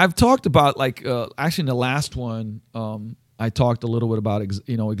I've talked about, like, actually in the last one, I talked a little bit about,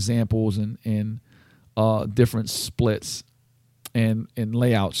 examples and different splits and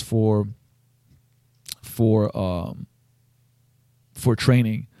layouts for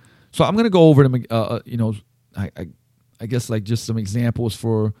training. So I'm going to go over them, I guess, like, just some examples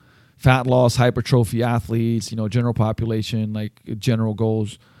for fat loss, hypertrophy athletes, general population, like general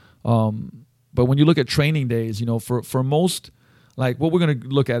goals. But when you look at training days, for most, like, what we're going to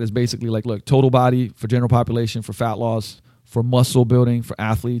look at is basically, like, look, total body for general population, for fat loss, for muscle building, for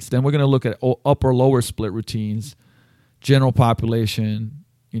athletes. Then we're going to look at upper lower split routines, general population,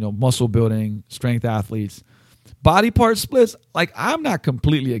 muscle building, strength athletes. Body part splits, like, I'm not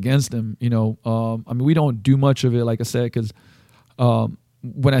completely against them. We don't do much of it, like I said, because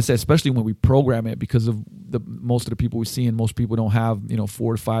when I say, especially when we program it, because of most of the people we see, and most people don't have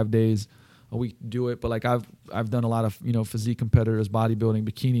 4 to 5 days a week to do it. But, like, I've done a lot of physique competitors, bodybuilding,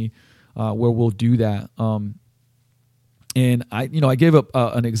 bikini, where we'll do that. And I gave up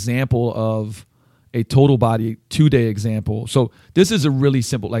an example of a total body 2-day example. So this is a really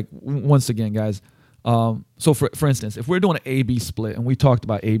simple, like, once again, guys. So for instance, if we're doing an A/B split, and we talked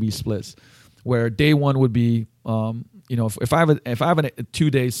about A/B splits, where day one would be, if I have a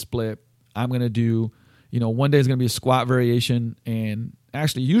 2-day split, I'm going to do, one day is going to be a squat variation, and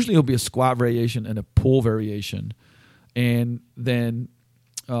actually usually it'll be a squat variation and a pull variation. And then,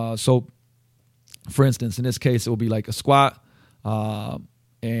 so for instance, in this case, it will be like a squat,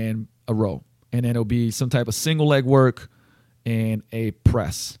 and a row, and then it'll be some type of single leg work and a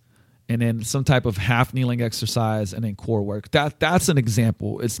press, and then some type of half kneeling exercise, and then core work. That's an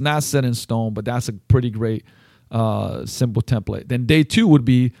example. It's not set in stone, but that's a pretty great simple template. Then day 2 would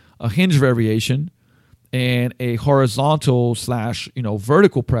be a hinge variation and a horizontal /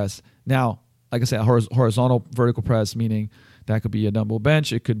 vertical press. Now, like I said, horizontal vertical press, meaning that could be a dumbbell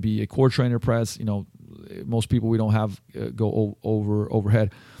bench, it could be a core trainer press. Most people, we don't have go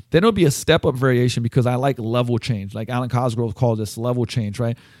overhead. Then it'll be a step up variation, because I like level change. Like Alan Cosgrove calls this level change,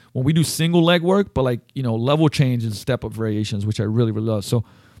 right? When we do single leg work, but, like, level change and step up variations, which I really, really love. So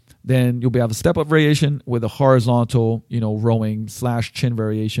then you'll have a step up variation with a horizontal, rowing / chin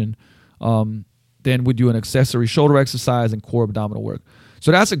variation. Then we do an accessory shoulder exercise and core abdominal work.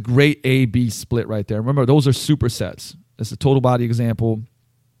 So that's a great A/B split right there. Remember, those are supersets. That's a total body example,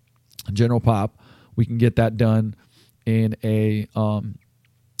 general pop. We can get that done in a,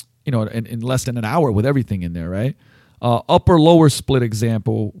 in less than an hour with everything in there, right? Upper lower split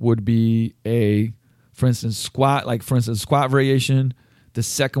example would be for instance, squat variation. The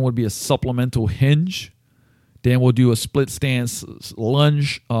second would be a supplemental hinge. Then we'll do a split stance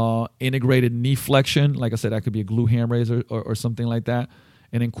lunge, integrated knee flexion. Like I said, that could be a glute ham raiser or something like that.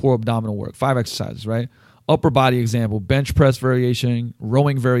 And then core abdominal work, 5 exercises, right? Upper body example, bench press variation,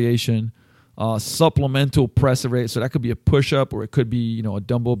 rowing variation, supplemental press variation. So that could be a push-up, or it could be, a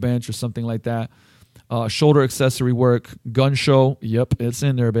dumbbell bench or something like that. Shoulder accessory work, gun show. Yep, it's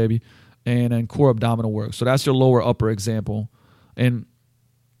in there, baby. And then core abdominal work. So that's your lower upper example. And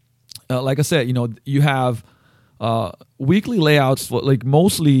like I said, you have weekly layouts for, like,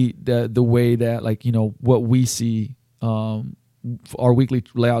 mostly the way that, like, what we see our weekly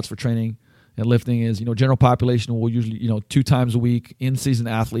layouts for training and lifting is, general population will usually, 2 times a week. In-season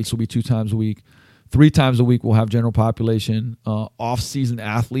athletes will be 2 times a week. 3 times a week we'll have general population. Off-season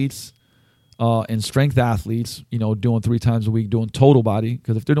athletes and strength athletes, doing 3 times a week, doing total body.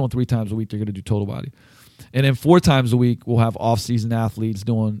 Because if they're doing 3 times a week, they're going to do total body. And then 4 times a week we'll have off-season athletes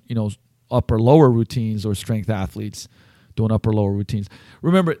doing, upper lower routines, or strength athletes doing upper lower routines.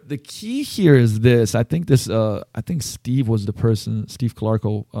 Remember, the key here is this. I think Steve was the person. Steve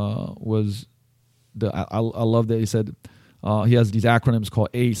Clarko was the. I love that he said he has these acronyms called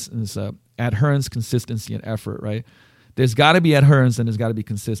ACE, and it's adherence, consistency, and effort. Right? There's got to be adherence and there's got to be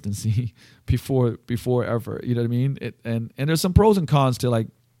consistency before effort. You know what I mean? And there's some pros and cons to, like,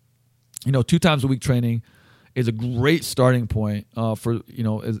 2 times a week training is a great starting point for,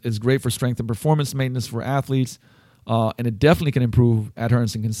 is great for strength and performance maintenance for athletes. And it definitely can improve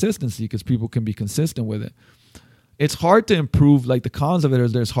adherence and consistency because people can be consistent with it. It's hard to improve, like the cons of it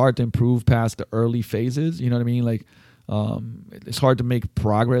is it's hard to improve past the early phases. You know what I mean? Like it's hard to make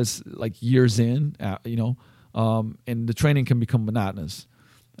progress like years in, and the training can become monotonous.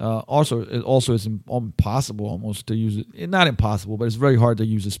 Also, it's impossible almost to use it. Not impossible, but it's very hard to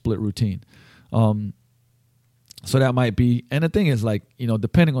use a split routine. So that might be, and the thing is, like,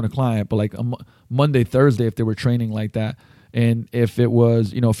 depending on the client, but like Monday, Thursday, if they were training like that, and if it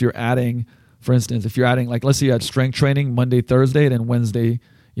was, if you're adding, for instance, if you're adding, like, let's say you had strength training Monday, Thursday, then Wednesday,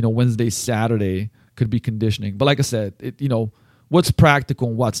 Saturday could be conditioning. But like I said, what's practical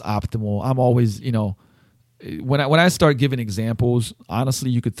and what's optimal, I'm always, when I start giving examples, honestly,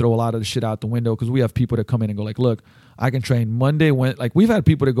 you could throw a lot of the shit out the window because we have people that come in and go like, look, I can train Monday, like we've had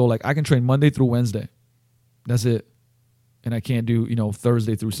people that go like, I can train Monday through Wednesday. That's it. And I can't do,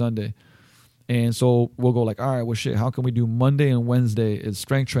 Thursday through Sunday. And so we'll go like, all right, well, shit, how can we do Monday and Wednesday is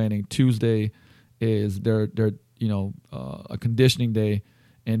strength training. Tuesday is their a conditioning day.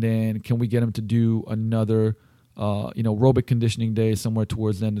 And then can we get them to do another, aerobic conditioning day somewhere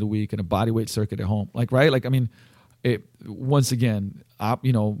towards the end of the week and a body weight circuit at home? Like, right? Like, I mean, once again,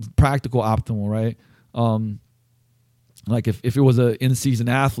 practical, optimal, right? Like if it was a in-season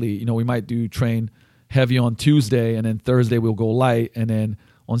athlete, we might train heavy on Tuesday, and then Thursday we'll go light, and then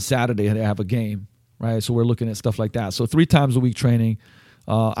on Saturday they have a game, right? So we're looking at stuff like that. So 3 times a week training.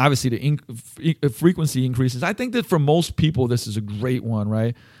 Obviously, the frequency increases. I think that for most people, this is a great one,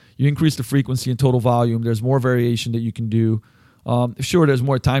 right? You increase the frequency and total volume. There's more variation that you can do. Sure, there's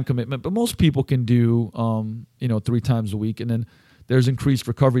more time commitment, but most people can do, 3 times a week. And then there's increased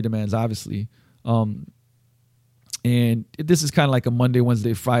recovery demands, obviously. And this is kind of like a Monday,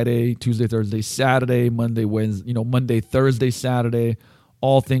 Wednesday, Friday, Tuesday, Thursday, Saturday, Monday, Wednesday, Monday, Thursday, Saturday,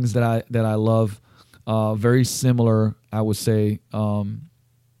 all things that I love. Very similar, I would say.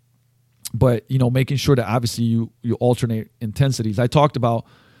 But, making sure that obviously you alternate intensities. I talked about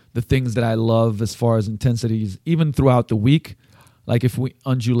the things that I love as far as intensities, even throughout the week. Like if we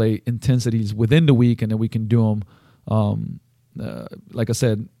undulate intensities within the week, and then we can do them, like I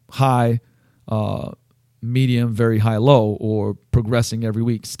said, high, medium, very high, low, or progressing every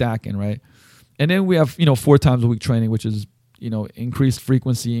week, stacking, right? And then we have, 4 times a week training, which is, increased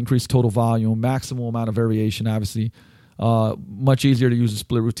frequency, increased total volume, maximal amount of variation, obviously. Much easier to use a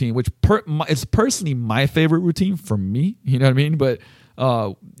split routine, which it's personally my favorite routine for me. You know what I mean? But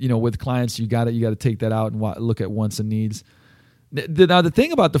with clients, you got to take that out and look at wants and needs. Now, the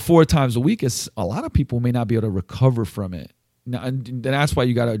thing about the 4 times a week is a lot of people may not be able to recover from it. Now, and that's why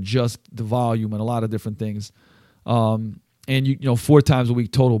you got to adjust the volume and a lot of different things. And 4 times a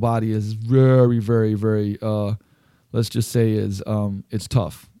week total body is very, very, very. Let's just say it's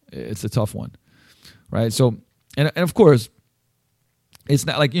tough. It's a tough one, right? So. And of course, it's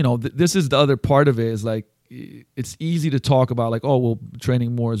not like, this is the other part of it is like, it's easy to talk about like, oh, well,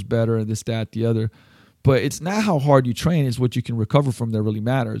 training more is better and this, that, the other. But it's not how hard you train, it's what you can recover from that really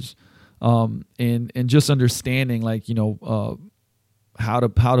matters. And just understanding like, how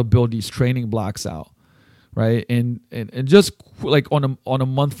to build these training blocks out. Right. And just like on a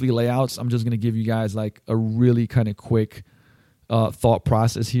monthly layouts, I'm just going to give you guys like a really kind of quick thought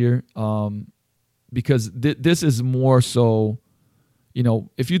process here. Because this is more so,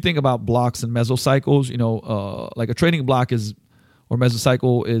 if you think about blocks and mesocycles, like a training block or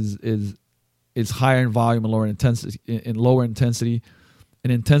mesocycle is higher in volume and lower intensity.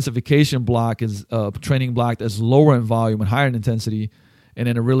 An intensification block is a training block that's lower in volume and higher in intensity. And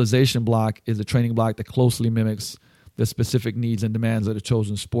then a realization block is a training block that closely mimics the specific needs and demands of the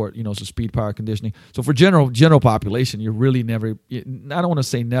chosen sport, so speed, power, conditioning. So for general population, you're really never, I don't want to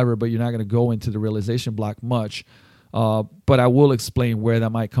say never, but you're not going to go into the realization block much. But I will explain where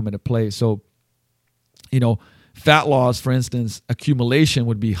that might come into play. So, fat loss, for instance, accumulation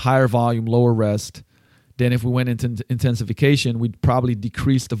would be higher volume, lower rest. Then if we went into intensification, we'd probably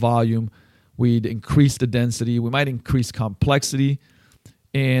decrease the volume. We'd increase the density. We might increase complexity.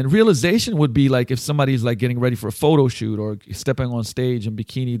 And realization would be like if somebody's like getting ready for a photo shoot or stepping on stage in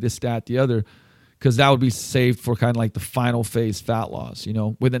bikini, this, that, the other, because that would be saved for kind of like the final phase fat loss.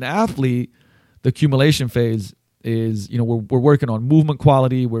 With an athlete, the accumulation phase is, we're working on movement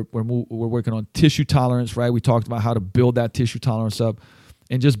quality. We're working on tissue tolerance, right? We talked about how to build that tissue tolerance up,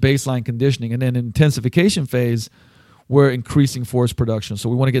 and just baseline conditioning. And then in intensification phase, we're increasing force production. So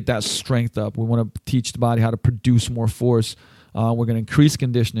we want to get that strength up. We want to teach the body how to produce more force. We're going to increase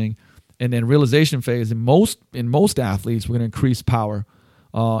conditioning. And then realization phase, in most athletes, we're going to increase power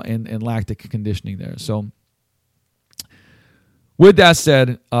and lactic conditioning there. So with that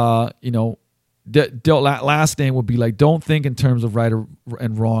said, the last thing would be like, don't think in terms of right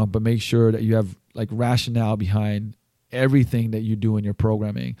and wrong, but make sure that you have like rationale behind everything that you do in your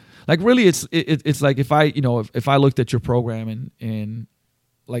programming. Like really, it's like if I looked at your program and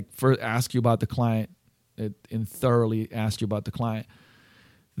like first ask you about the client and thoroughly ask you about the client,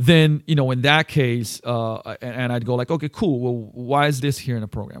 then in that case, and I'd go like, okay, cool. Well, why is this here in the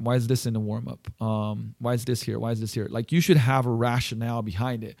program? Why is this in the warm up? Why is this here? Why is this here? Like you should have a rationale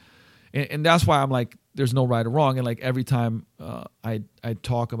behind it. And that's why I'm like, there's no right or wrong. And like every time I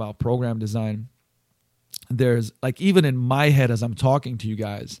talk about program design, there's like, even in my head as I'm talking to you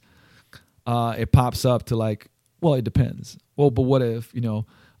guys, it pops up to like, well, it depends. Well, but what if,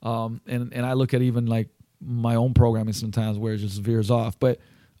 and I look at even like my own programming sometimes where it just veers off. But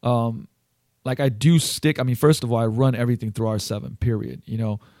like I do stick, first of all, I run everything through R7, period,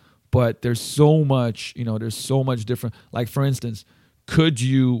 but there's so much different, like for instance, could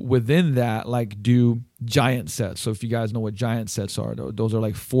you within that like do giant sets? So if you guys know what giant sets are, those are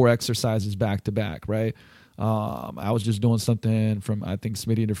like 4 exercises back to back, right? I was just doing something from, I think,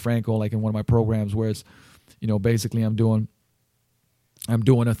 Smitty and DeFranco, like in one of my programs where it's, basically I'm doing a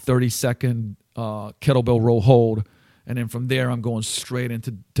 30-second kettlebell row hold. And then from there, I'm going straight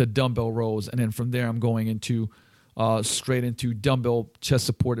into dumbbell rows. And then from there, I'm going into straight into dumbbell chest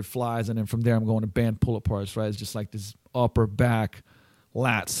supported flies. And then from there, I'm going to band pull aparts, right? It's just like this upper back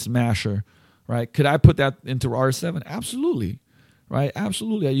lat smasher, right? Could I put that into R7? Absolutely, right?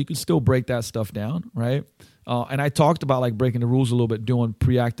 Absolutely. You can still break that stuff down, right? And I talked about like breaking the rules a little bit, doing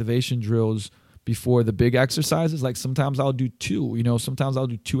pre-activation drills before the big exercises. Like sometimes I'll do 2, sometimes I'll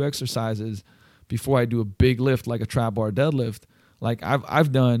do 2 exercises before I do a big lift, like a trap bar deadlift. Like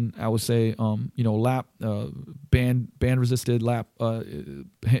I've done, I would say, lap, band resisted lap,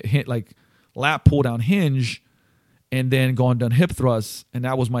 like lap pull down hinge, and then done hip thrusts. And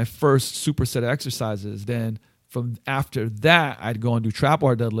that was my first superset of exercises. Then from after that, I'd go and do trap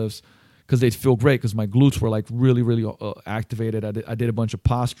bar deadlifts because they'd feel great because my glutes were like really, really activated. I did a bunch of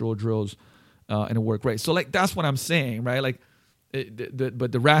postural drills and it worked great. So like, that's what I'm saying, right? Like,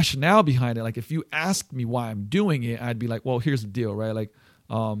 but the rationale behind it, like if you ask me why I'm doing it, I'd be like, well, here's the deal, right? Like,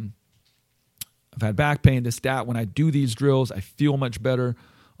 I've had back pain, this, that. When I do these drills, I feel much better.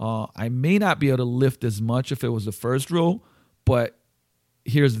 I may not be able to lift as much if it was the first drill, but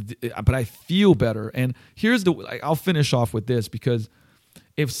but I feel better. And I'll finish off with this, because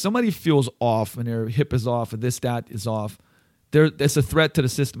if somebody feels off and their hip is off or this, that is off, it's a threat to the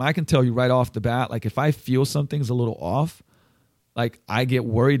system. I can tell you right off the bat, like if I feel something's a little off, like I get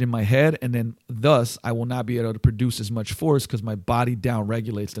worried in my head, and then thus I will not be able to produce as much force because my body down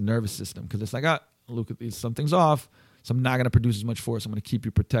regulates the nervous system. Because it's like, look at these, something's off, so I'm not going to produce as much force. I'm going to keep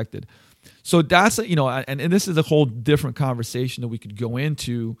you protected. So that's, and this is a whole different conversation that we could go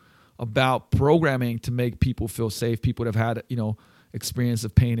into about programming to make people feel safe, people that have had, experience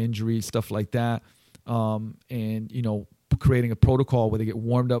of pain, injury, stuff like that. And, creating a protocol where they get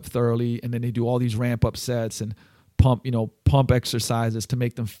warmed up thoroughly, and then they do all these ramp up sets and pump exercises to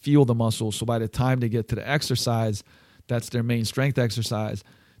make them feel the muscles. So by the time they get to the exercise, that's their main strength exercise,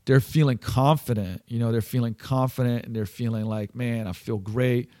 they're feeling confident, they're feeling confident, and they're feeling like, man, I feel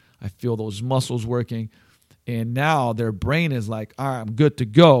great. I feel those muscles working. And now their brain is like, all right, I'm good to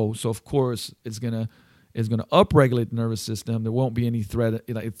go. So of course it's going to upregulate the nervous system. There won't be any threat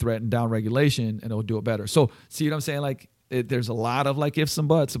and down regulation, and it'll do it better. So see what I'm saying? Like there's a lot of like ifs and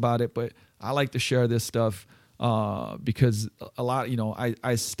buts about it, but I like to share this stuff because a lot,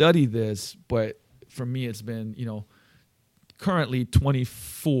 I study this, but for me, it's been, currently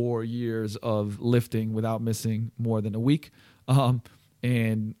 24 years of lifting without missing more than a week.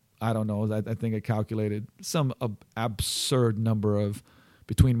 And I don't know, I think I calculated some absurd number of,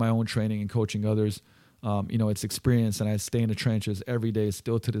 between my own training and coaching others, it's experience, and I stay in the trenches every day,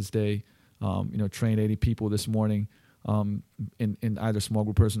 still to this day, trained 80 people this morning in either small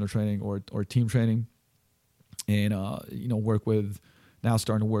group personal training or team training. And,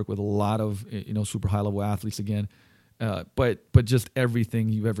 starting to work with a lot of, super high level athletes again. But just everything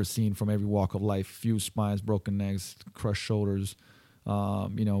you've ever seen from every walk of life, fused spines, broken necks, crushed shoulders,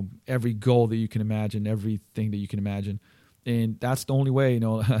 every goal that you can imagine, everything that you can imagine. And that's the only way,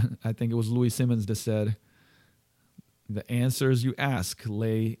 I think it was Louis Simmons that said, the answers you ask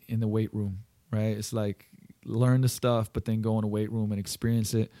lay in the weight room, right? It's like learn the stuff, but then go in the weight room and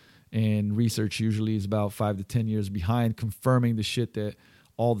experience it. And research usually is about 5 to 10 years behind confirming the shit that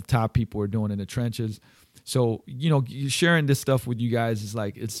all the top people are doing in the trenches. So, sharing this stuff with you guys is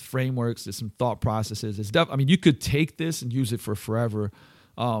like, it's frameworks, it's some thought processes. I mean, you could take this and use it for forever.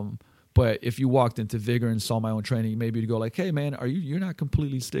 But if you walked into Vigor and saw my own training, maybe you'd go like, hey man, you're not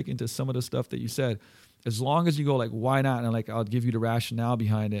completely sticking to some of the stuff that you said. As long as you go like, why not? And like, I'll give you the rationale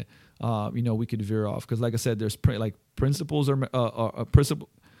behind it. We could veer off. Cause like I said, there's principles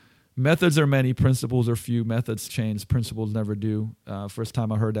methods are many, principles are few. Methods change, principles never do. First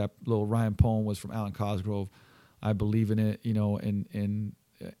time I heard that little rhyme poem was from Alan Cosgrove. I believe in it, and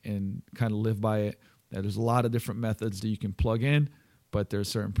kind of live by it. That there's a lot of different methods that you can plug in, but there's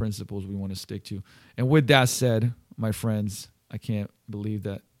certain principles we want to stick to. And with that said, my friends, I can't believe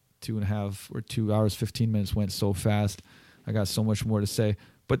that 2.5 or 2 hours, 15 minutes went so fast. I got so much more to say,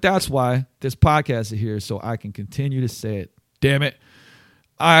 but that's why this podcast is here, so I can continue to say it. Damn it.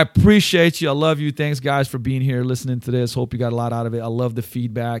 I appreciate you. I love you. Thanks, guys, for being here, listening to this. Hope you got a lot out of it. I love the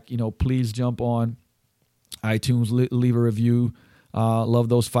feedback. Please jump on iTunes, leave a review. Love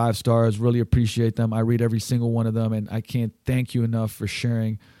those 5 stars. Really appreciate them. I read every single one of them, and I can't thank you enough for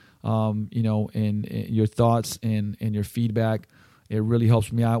sharing, and your thoughts and your feedback. It really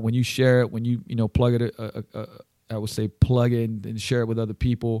helps me out when you share it. When you plug it, I would say plug it and share it with other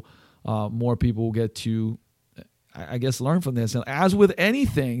people. More people will get to, I guess, learn from this. And as with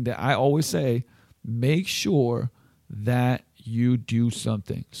anything that I always say, make sure that you do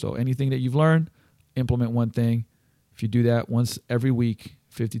something. So anything that you've learned, implement one thing. If you do that once every week,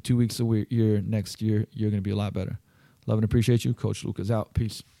 52 weeks a year, next year, you're going to be a lot better. Love and appreciate you. Coach Luke is out.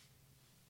 Peace.